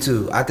 me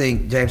too. I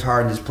think James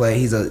Harden just play.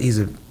 He's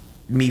a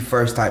me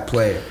first type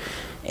player,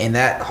 and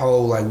that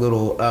whole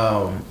little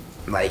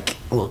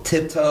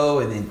tiptoe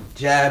and then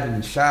jab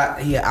and shot.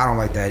 I don't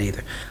like that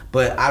either.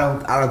 But I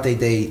don't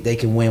think they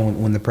can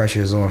win when the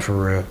pressure is on for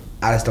real.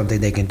 I just don't think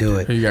they can do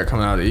it. Who you got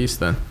coming out of the East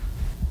then?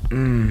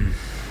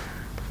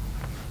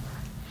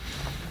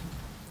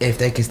 If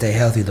they can stay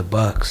healthy, the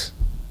Bucks.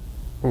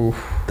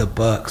 Oof. The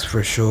Bucks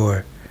for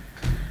sure.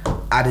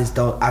 I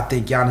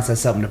think Giannis has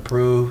something to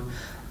prove.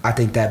 I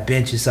think that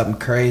bench is something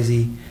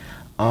crazy.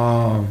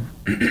 I'm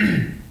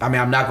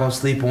not gonna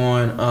sleep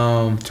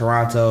on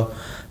Toronto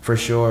for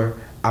sure.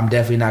 I'm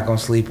definitely not gonna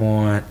sleep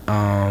on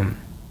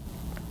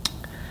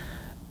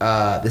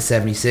the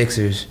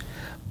 76ers,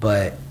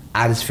 but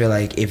I just feel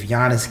like if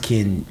Giannis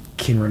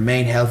can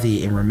remain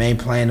healthy and remain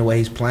playing the way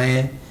he's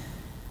playing,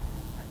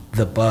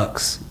 the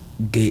Bucks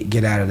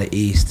get out of the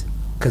East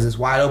because it's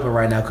wide open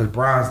right now because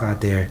Bron's not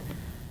there.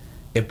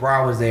 If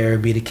Bron was there,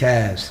 it'd be the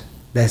Cavs.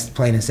 That's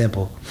plain and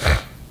simple.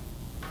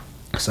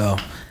 So.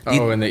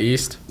 In the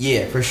East?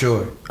 Yeah, for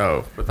sure.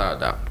 Oh, without a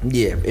doubt.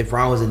 Yeah, if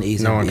Bron was in the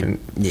East, no one can.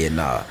 Yeah,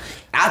 nah.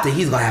 I think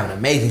he's gonna have an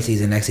amazing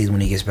season next season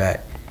when he gets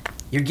back.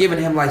 You're giving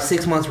him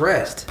 6 months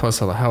rest.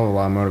 Plus a hell of a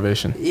lot of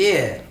motivation.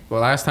 Yeah.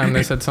 Well, last time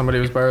they said somebody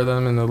was better than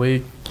him in the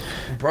league,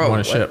 bro, won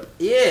a ship.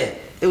 Yeah,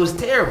 it was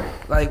terrible.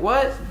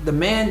 What? The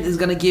man is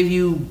gonna give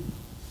you.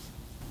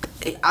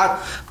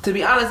 To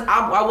be honest,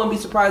 I wouldn't be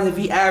surprised if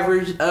he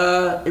averaged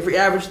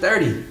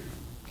 30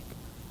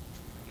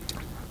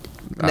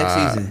 next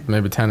season.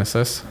 Maybe 10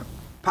 assists.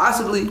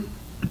 Possibly.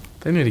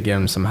 They need to give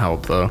him some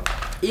help though.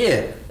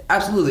 Yeah,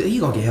 absolutely. He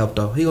gonna get help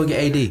though. He gonna get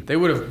AD. They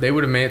would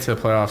have made it to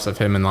the playoffs if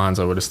him and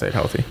Lonzo would have stayed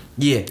healthy.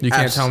 Yeah, you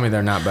can't tell me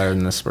they're not better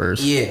than the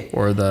Spurs. Yeah,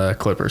 or the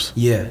Clippers.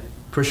 Yeah,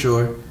 for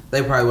sure.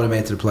 They probably would have made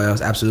it to the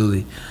playoffs.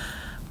 Absolutely.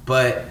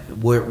 But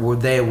were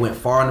they went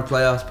far in the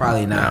playoffs?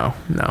 Probably not.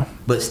 No.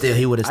 But still,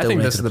 he would have still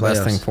made it to the playoffs. I think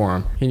this is the best thing for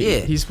him.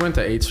 He's went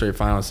to 8 straight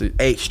finals.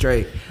 8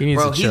 straight. He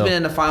needs to chill. He's been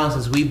in the finals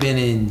since we've been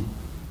in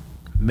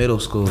middle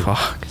school.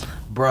 Fuck.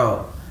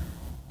 Bro,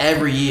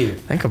 every year.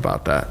 Think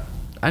about that.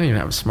 I didn't even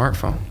have a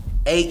smartphone.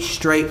 8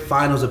 straight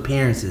finals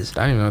appearances.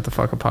 I didn't even know what the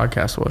fuck a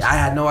podcast was. I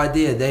had no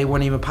idea. They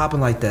weren't even popping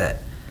like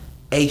that.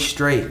 8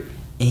 straight.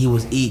 And he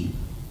was eating.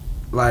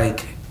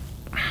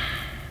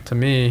 To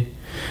me,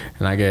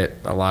 and I get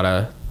a lot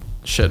of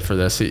shit for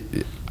this,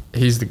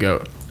 he's the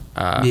GOAT.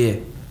 Yeah.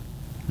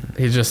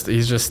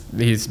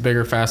 He's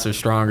bigger, faster,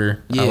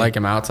 stronger. Yeah. I like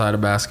him outside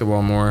of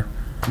basketball more.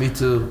 Me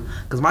too.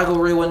 Because Michael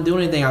really wasn't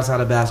doing anything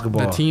outside of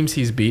basketball. The teams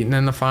he's beaten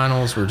in the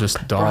finals were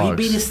just dogs. Bro, he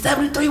beat his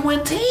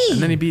 73-win team.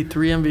 And then he beat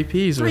 3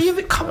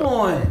 MVPs. Come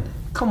on,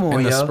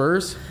 in yo. the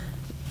Spurs.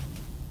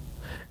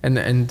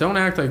 And don't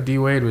act like D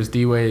Wade was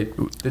D Wade.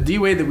 The D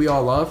Wade that we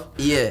all love.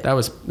 Yeah. That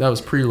was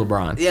pre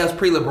LeBron. Yeah, it was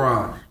pre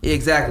LeBron. Yeah,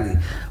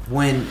 exactly.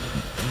 When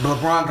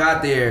LeBron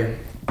got there,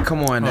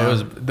 come on now. It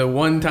was the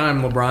one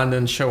time LeBron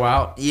didn't show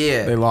out.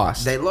 Yeah. They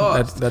lost.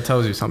 That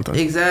tells you something.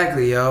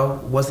 Exactly, yo.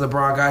 Once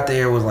LeBron got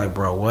there, it was like,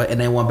 bro, what? And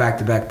they won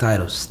back-to-back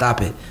titles.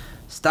 Stop it.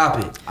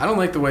 I don't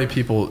like the way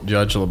people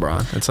judge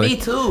LeBron. It's like, me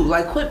too.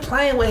 Like, quit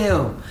playing with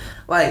him.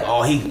 Like,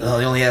 he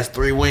only has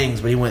 3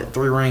 rings, but he went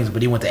 3 rings,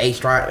 but he went to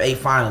 8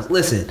 finals.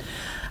 Listen,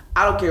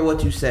 I don't care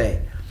what you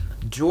say.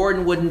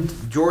 Jordan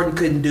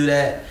couldn't do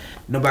that.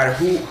 No matter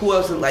who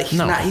else, like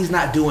he's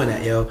not doing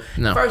that, yo.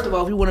 No. First of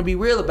all, if you want to be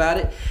real about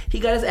it, he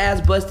got his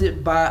ass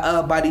busted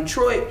by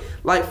Detroit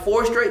like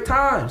 4 straight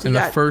times. In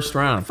the first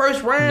round.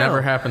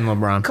 Never happened,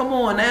 LeBron. Come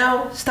on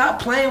now,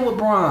 stop playing with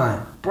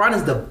Bron. Bron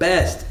is the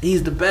best.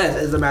 He's the best.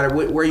 It doesn't matter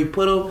where you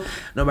put him,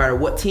 no matter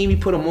what team you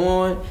put him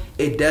on,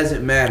 it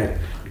doesn't matter.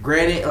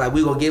 Granted, like,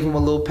 we gonna give him a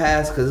little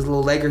pass because his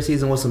little Lakers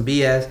season was some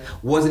BS.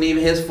 Wasn't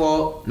even his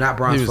fault. Not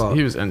Bron's fault.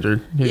 He was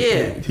injured.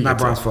 Not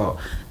Bron's fault.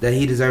 That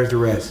he deserves the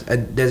rest.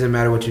 It doesn't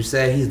matter what you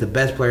say. He's the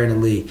best player in the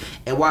league.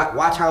 And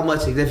watch how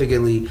much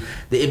significantly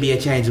the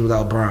NBA changes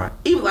without Bron.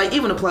 Even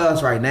the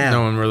playoffs right now.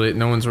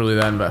 No one's really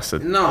that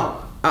invested.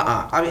 No.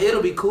 I mean,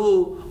 it'll be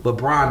cool, but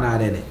Bron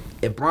not in it.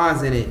 If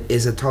Bron's in it,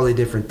 it's a totally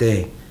different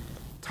thing.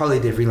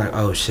 Totally different. You're like,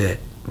 oh shit.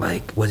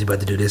 Like, what's he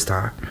about to do this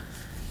time?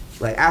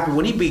 Like, after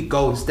when he beat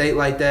Golden State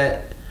like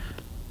that,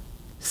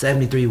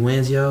 73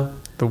 wins, yo.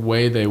 The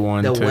way they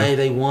won,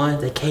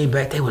 they came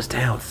back. They was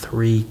down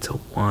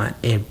 3-1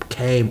 and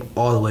came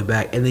all the way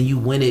back. And then you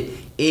win it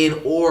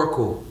in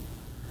Oracle.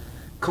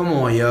 Come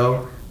on,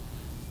 yo.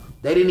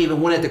 They didn't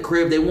even win at the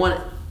crib. They won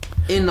it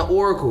in the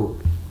Oracle.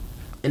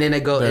 And then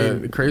they go.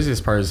 The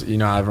craziest part is,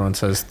 everyone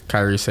says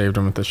Kyrie saved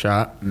him with the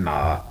shot.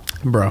 Nah.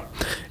 Bro,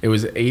 it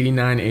was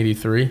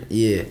 89-83.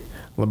 Yeah.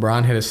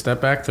 LeBron hit a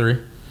step back 3.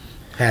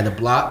 Had the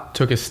block.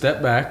 Took a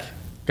step back,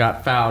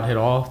 got fouled, hit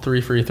all 3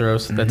 free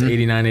throws. That's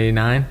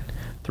 89-89.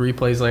 3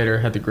 plays later,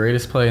 had the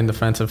greatest play in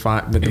defensive,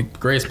 the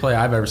greatest play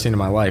I've ever seen in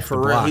my life. For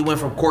real, he went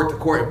from court to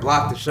court and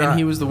blocked the shot. And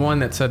he was the one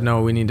that said,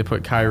 no, we need to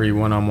put Kyrie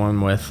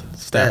one-on-one with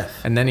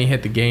Steph. And then he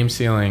hit the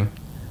game-sealing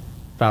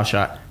foul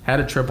shot.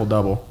 Had a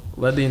triple-double.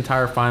 Led the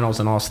entire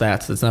finals in all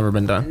stats. That's never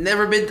been done. Come on,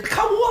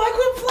 I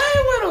quit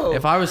playing with him.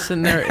 If I was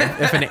sitting there,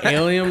 if an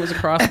alien was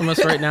across from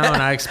us right now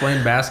and I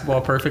explained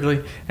basketball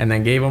perfectly and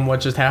then gave them what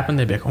just happened,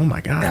 they'd be like, oh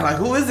my God. They're like,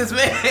 who is this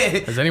man?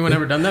 Has anyone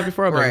ever done that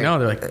before? I'd be like, no.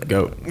 They're like,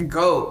 GOAT.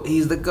 GOAT.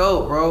 He's the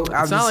GOAT, bro.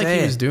 It's not like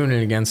he was doing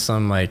it against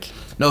some, like...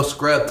 No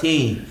scrub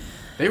team.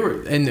 They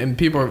were... And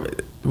people...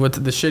 What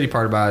the shitty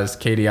part about it is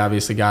KD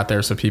obviously got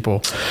there, so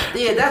people...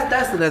 Yeah,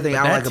 that's another thing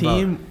I like about... That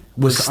team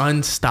was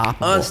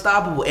unstoppable.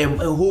 Unstoppable. And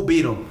who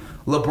beat him?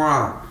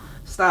 LeBron.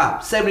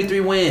 Stop. 73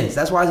 wins.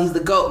 That's why he's the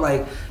GOAT.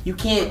 Like, you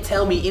can't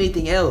tell me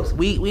anything else.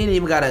 We ain't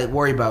even got to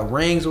worry about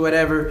rings or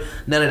whatever.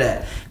 None of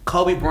that.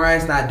 Kobe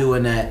Bryant's not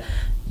doing that.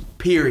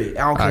 Period.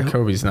 I don't care.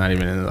 Kobe's not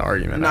even in the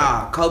argument.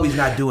 Nah, Kobe's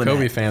not doing that.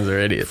 Kobe fans are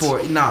idiots.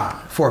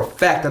 For a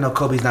fact, I know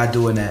Kobe's not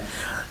doing that.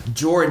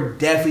 Jordan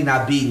definitely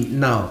not beating.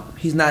 No,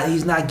 he's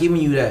not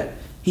giving you that.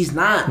 He's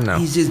not. No.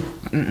 He's just.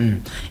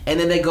 And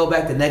then they go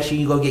back the next year.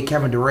 You go get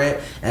Kevin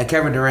Durant, and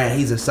Kevin Durant,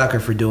 he's a sucker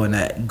for doing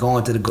that.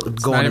 Going to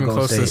not even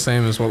close to the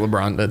same as what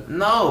LeBron did.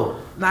 No,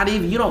 not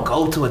even. You don't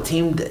go to a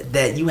team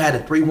that you had a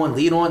 3-1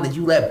 lead on that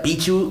you let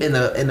beat you in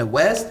the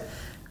West.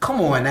 Come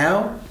on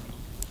now.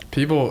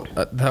 People,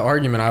 the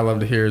argument I love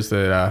to hear is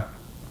that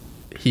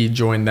he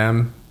joined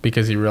them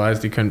because he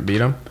realized he couldn't beat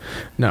them.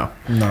 No.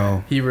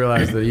 He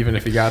realized that even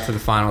if he got to the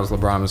finals,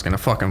 LeBron was going to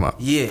fuck him up.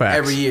 Yeah, Facts.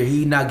 Every year.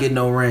 He not getting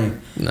no ring.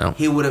 No.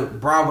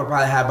 Bron would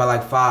probably have by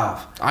like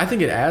 5. I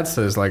think it adds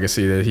to his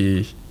legacy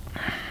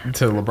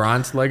to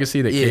LeBron's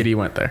legacy that KD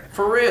went there.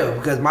 For real.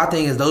 Because my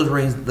thing is those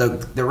rings,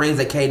 the rings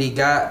that KD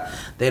got,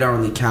 they don't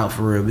really count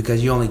for real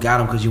because you only got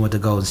them because you went to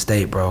Golden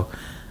State, bro.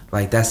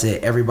 Like, that's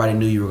it. Everybody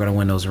knew you were going to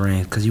win those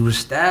rings because you were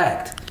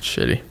stacked.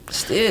 Shitty.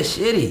 Still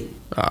shitty.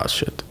 Oh,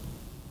 shit.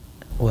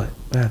 What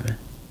happened?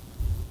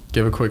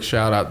 Give a quick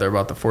shout out. They're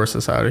about to force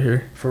us out of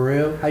here. For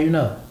real? How you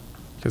know?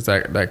 Because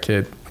that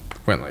kid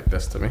went like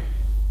this to me.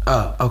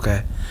 Oh,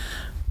 okay.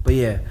 But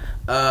yeah.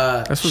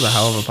 This was a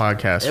hell of a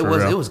podcast.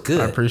 It was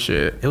good. I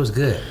appreciate it. It was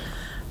good.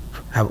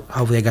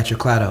 Hopefully I got your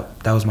clout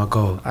up. That was my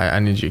goal. I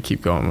need you to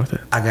keep going with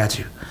it. I got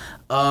you.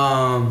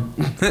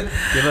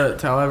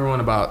 Tell everyone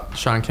about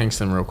Sean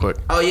Kingston real quick.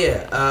 Oh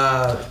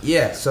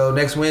yeah. So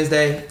next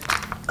Wednesday,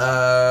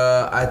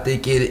 I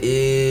think it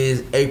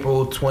is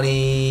April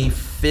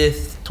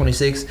 25th,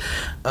 26th.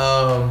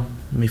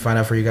 Let me find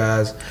out for you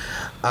guys.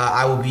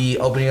 I will be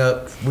opening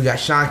up. We got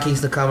Sean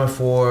Kingston coming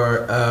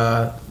for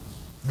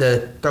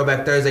the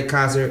Throwback Thursday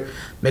concert.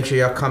 Make sure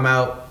y'all come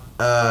out.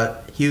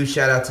 Huge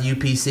shout out to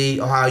UPC,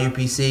 Ohio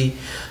UPC.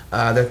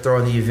 They're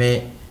throwing the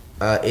event.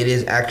 It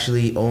is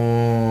actually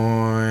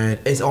on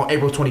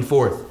April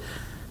 24th.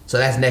 So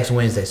that's next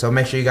Wednesday. So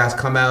make sure you guys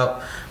come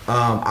out.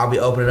 I'll be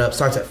opening up.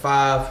 Starts at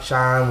 5.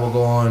 Shine will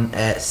go on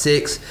at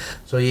 6.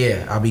 So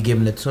yeah, I'll be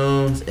giving the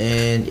tunes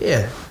and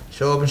yeah,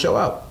 show up and show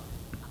out.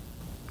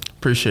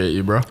 Appreciate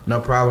you, bro. No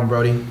problem,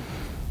 Brody.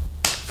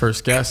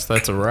 First guest,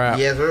 that's a wrap.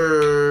 Yes,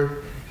 sir.